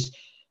marriages,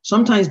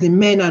 sometimes the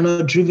men are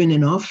not driven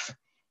enough.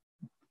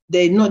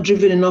 They're not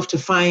driven enough to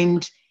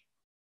find,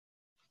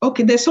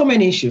 okay, there's so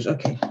many issues.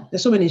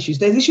 There's so many issues.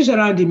 There's issues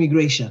around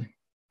immigration.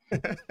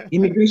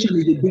 Immigration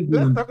is a big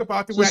one. Let's talk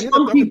about it. We're here to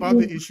talk about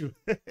the issue.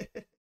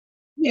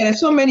 Yeah,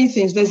 there's so many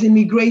things. There's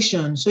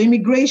immigration. So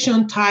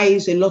immigration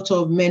ties a lot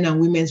of men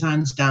and women's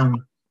hands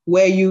down,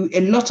 where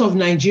a lot of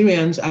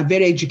Nigerians are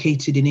very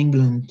educated in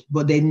England,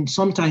 but then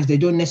sometimes they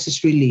don't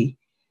necessarily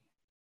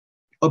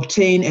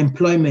obtain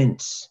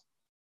employment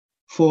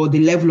for the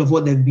level of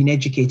what they've been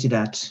educated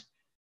at.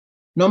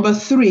 Number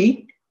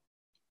 3,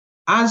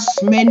 as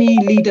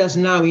many leaders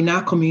now in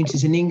our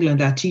communities in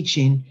England are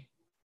teaching,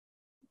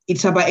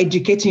 it's about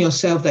educating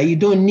yourself that you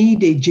don't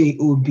need a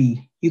job.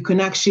 You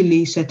can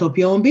actually set up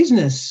your own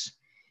business.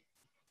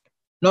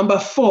 Number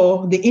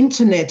 4, the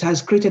internet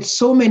has created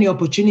so many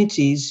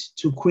opportunities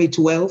to create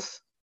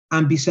wealth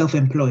and be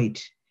self-employed,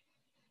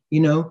 you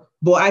know.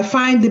 But I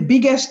find the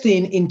biggest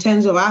thing in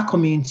terms of our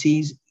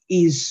communities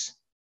is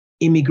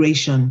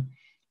immigration.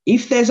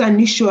 If there's an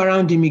issue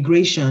around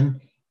immigration,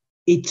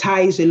 it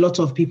ties a lot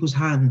of people's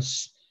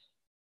hands.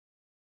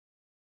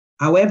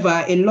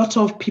 However, a lot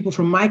of people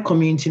from my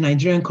community,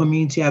 Nigerian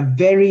community, are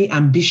very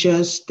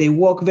ambitious. They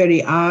work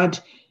very hard.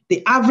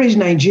 The average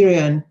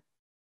Nigerian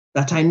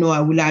that I know, I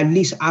will at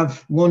least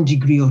have 1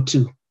 degree or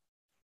 2.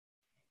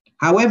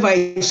 However,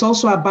 it's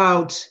also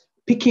about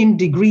picking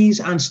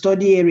degrees and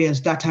study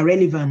areas that are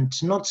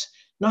relevant, not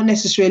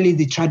necessarily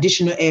the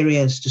traditional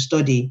areas to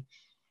study.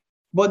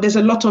 But there's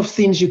a lot of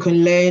things you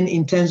can learn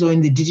in terms of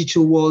in the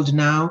digital world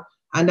now.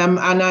 And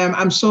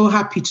I'm so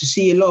happy to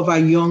see a lot of our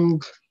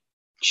young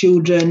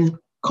children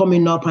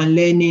coming up and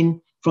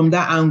learning from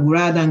that angle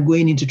rather than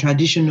going into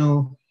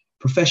traditional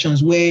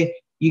professions where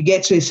you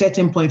get to a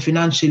certain point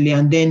financially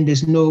and then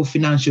there's no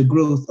financial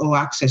growth or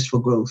access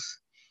for growth.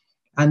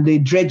 And the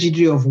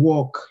drudgery of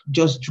work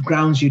just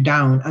grounds you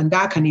down, and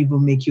that can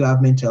even make you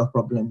have mental health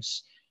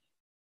problems.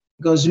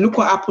 Because look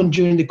what happened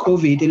during the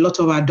COVID. A lot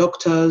of our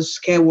doctors,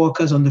 care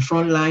workers on the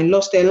front line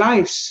lost their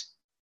lives.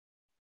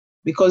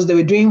 because they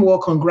were doing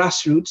work on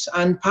grassroots,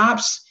 and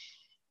perhaps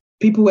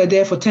people were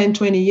there for 10,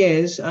 20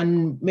 years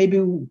and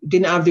maybe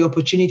didn't have the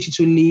opportunity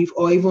to leave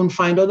or even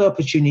find other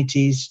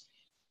opportunities.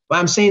 But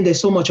I'm saying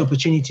there's so much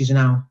opportunities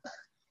now.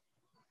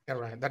 Yeah,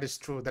 right. That is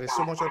true. There is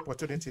so much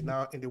opportunity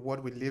now in the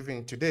world we live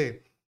in today.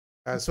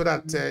 So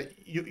that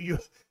you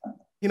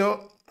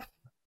know,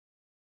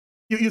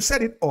 you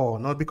said it all,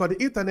 no? Because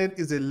the internet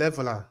is a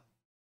leveler.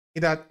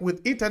 In that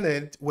with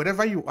internet,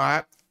 wherever you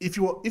are, if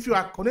you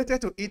are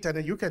connected to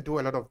internet, you can do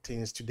a lot of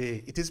things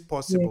today. It is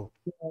possible.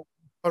 Yeah.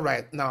 All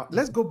right, now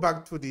let's go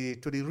back to the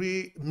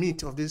real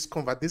meat of this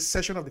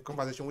session of the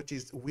conversation, which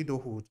is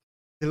widowhood,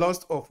 the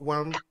loss of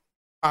one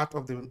part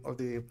of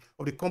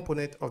the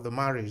component of the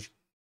marriage,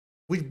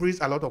 which brings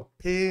a lot of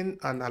pain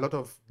and a lot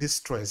of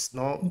distress.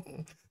 No,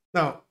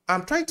 now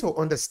I'm trying to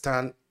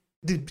understand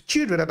the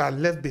children that are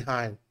left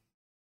behind.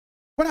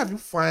 What have you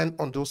found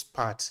on those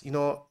parts? You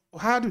know,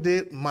 how do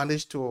they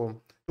manage to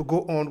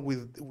go on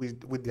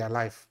with their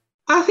life?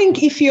 I think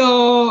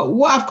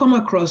what I've come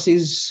across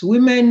is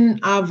women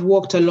I've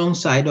walked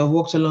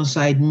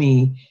alongside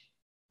me.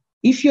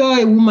 If you're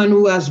a woman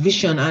who has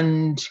vision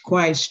and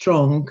quite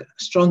strong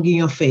in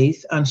your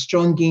faith and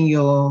strong in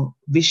your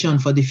vision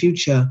for the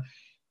future,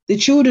 the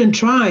children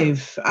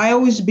thrive. I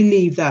always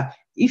believe that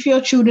if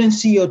your children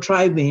see you're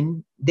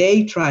thriving,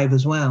 they thrive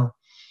as well.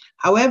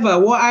 However,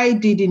 what I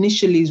did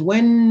initially is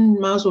when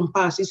milestone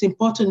passed, it's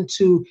important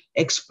to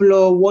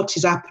explore what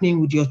is happening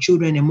with your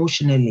children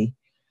emotionally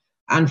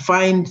and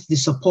find the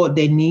support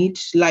they need.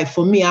 Like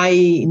for me,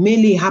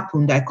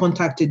 I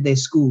contacted their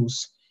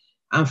schools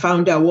and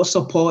found out what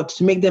support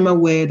to make them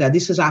aware that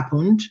this has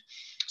happened.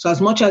 So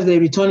as much as they're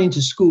returning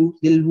to school,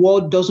 the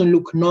world doesn't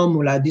look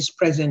normal at this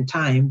present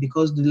time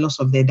because of the loss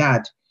of their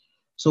dad.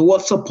 So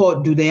what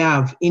support do they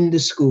have in the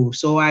school?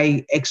 So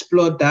I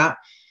explored that,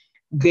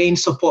 gained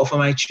support for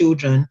my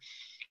children.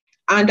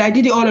 And I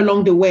did it all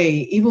along the way.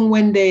 Even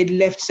when they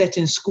left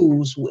certain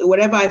schools,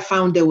 wherever I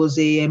found there was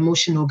an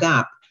emotional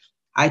gap,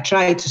 I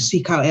tried to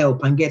seek out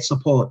help and get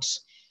support.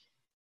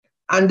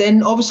 And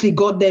then obviously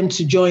got them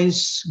to join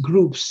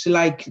groups,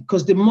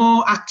 because the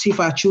more active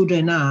our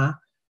children are,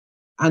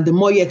 and the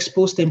more you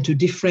expose them to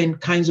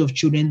different kinds of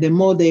children, the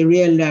more they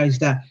realize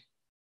that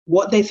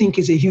what they think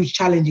is a huge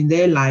challenge in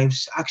their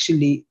lives,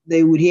 actually,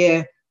 they would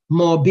hear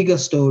more bigger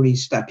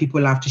stories that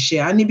people have to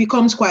share. And it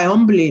becomes quite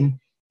humbling.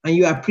 And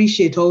you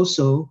appreciate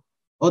also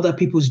other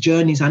people's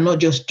journeys and not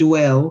just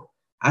dwell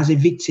as a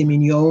victim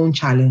in your own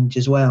challenge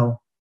as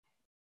well.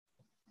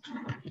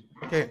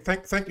 Okay,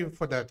 thank you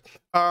for that.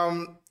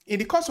 In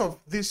the course of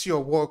this, your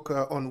work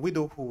on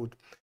widowhood,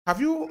 have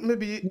you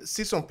maybe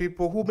see some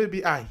people who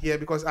maybe are here?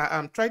 Because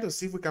I'm trying to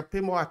see if we can pay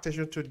more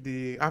attention to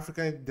the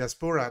African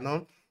diaspora, no?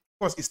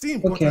 Of course, it's still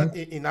important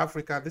in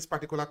Africa, this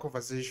particular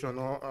conversation,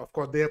 no? Of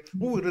course, we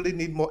will really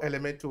need more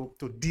element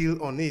to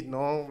deal on it,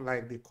 no?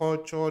 Like the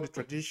culture, the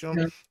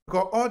tradition,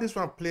 because all this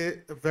one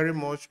play very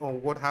much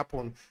on what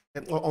happened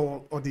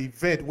on the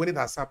event when it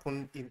has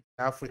happened in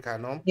Africa,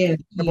 no? Yeah.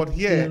 But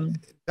here,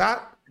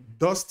 that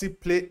does still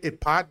play a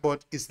part,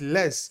 but it's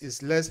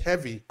less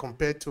heavy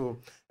compared to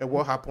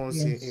what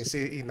happens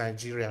in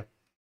Nigeria.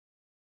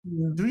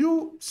 Yeah. Do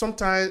you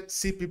sometimes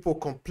see people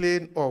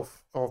complain of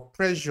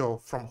pressure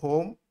from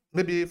home?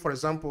 Maybe, for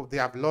example, they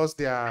have lost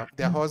their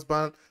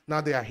husband,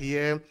 now they are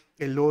here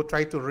alone,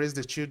 trying to raise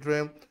the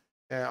children.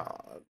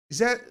 Is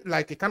there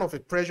like a kind of a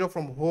pressure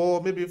from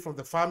home, maybe from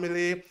the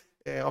family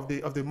of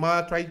the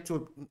man trying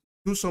to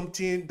do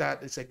something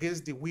that is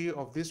against the will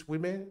of these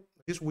women,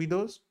 these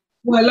widows?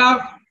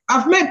 Well,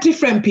 I've met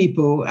different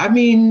people. I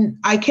mean,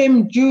 I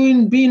came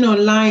during being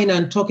online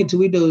and talking to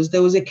widows.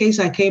 There was a case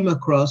I came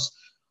across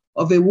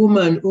of a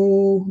woman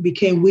who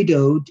became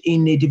widowed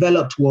in a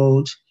developed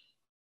world,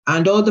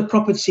 and all the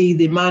property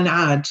the man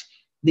had,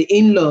 the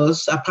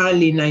in-laws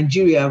apparently in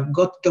Nigeria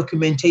got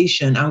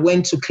documentation and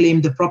went to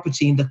claim the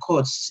property in the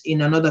courts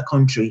in another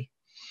country.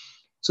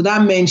 So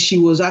that meant she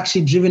was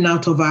actually driven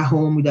out of her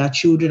home with her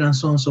children and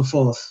so on and so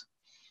forth.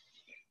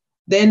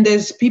 Then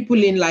there's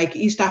people in like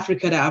East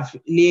Africa that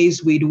I've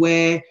liaised with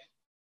where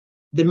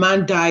the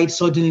man died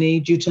suddenly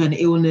due to an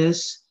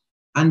illness,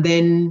 and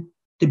then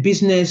the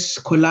business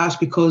collapsed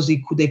because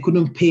they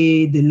couldn't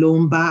pay the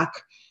loan back.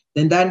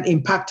 Then that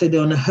impacted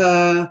on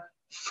her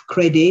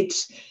credit.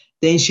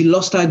 Then she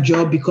lost her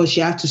job because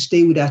she had to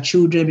stay with her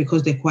children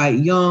because they're quite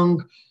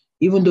young.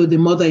 Even though the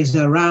mother is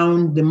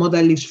around, the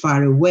mother lives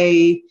far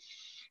away.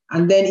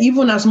 And then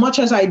even as much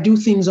as I do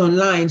things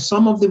online,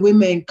 some of the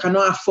women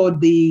cannot afford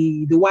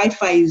the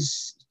Wi-Fi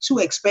is too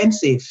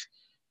expensive.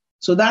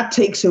 So that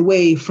takes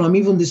away from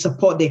even the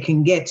support they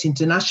can get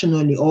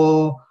internationally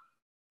or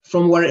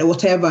from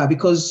whatever,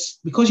 because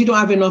you don't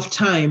have enough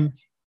time.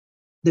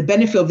 The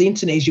benefit of the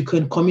internet is you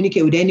can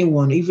communicate with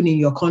anyone, even in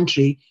your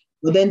country.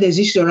 But then there's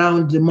issues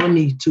around the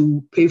money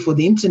to pay for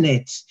the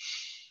internet.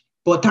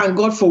 But thank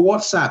God for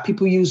WhatsApp.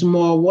 People use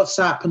more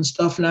WhatsApp and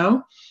stuff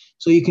now.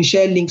 So you can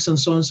share links and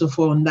so on and so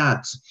forth on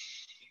that.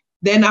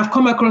 Then I've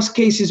come across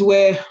cases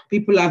where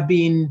people have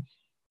been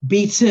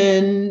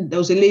beaten. There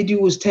was a lady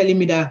who was telling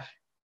me that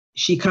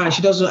she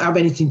doesn't have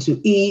anything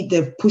to eat.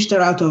 They've pushed her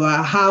out of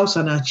her house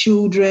and her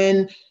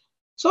children.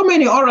 So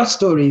many horror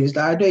stories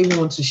that I don't even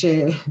want to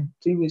share.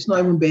 It's not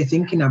even worth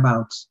thinking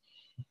about.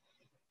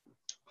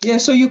 Yeah,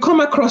 so you come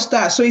across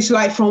that. So it's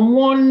like from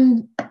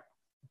one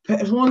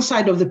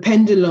side of the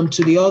pendulum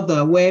to the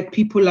other, where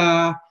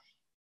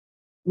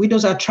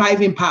widows are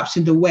thriving perhaps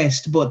in the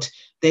West, but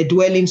they're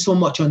dwelling so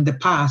much on the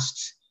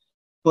past,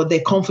 but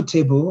they're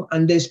comfortable.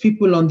 And there's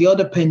people on the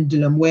other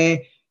pendulum where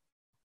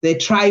they're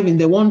thriving,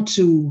 they want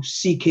to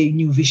seek a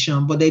new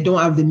vision, but they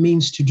don't have the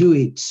means to do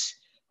it,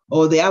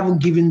 or they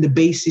haven't given the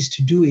basis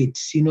to do it,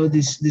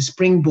 the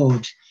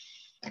springboard.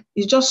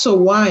 It's just so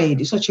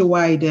wide. It's such a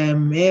wide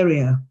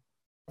area.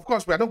 Of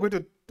course, we are not going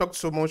to talk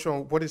so much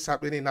on what is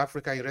happening in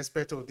Africa in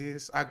respect of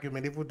this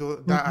argument, even though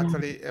that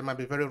actually might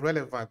be very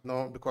relevant,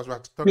 no? Because we're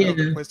talking about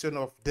the question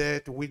of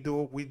death,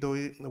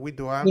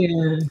 widower.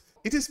 Yeah.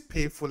 It is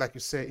painful, like you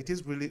said. It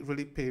is really,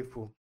 really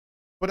painful.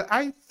 But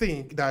I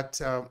think that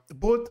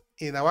both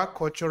in our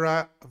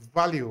cultural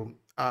value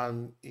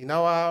and in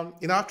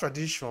our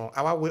tradition,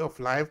 our way of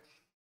life,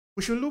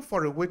 we should look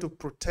for a way to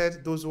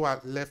protect those who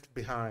are left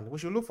behind. We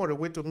should look for a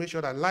way to make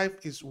sure that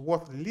life is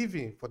worth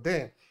living for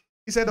them,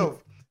 instead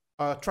of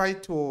try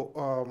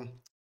to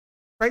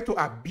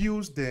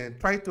abuse them,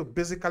 try to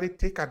basically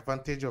take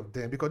advantage of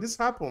them, because this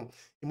happens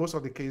in most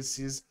of the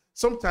cases.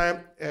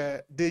 Sometimes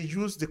they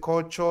use the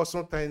culture,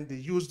 sometimes they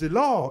use the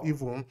law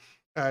even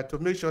to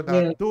make sure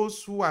that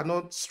those who are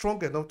not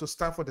strong enough to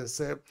stand for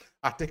themselves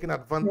are taking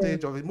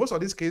advantage of it. Most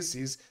of these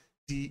cases,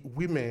 the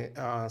women.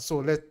 So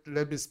let's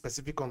be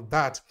specific on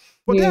that.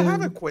 But then I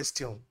have a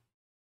question.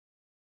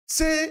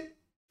 Say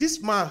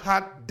this man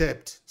had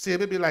debt, say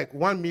maybe like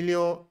 $1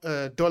 million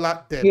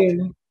debt. Yeah.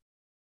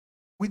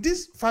 Will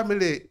this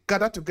family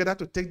gather together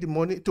to take the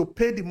money, to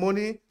pay the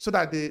money so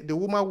that the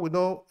woman will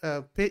not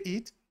pay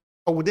it?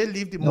 Or would they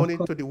leave the money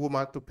to the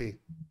woman to pay?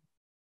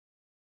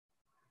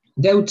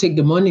 They would take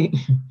the money.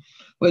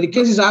 Well, the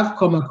cases I've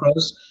come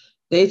across,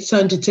 they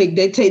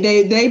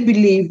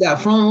believe that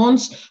from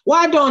once, what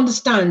I don't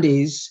understand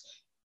is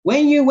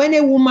when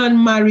a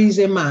woman marries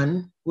a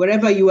man,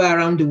 wherever you are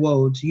around the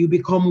world, you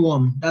become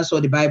one. That's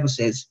what the Bible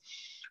says.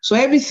 So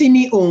everything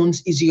he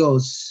owns is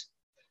yours.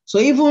 So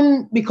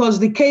even because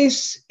the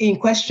case in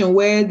question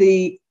where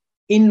the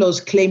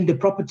in-laws claimed the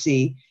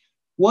property,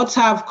 what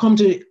I've come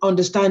to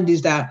understand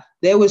is that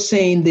they were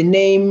saying the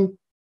name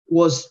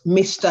was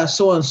Mr.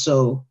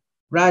 So-and-so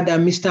rather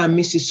than Mr. and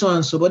Mrs.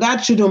 So-and-so. But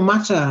that shouldn't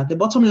matter. The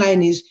bottom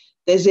line is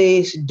there's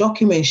a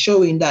document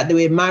showing that they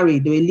were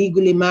married, they were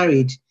legally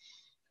married.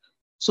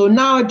 So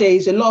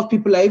nowadays, a lot of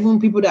people, even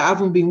people that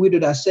haven't been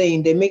widowed, are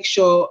saying they make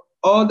sure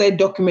all their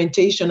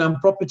documentation and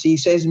property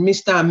says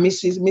Mr. and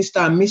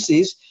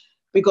Mrs.,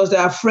 because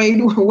they're afraid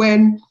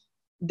when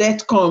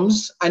death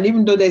comes, and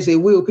even though there's a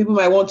will, people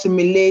might want to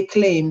lay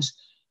claims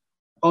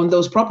on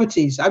those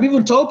properties. I've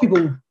even told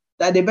people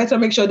that they better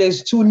make sure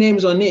there's 2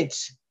 names on it.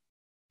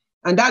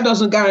 And that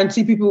doesn't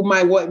guarantee people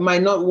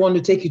might not want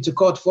to take you to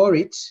court for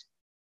it.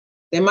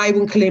 They might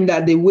even claim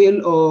that the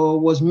will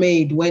was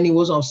made when he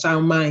was of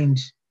sound mind.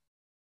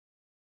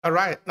 All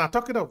right. Now,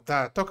 talking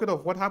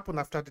of what happened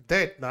after the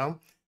death now,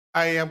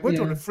 I am going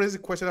to rephrase the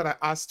question that I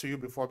asked to you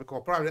before,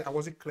 because probably I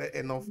wasn't clear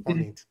enough on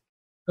it.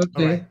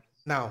 Okay. All right.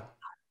 Now,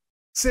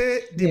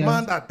 say the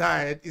man that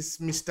died is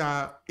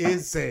Mr.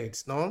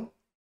 AZ, no?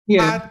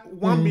 Yeah. Had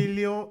 $1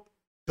 million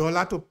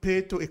to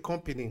pay to a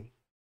company.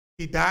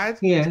 He died.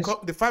 Yes.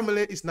 The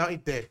family is now in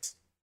debt.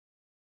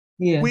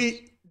 Yes.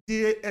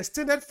 The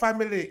extended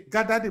family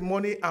gather the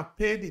money and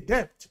pay the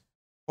debt,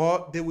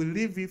 or they will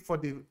leave it for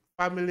the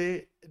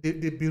family,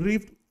 the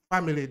bereaved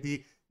family,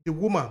 the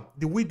woman,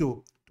 the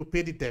widow, to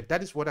pay the debt.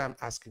 That is what I'm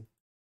asking.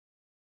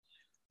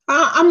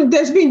 I mean,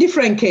 there's been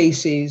different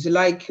cases.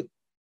 Like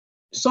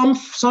some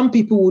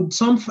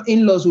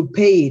in-laws would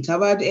pay it.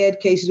 I've had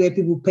cases where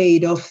people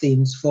paid off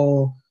things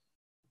for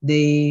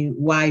the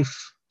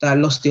wife that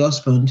lost the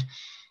husband,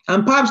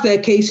 and perhaps there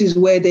are cases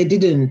where they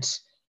didn't.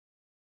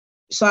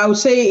 So I would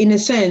say, in a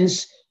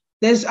sense,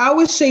 I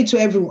always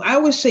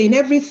say in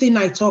everything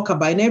I talk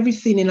about, in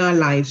everything in our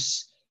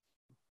lives,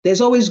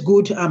 there's always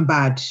good and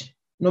bad.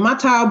 No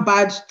matter how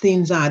bad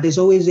things are, there's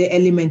always an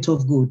element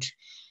of good.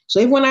 So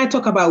even when I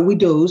talk about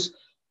widows,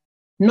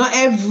 not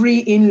every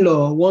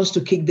in-law wants to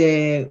kick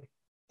their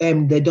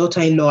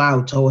daughter-in-law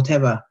out or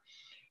whatever.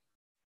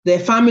 There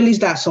are families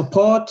that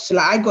support.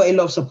 Like I got a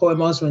lot of support when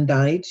my husband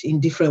died in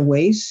different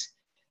ways.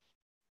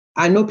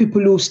 I know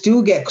people who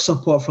still get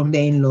support from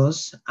their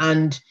in-laws,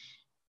 and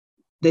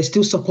they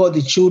still support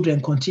the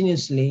children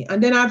continuously.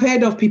 And then I've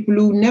heard of people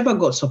who never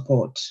got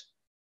support.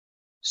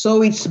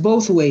 So it's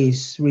both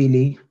ways,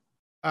 really.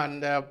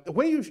 And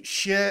when you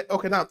share,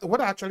 okay, now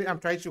what actually I'm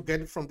trying to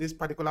get from this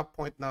particular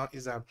point now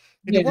is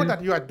the work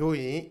that you are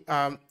doing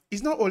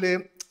is not only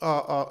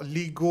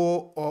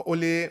legal or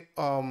only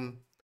how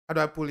do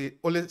I put it,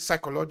 only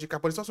psychological,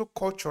 but it's also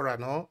cultural,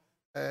 no?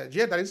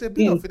 Yeah, there is a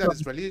bit of it that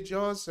is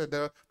religious,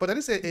 but there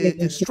is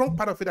a strong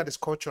part of it that is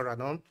cultural,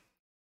 no?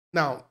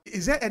 Now,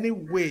 is there any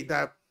way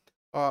that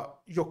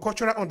your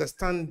cultural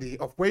understanding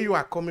of where you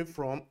are coming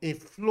from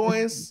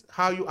influence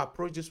how you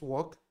approach this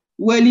work?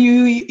 Well,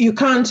 you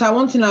can't.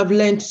 One thing I've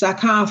learned is I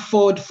can't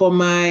afford for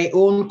my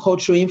own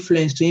cultural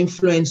influence to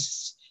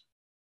influence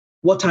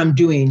what I'm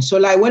doing. So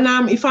like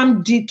if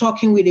I'm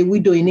talking with a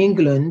widow in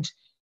England,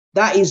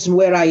 that is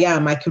where I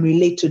am. I can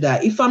relate to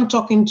that. If I'm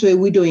talking to a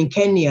widow in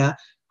Kenya,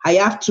 I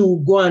have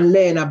to go and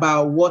learn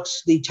about what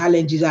the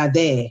challenges are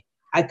there.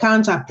 I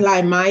can't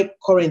apply my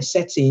current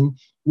setting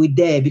with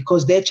there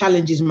because their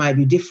challenges might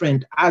be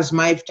different as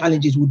my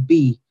challenges would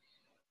be.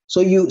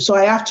 So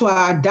I have to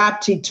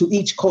adapt it to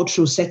each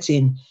cultural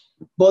setting.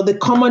 But the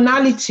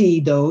commonality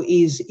though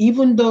is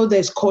even though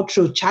there's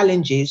cultural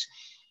challenges,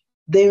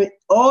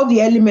 all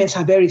the elements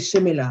are very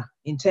similar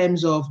in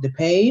terms of the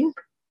pain,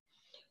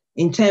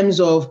 in terms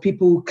of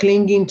people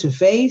clinging to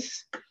faith,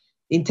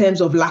 in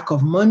terms of lack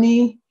of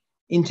money,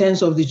 in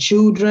terms of the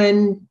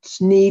children's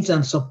needs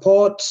and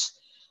support,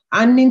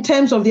 and in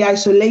terms of the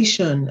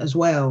isolation as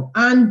well,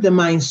 and the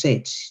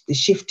mindset,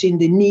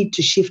 the need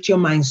to shift your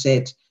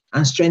mindset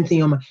and strengthen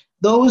your mind.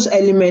 Those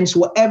elements,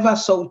 whatever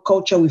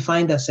culture we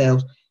find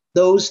ourselves,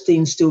 those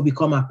things still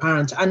become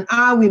apparent, and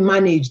how we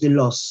manage the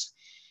loss.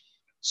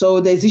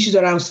 So there's issues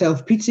around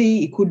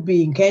self-pity. It could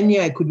be in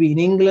Kenya, it could be in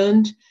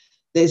England.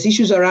 There's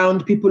issues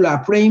around people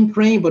are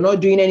praying, but not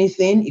doing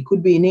anything. It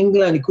could be in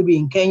England, it could be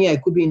in Kenya,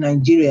 it could be in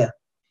Nigeria.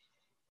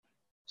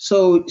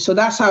 So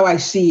that's how I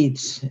see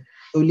it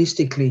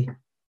holistically.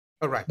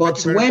 All right. But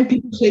when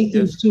people say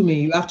things to me,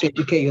 you have to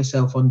educate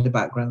yourself on the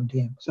background.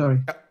 Yeah,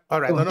 sorry.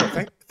 All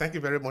right. Thank you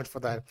very much for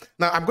that.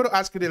 Now, I'm going to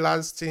ask you the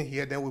last thing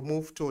here, then we'll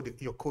move to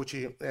your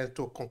coaching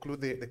to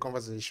conclude the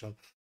conversation.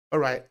 All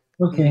right.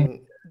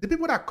 Okay. The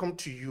people that come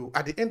to you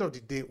at the end of the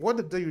day, what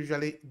do they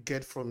usually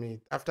get from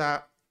it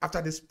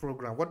after this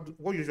program?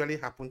 What usually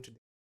happens to them?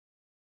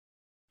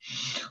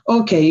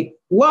 Okay.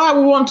 What I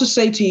want to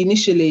say to you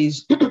initially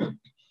is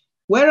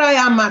where I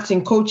am at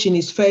in coaching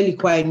is fairly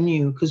quite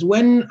new because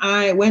when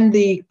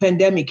the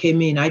pandemic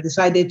came in, I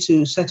decided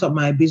to set up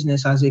my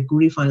business as a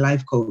grief and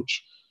life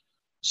coach.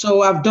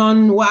 So I've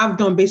done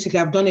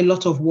a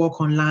lot of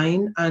work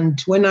online, and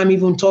when I'm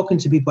even talking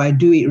to people, I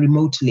do it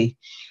remotely.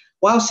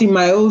 Whilst in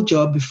my old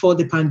job before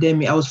the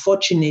pandemic, I was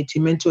fortunate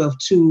in mental health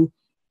to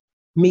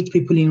meet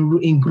people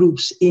in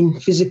groups in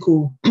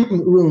physical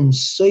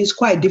rooms. So it's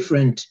quite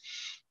different.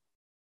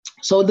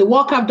 So the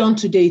work I've done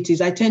to date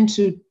is I tend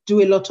to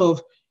do a lot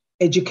of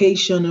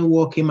educational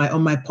work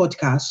on my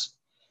podcast.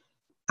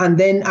 And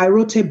then I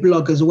wrote a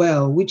blog as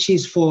well, which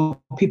is for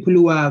people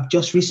who have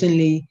just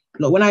recently,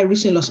 when I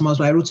recently lost my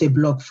husband, I wrote a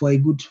blog for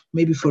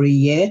maybe for a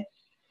year.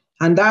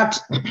 And that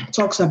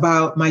talks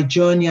about my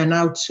journey and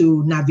how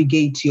to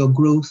navigate your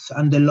growth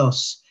and the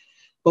loss.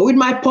 But with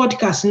my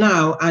podcast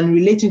now and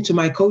relating to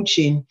my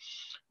coaching,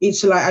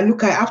 it's like I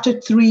look at after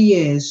 3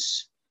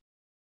 years,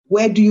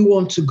 where do you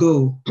want to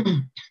go?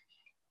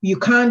 You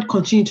can't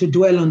continue to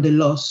dwell on the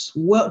loss.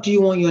 What do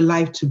you want your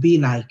life to be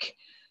like?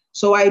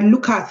 So I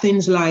look at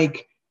things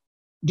like,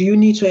 do you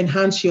need to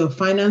enhance your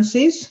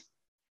finances?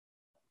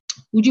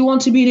 Would you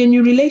want to be in a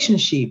new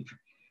relationship?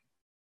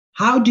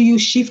 How do you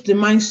shift the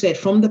mindset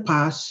from the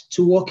past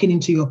to walking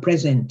into your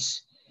present?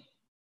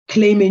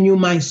 Claim a new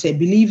mindset,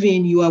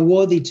 believing you are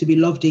worthy to be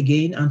loved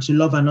again and to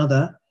love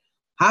another.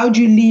 How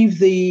do you leave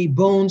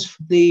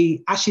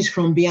the ashes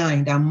from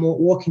behind and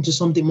walk into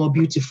something more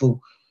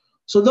beautiful?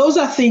 So those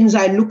are things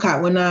I look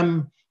at when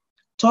I'm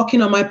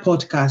talking on my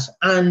podcast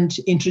and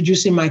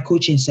introducing my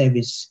coaching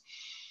service.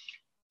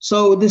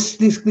 So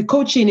the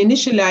coaching,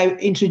 initially I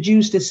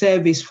introduced the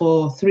service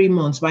for 3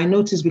 months, but I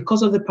noticed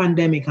because of the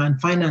pandemic and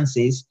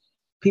finances,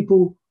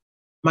 people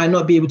might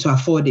not be able to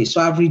afford it. So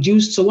I've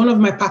reduced. So one of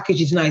my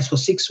packages now is for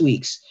 6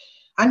 weeks.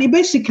 And it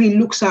basically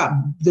looks at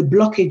the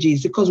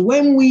blockages because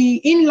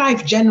in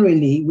life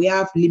generally, we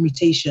have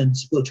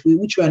limitations, which we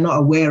are not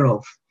aware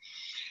of.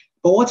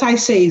 But what I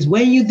say is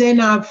when you then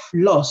have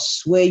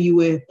loss where you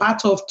were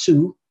part of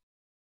two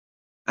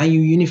and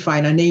you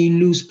unified and then you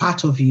lose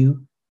part of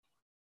you,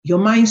 your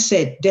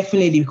mindset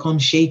definitely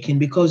becomes shaken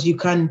because you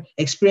can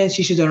experience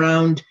issues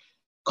around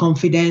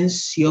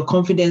confidence. Your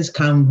confidence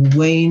can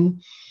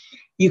wane.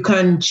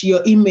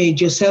 Your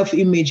image, your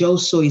self-image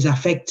also is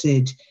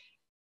affected.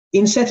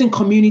 In certain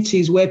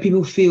communities where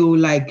people feel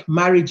like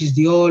marriage is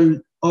the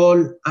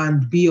all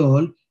and be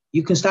all,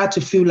 you can start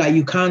to feel like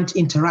you can't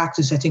interact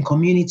in certain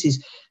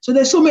communities. So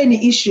there's so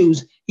many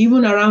issues,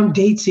 even around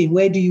dating.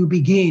 Where do you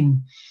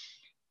begin?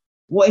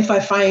 What if I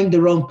find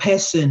the wrong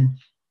person?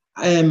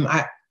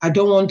 I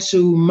don't want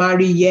to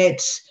marry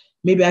yet.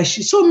 Maybe I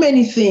should. So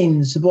many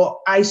things. But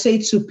I say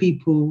to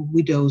people,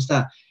 widows,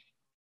 that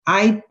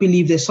I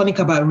believe there's something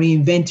about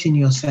reinventing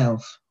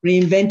yourself.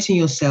 Reinventing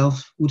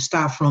yourself would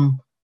start from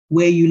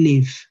where you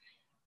live.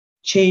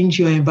 Change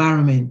your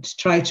environment.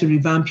 Try to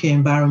revamp your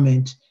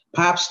environment.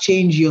 Perhaps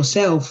change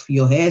yourself,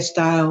 your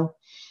hairstyle,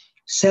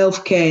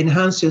 self-care,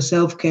 enhance your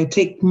self-care,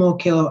 take more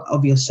care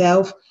of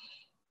yourself.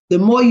 The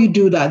more you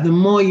do that, the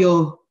more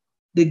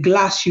the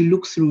glass you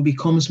look through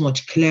becomes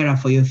much clearer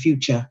for your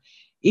future.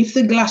 If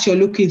the glass you're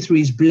looking through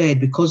is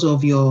blurred because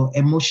of your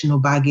emotional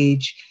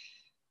baggage,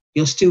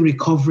 you're still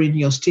recovering,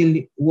 you're still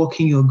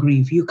working your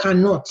grief. You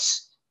cannot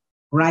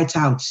write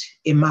out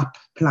a map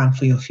plan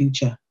for your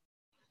future.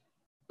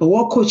 But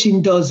what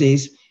coaching does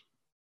is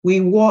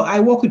I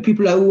work with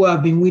people who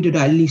have been widowed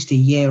at least a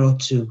year or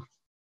two,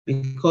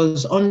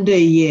 because under a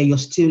year, you're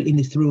still in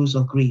the throes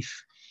of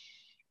grief.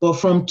 But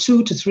from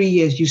 2 to 3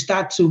 years, you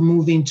start to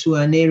move into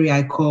an area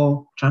I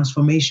call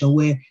transformation,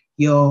 where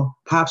you're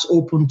perhaps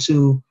open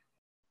to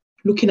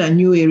looking at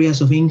new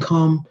areas of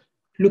income,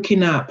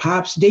 looking at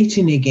perhaps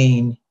dating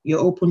again. You're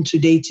open to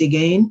date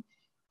again.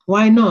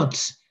 Why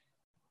not?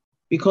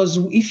 Because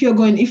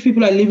if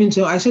people are living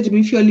to, I said to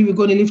people, if you're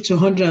going to live to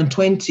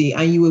 120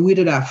 and you were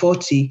widowed at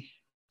 40,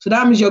 so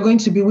that means you're going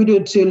to be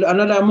widowed till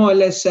another more or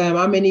less,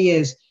 how many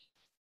years?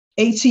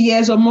 80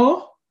 years or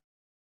more?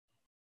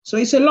 So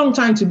it's a long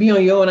time to be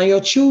on your own, and your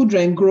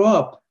children grow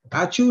up.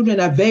 Our children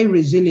are very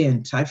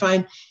resilient. I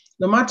find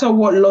no matter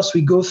what loss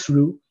we go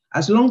through,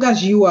 as long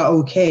as you are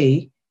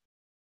okay,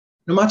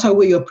 no matter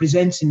where you're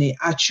presenting it,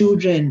 our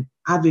children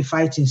have a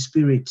fighting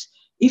spirit.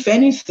 If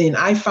anything,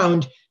 I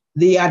found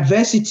the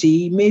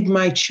adversity made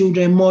my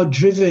children more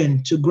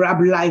driven to grab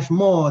life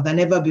more than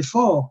ever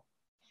before.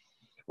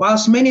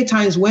 Whilst many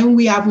times when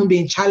we haven't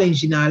been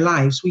challenged in our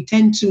lives, we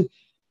tend to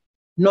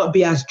not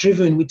be as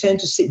driven. We tend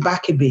to sit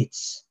back a bit.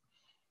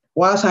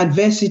 Whilst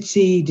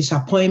adversity,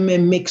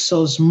 disappointment makes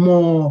us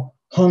more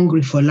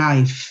hungry for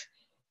life,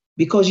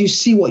 because you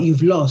see what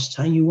you've lost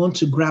and you want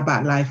to grab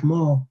at life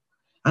more.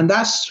 And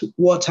that's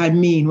what I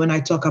mean when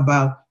I talk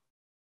about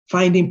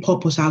finding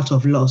purpose out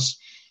of loss.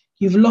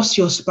 You've lost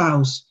your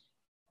spouse.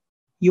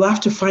 You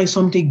have to find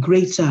something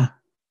greater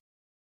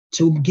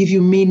to give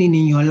you meaning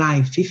in your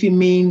life. If it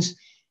means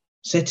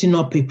setting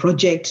up a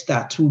project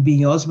that will be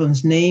your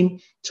husband's name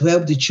to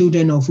help the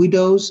children of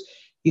widows,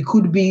 it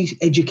could be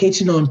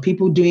educating on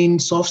people doing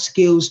soft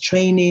skills,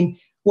 training,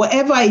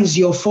 whatever is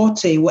your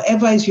forte,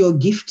 whatever is your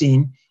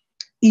gifting,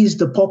 is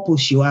the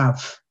purpose you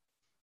have.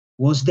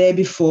 Was there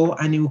before,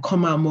 and it will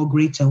come out more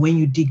greater when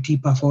you dig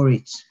deeper for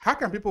it. How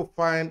can people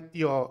find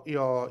your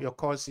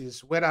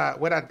courses? Where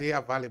are they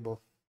available?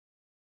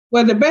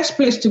 Well, the best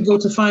place to go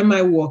to find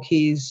my work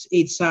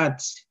it's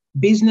at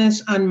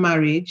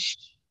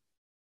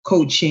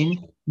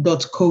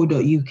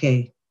businessandmarriagecoaching.co.uk.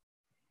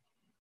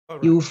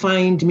 Right. You will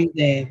find me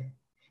there.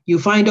 You'll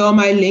find all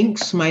my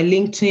links, my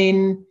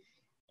LinkedIn,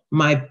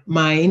 my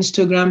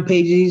Instagram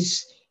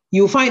pages.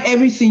 You'll find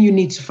everything you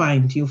need to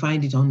find. You'll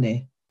find it on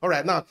there. All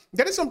right. Now,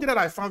 there is something that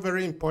I found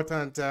very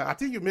important. I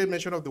think you made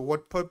mention of the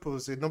word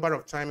purpose a number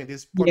of times in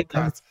this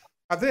podcast. Yeah.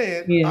 And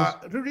then,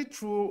 really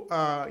through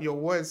your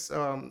words,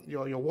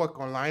 your work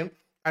online,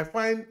 I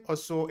find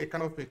also a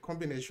kind of a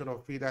combination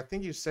of it. I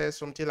think you said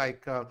something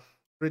like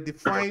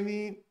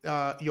redefining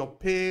your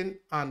pain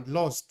and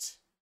loss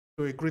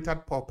to a greater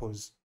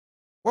purpose.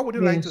 What would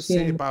you like to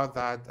say about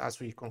that as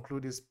we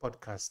conclude this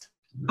podcast?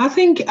 I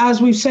think,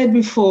 as we've said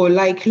before,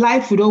 like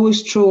life would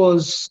always throw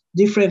us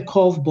different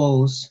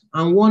curveballs.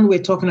 And one we're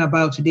talking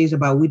about today is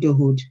about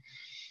widowhood.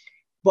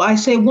 But I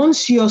say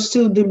once you're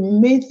still, the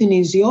main thing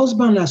is your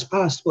husband has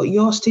passed, but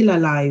you're still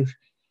alive.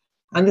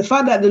 And the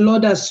fact that the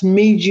Lord has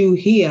made you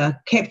here,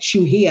 kept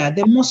you here,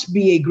 there must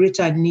be a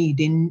greater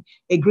need and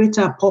a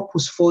greater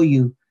purpose for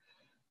you.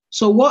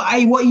 So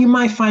what you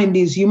might find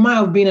is you might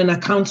have been an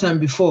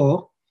accountant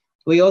before,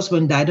 where your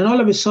husband died, and all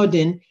of a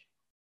sudden,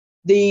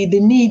 the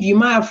need, you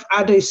might have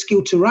added a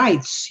skill to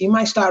write. You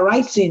might start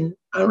writing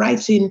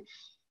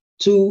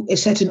to a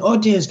certain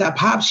audience that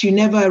perhaps you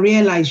never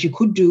realized you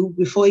could do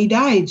before he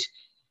died.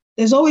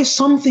 There's always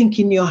something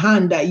in your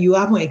hand that you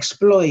haven't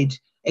explored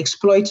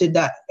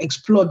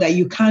that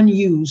you can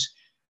use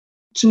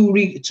to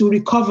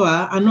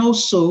recover and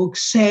also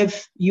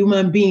serve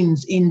human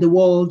beings in the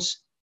world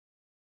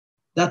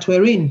that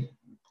we're in.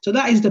 So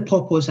that is the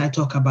purpose I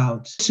talk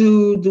about.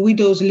 To the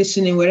widows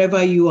listening,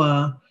 wherever you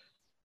are,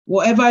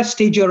 whatever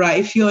stage you're at,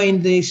 if you're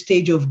in the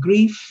stage of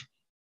grief,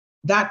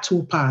 that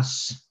will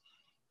pass.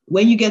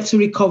 When you get to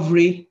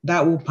recovery,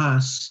 that will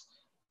pass.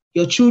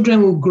 Your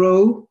children will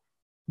grow.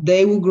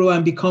 They will grow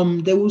and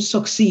they will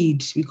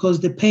succeed, because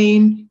the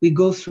pain we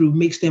go through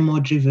makes them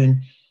more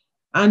driven.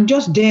 And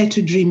just dare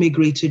to dream a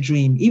greater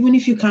dream. Even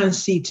if you can't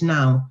see it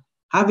now,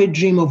 have a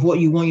dream of what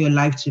you want your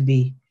life to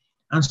be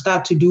and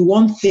start to do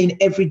one thing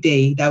every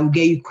day that will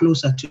get you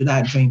closer to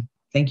that dream.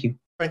 Thank you.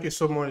 Thank you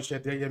so much,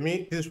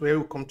 Adeyemi. This is where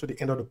we come to the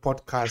end of the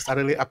podcast. I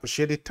really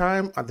appreciate the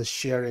time and the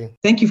sharing.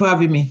 Thank you for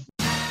having me.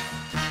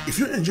 If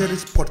you enjoyed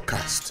this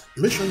podcast,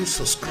 make sure you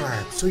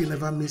subscribe so you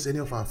never miss any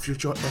of our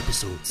future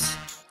episodes.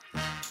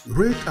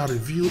 Rate and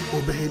review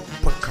Obehe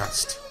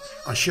Podcast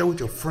and share with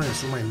your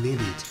friends who might need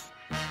it.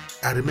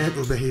 I remain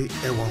Obehe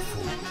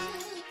Ewanfo.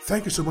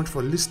 Thank you so much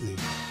for listening,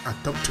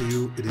 and talk to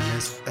you in the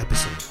next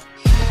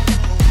episode.